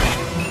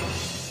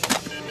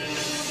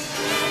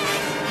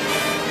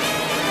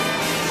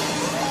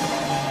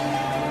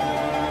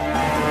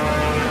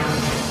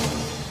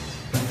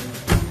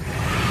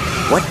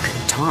 What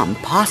could Tom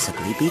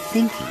possibly be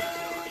thinking?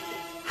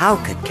 How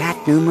could cat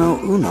numero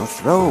uno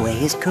throw away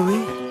his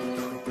career?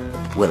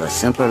 Will a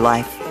simpler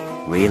life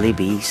really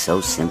be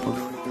so simple?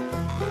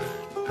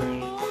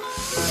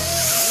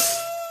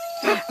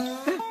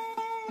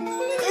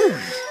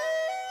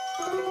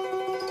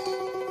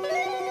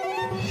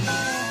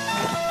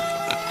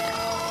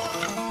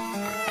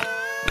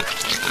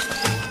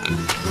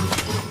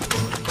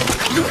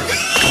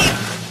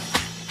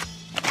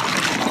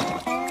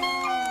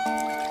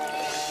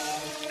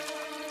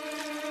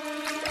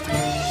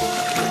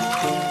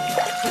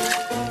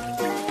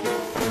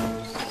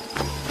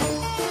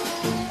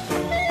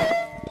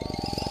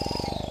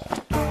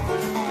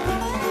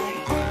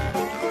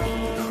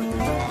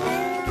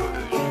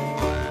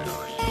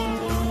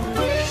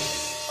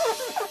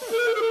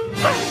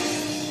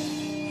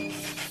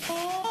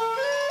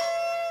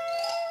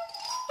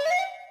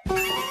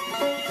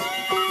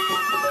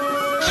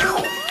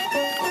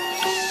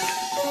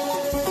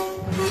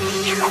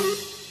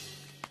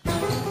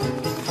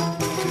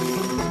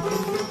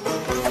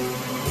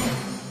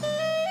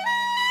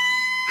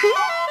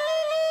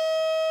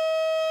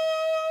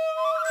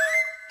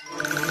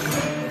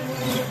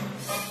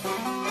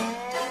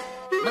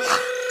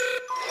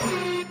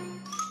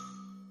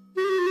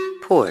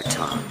 Poor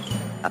Tom.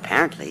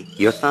 Apparently,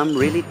 your thumb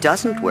really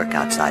doesn't work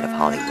outside of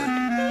Hollywood.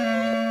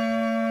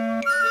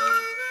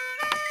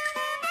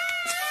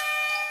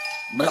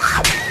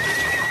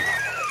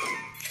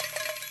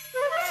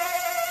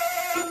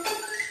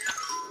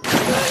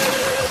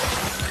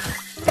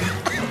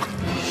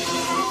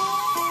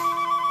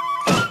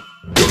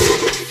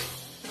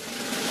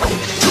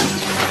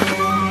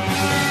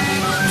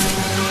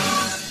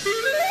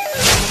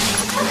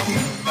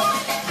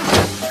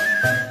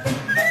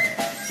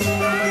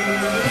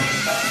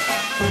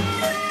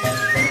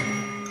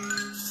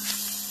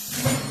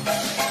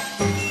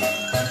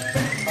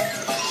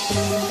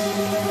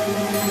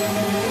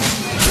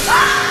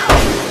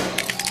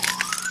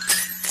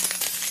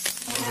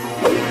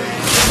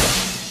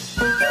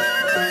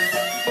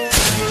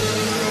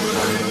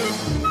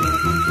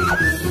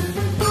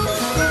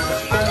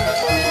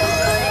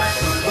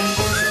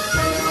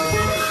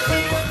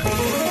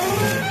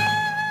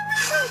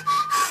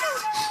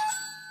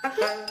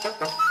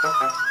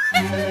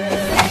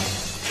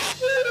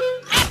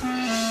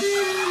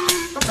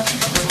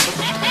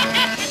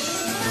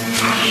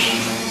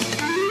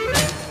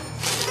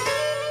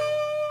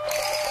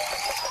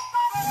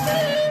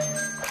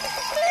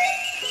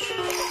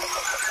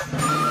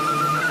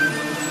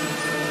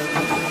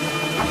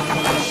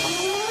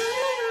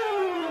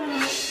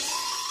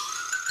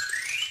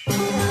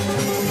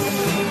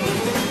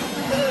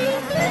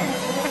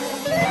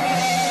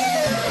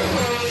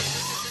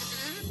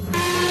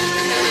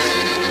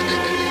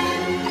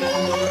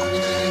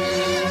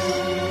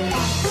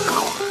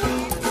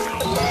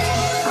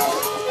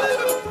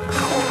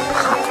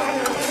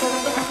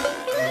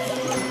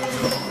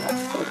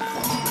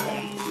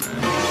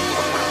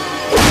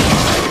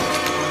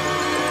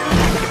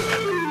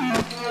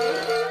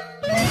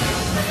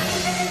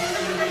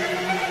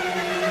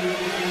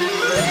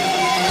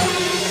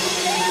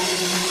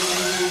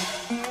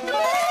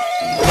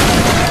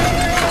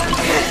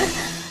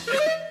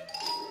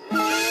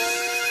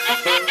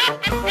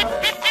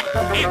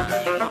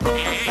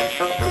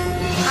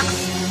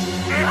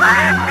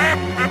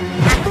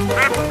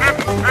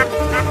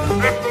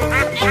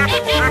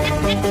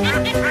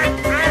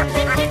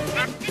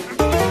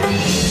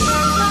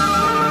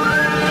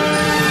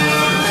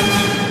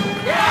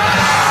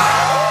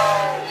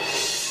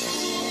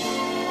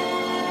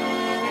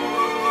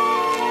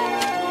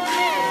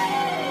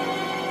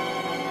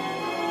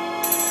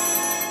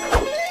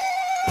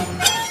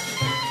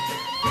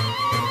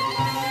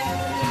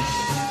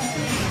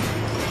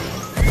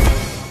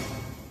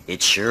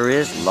 It sure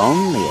is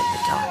lonely at the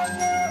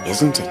top,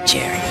 isn't it,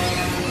 Jerry?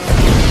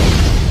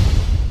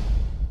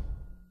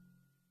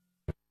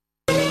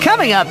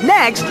 Coming up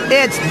next,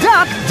 it's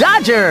Duck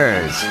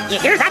Dodgers. You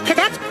hear that,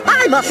 cadet?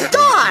 I'm a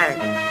star!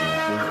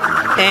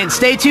 And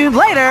stay tuned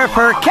later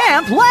for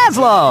Camp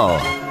Lazlo.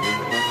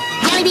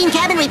 Jellybean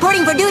Cabin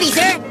reporting for duty,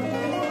 sir.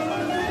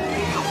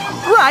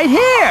 Right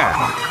here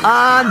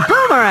on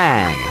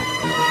Boomerang.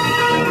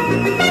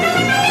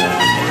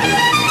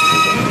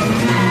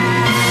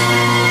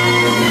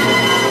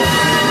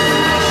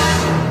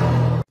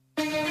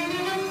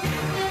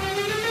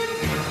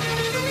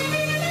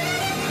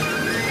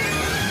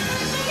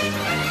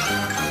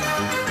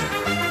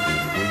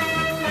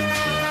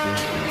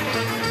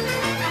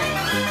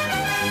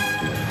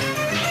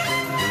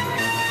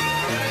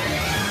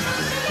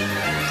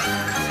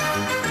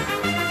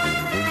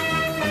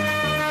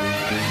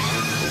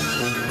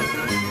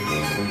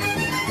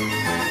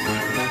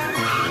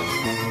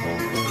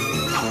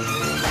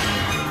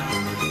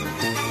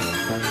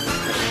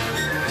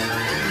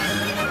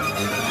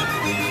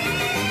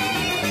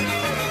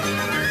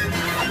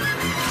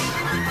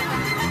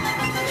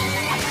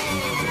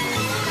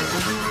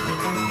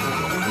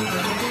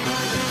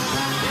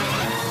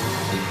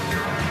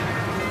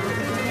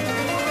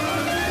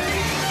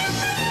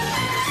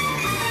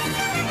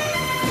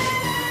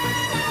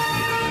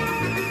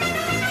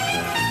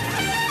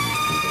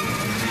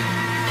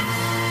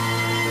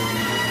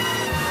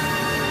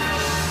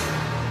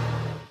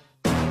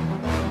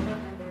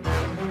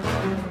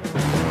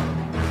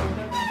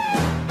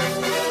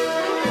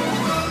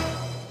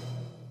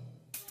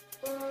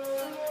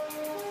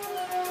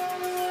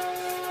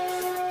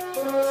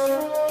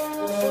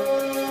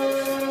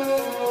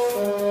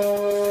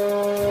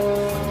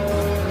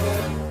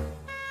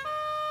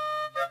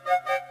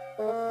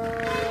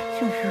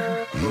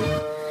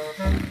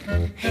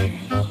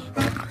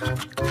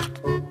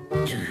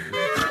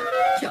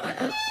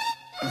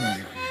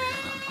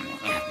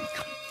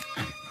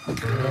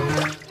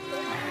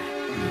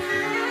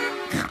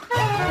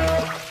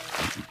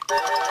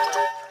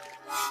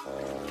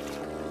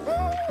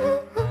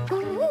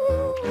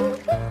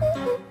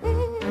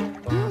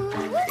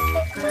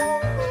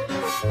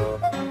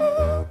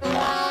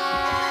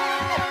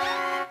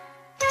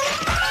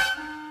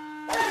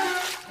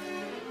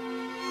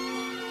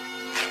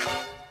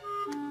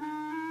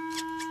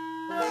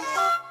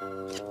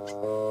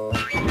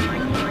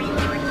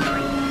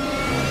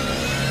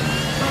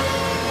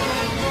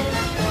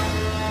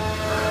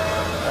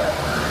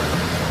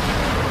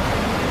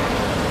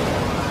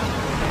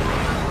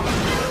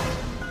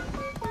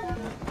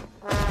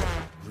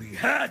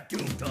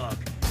 Doomdog.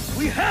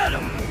 We had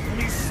him,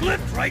 and he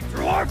slipped right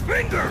through our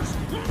fingers.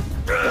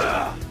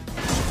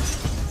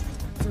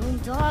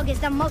 Doomdog is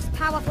the most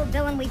powerful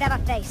villain we've ever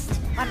faced.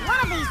 But one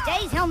of these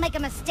days, he'll make a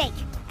mistake,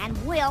 and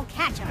we'll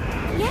catch him.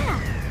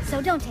 Yeah,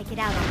 so don't take it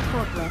out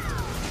on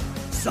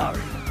Forklift.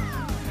 Sorry.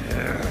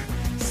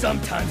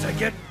 Sometimes I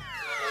get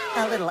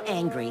a little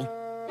angry.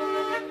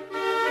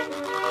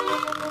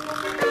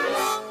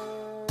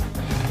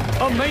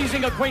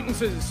 Amazing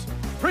acquaintances,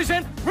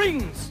 present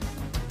Rings.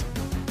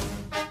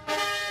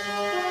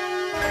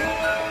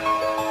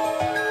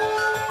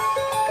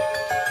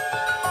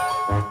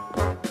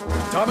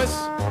 Thomas,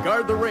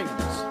 guard the rings.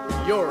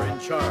 You're in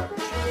charge.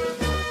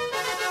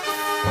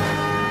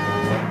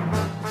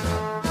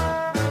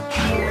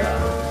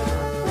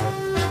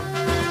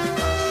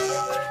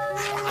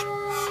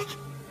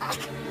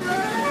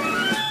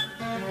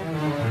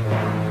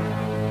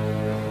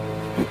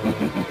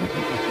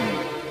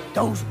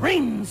 Those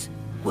rings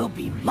will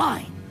be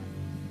mine.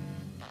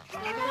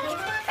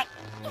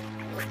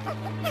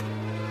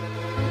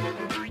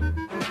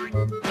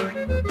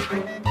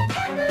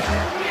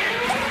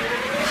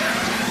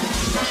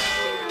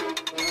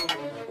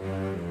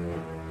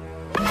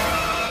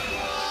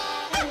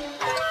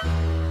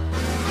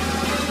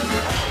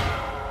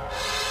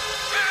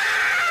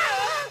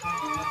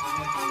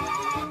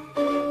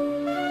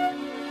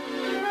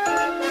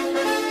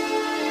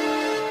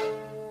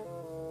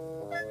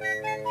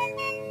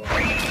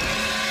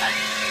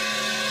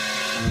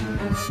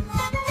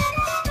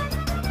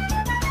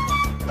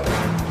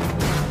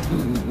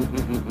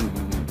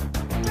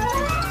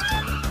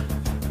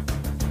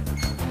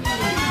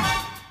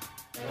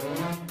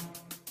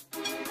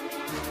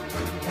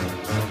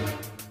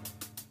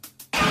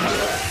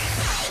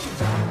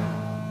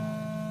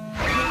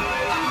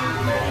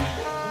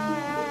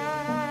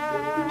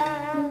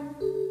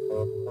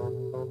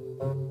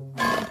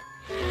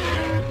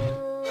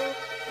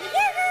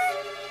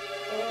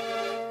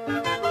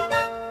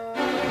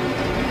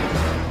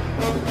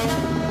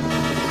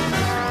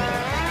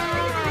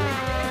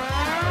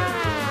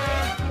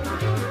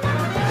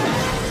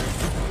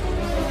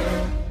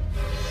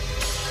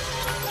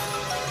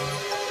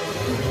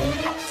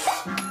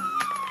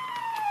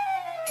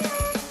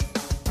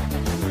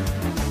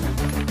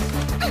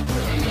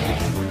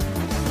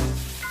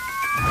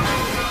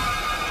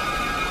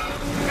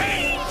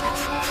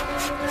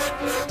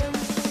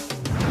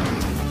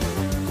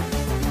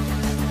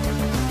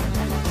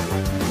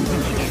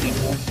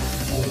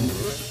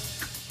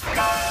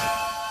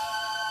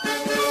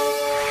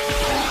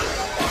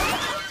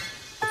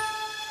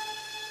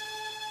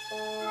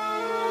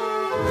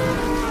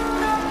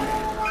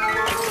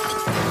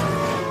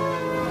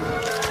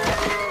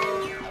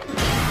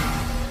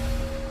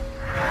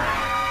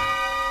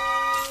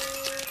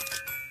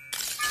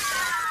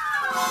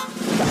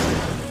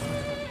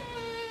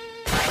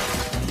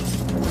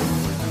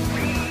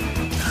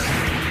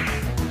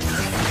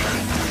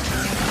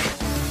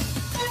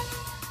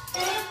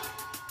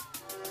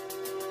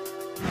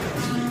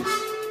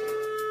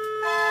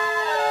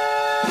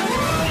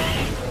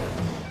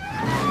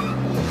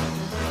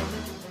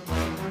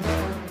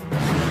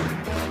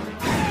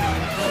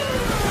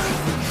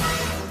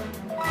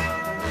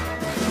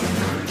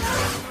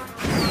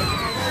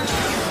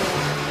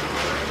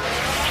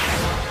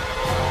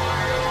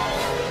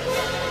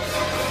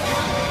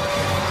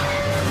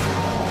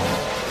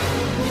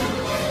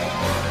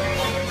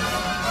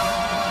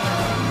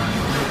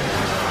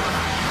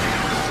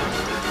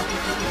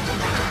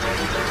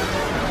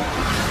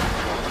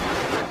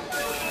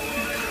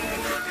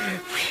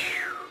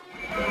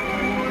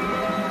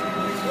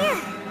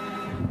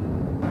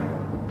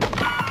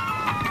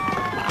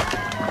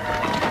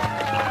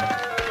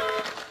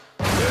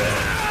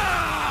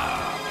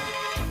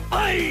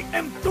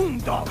 am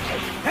Doomdog,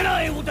 and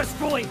I will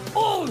destroy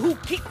all who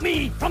keep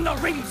me from the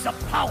rings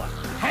of power.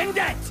 And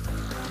that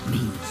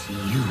means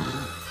you.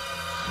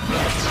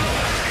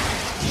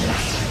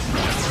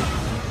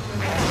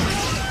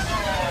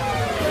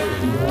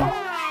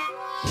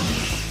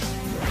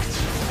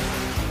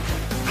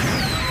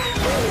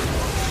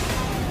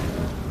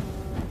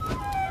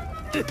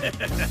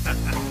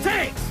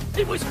 Thanks!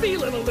 It was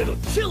feeling a little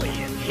chilly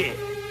in here.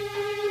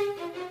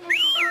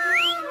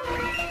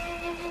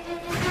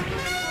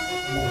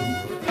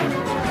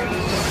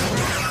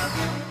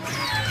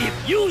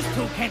 If you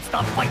two can't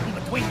stop fighting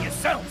between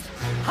yourselves,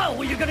 how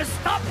are you gonna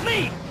stop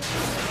me?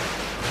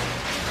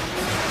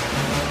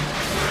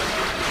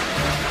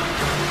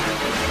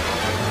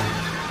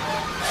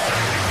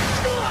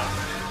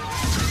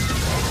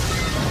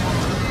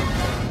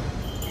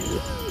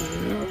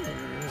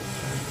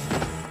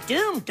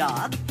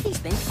 Doomdog, he's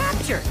been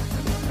captured.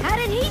 How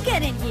did he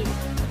get in here?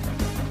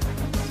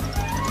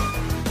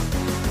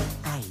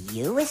 Are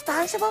you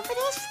responsible for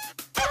this?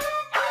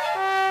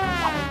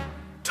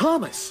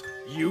 Thomas,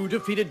 you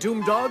defeated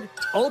Doomdog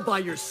all by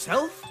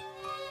yourself?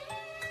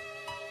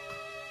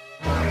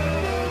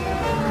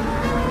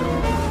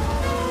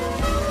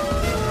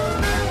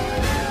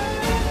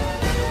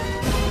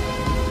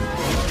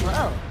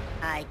 Whoa,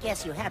 I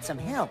guess you had some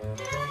help.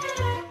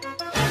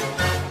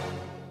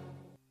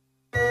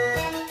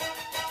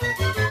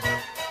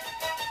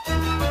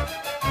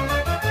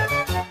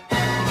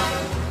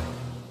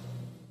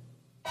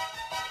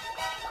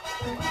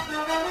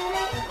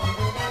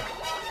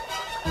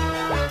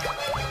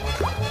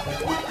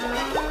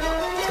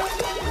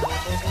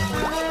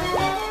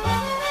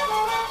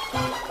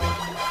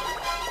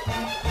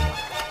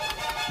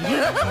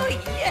 Oh,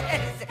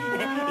 yes!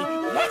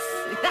 Yes!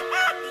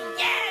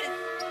 Yes!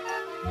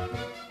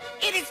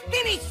 It is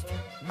finished!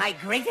 My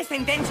greatest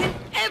invention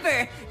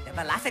ever! The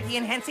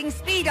velocity-enhancing,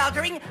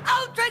 speed-altering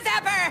Ultra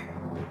Zapper!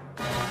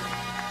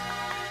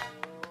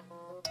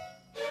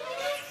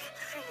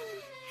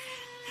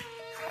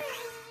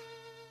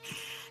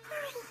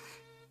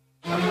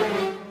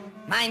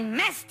 My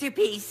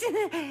masterpiece!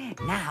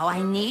 Now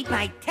I need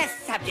my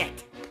test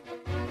subject.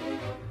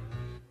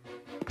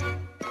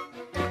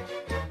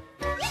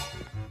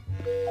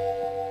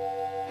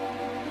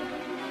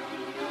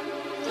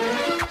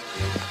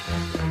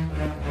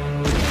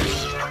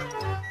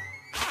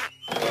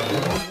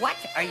 What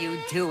are you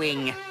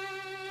doing?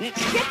 Get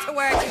to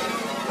work!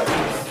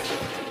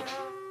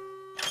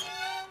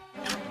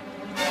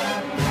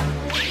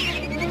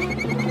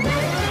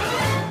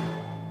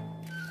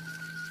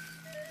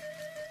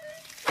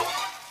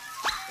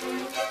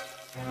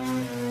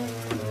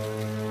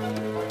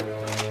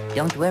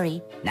 Don't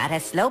worry, not a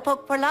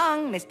slowpoke for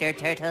long, Mr.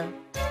 Turtle.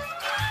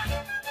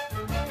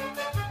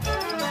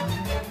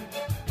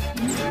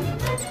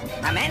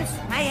 Commence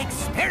my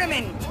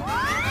experiment!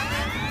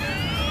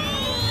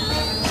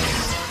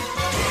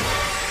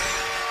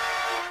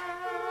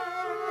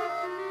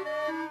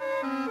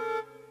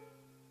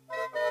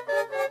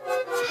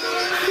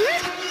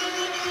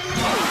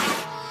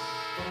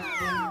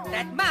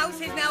 That mouse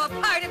is now a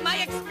part of my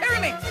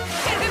experiment!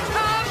 Get him,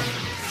 Tom!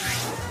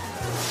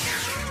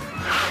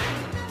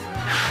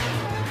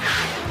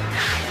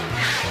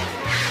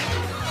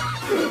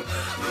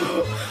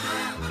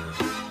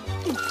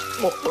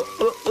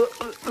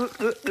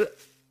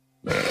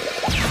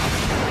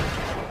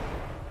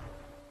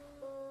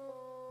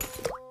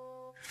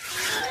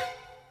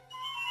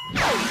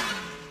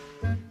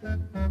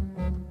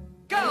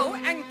 Go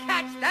and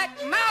catch that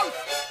mouse!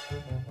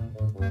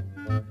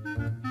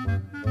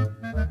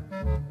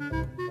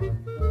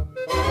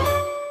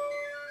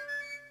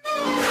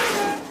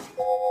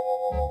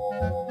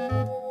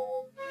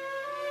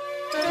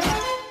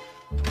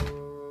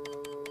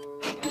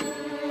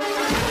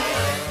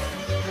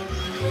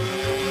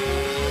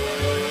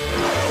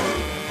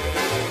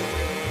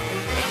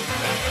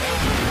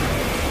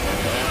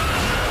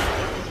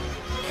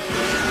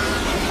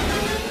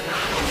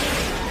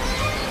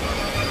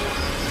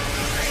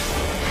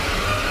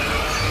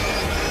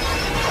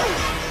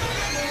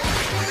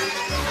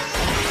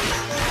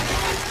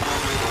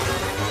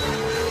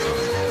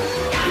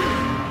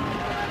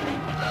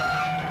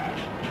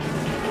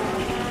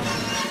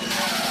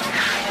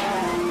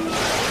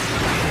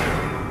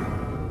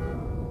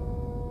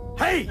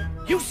 Hey,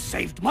 you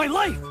saved my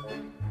life!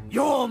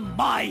 You're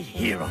my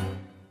hero!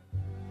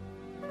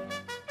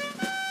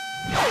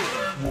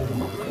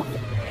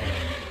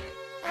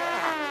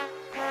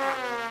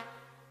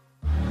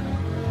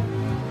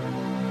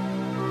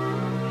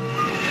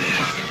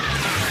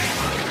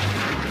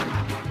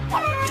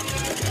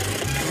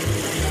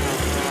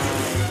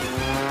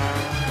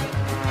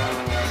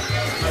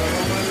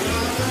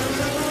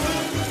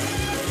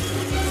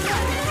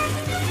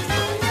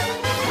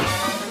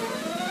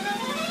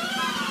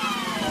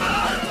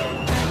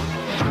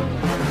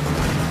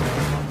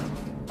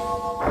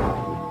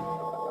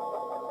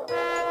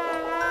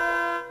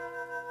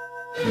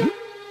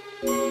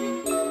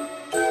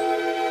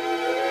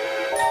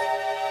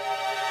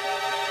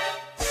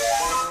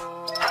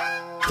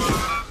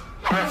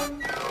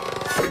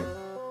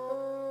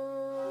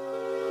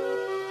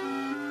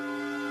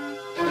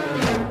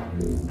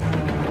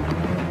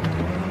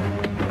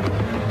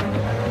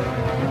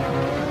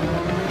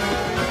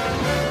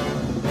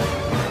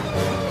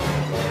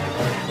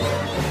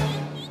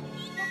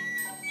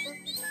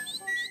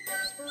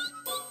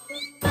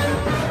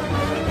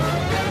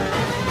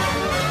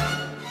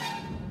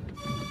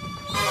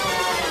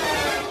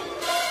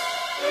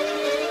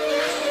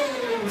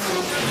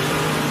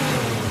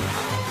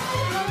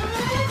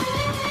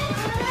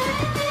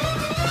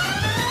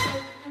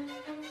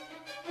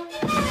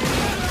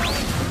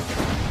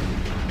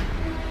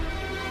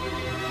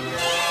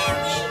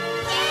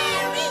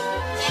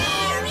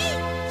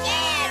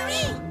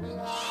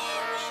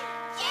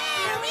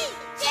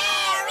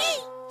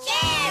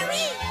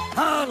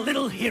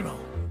 little hero.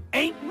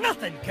 Ain't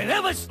nothing can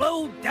ever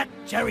slow that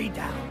Jerry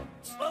down.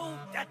 Slow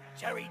that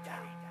Jerry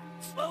down.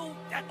 Slow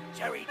that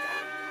Jerry down.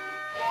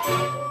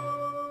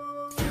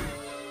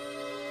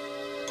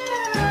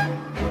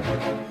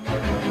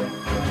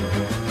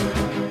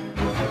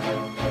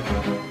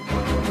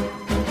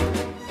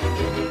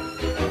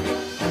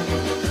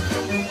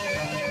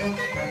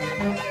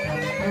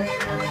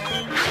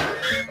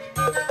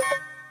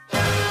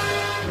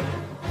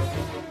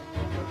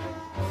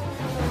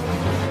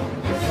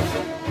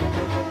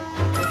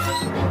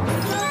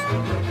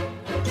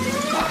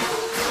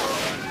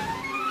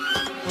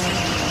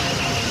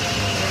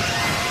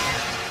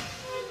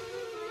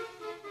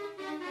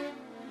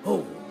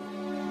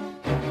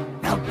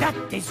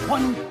 Is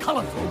one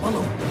colorful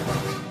balloon.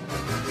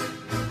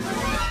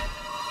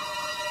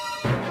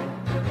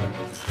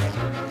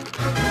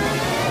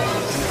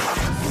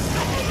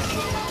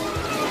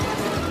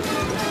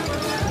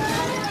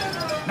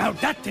 Now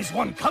that is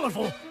one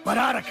colorful but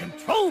out of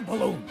control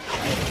balloon.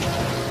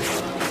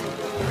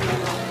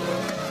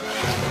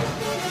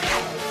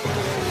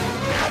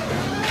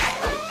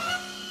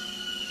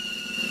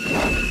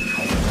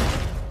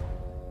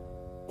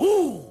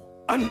 Ooh,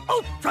 an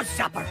Ultra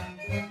Zapper.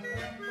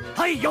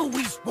 I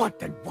always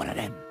wanted one of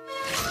them.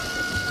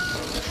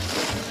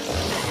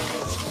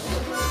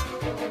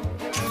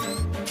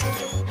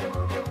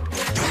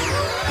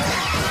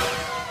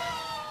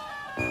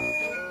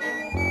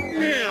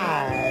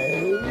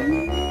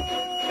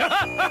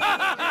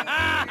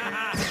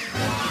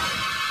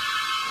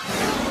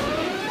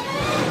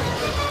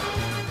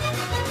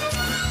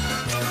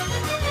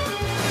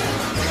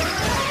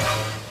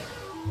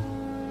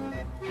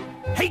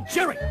 Hey,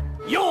 Jerry,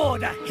 you're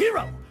the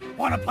hero.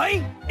 Wanna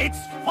play? It's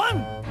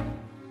fun!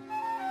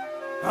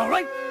 All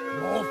right,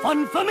 more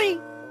fun for me!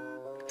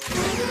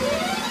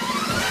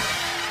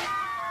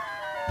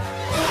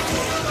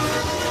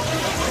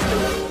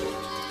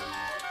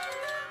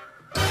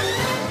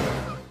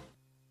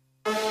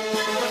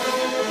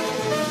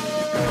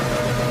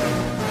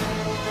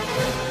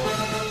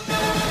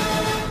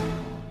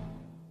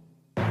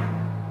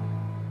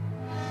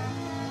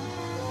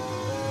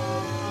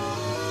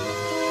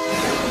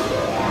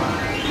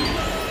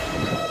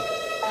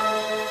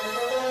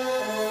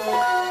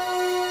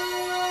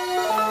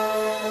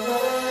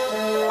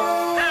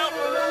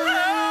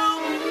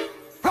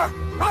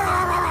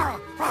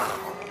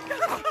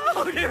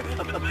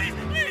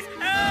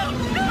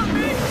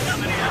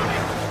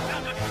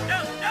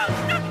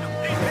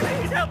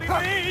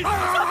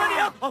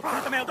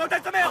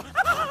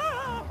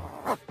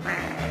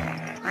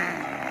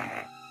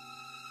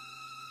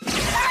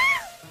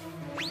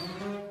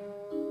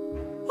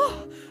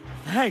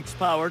 Thanks,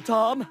 Power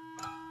Tom.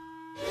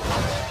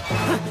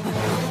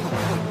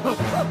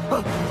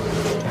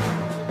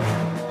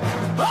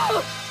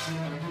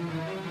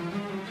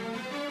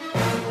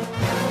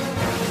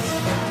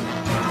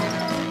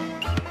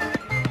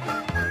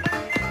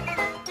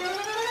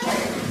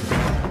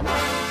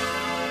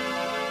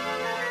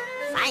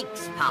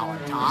 Thanks, Power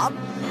Tom.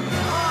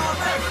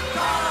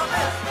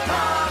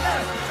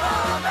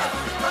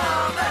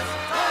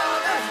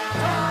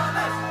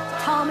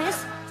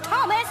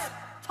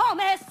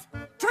 Thomas!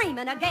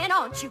 Dreaming again,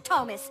 aren't you,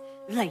 Thomas?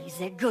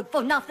 Lazy, good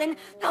for nothing.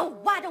 Oh,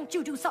 why don't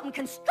you do something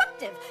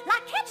constructive,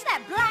 like catch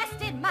that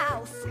blasted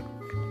mouse?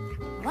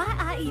 Why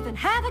I even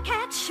have a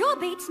cat sure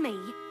beats me.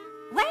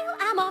 Well,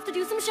 I'm off to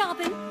do some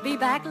shopping. Be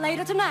back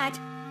later tonight.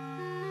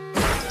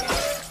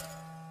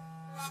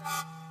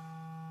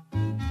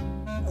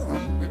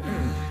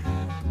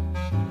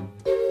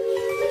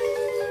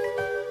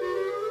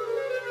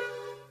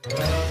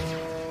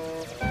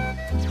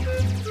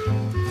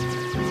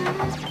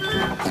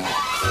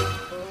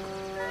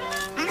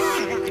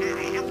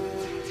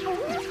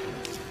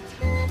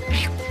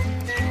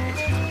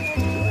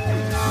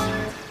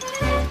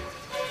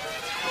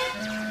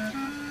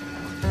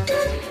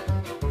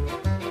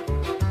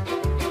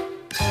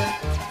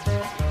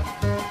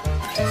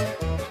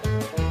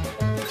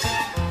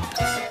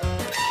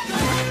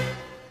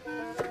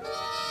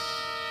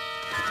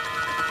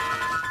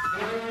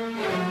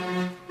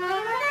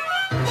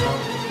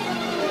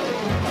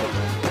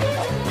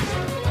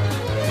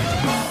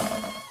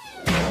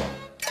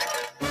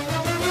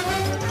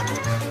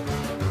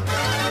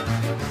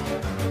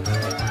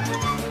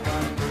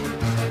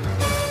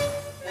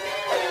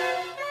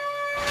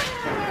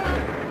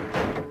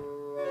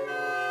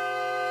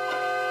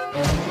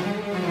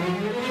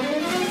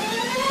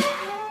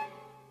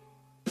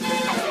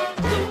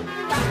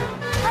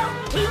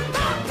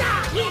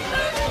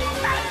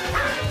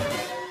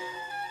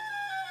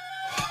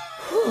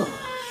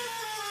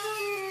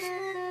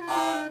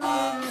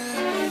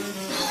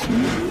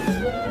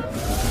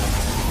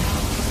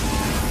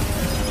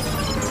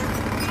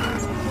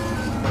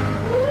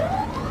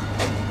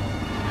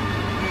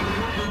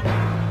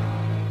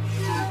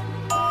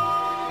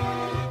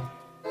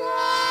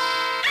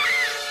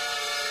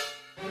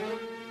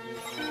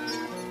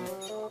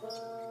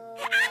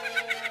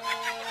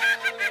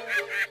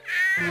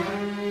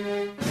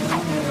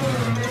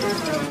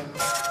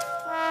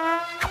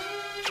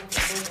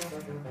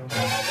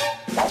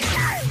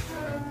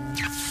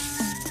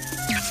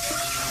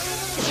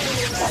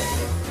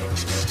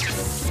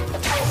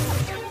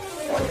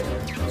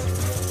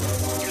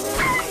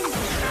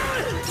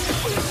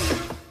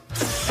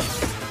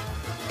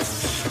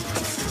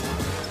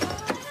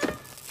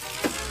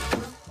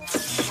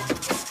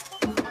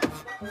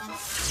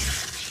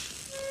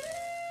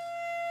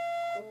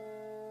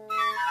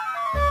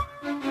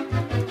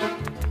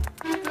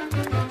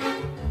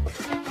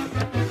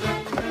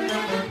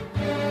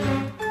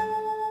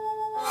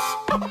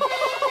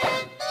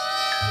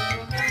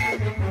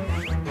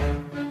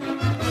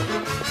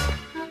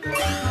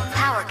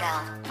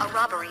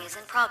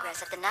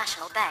 progress at the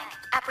National Bank.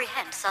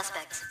 Apprehend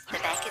suspects. The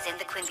bank is in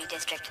the Quimby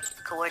district.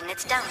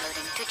 Coordinates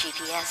downloading to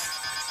GPS.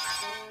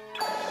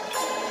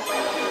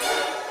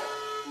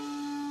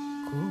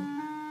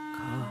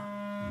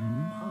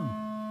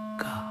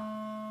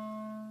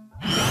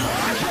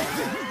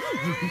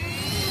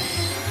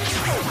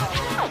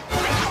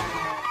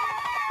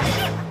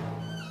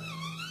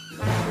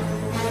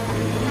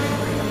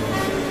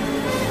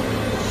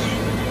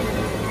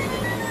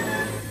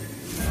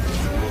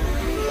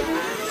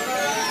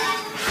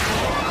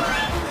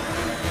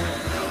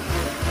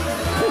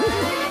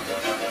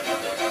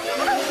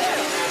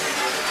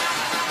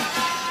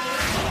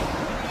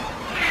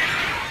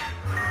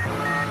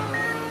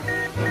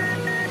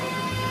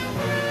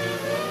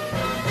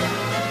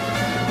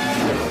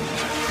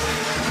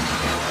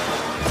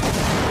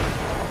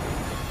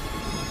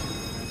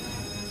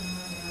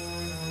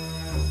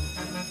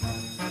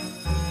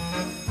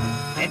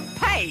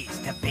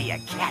 To be a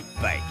cat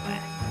burglar.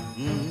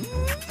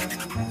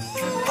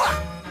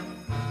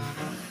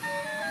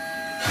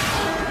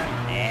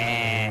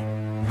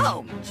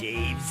 Home,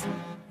 Jeeves.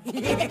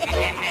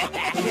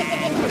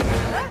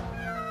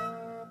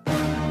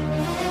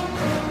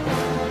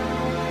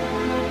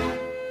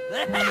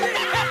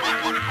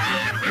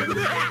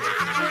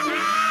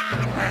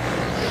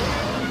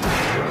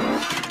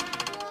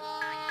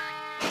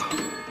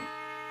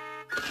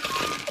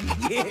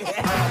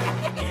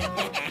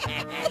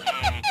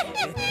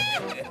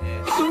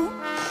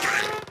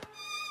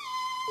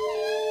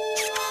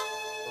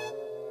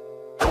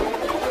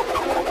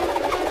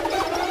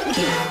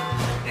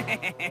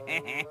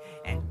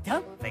 And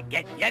don't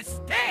forget your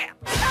stamp.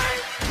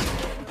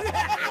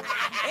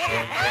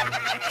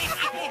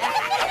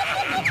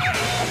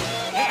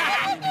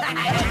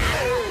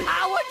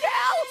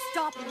 Howardell!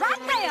 Stop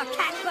right there,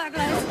 cat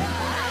burglars!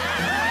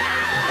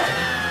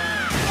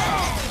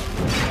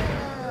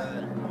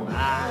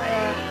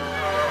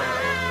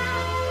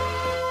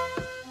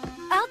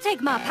 I'll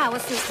take my power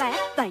suit back.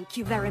 Thank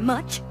you very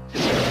much.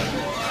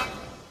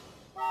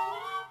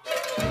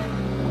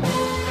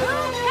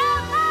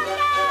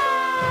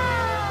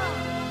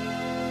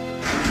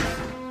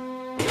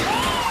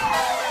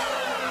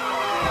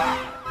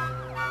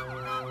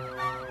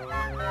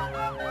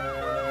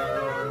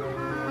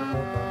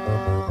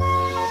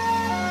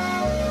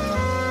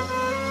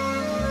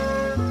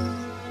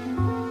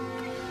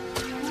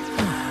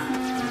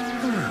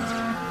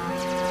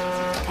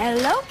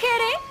 Hello,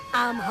 Kitty.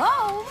 I'm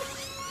home.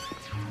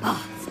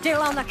 Oh,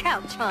 still on the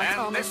couch, huh, And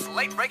Thomas? this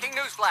late-breaking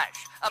news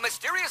flash. A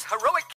mysterious heroic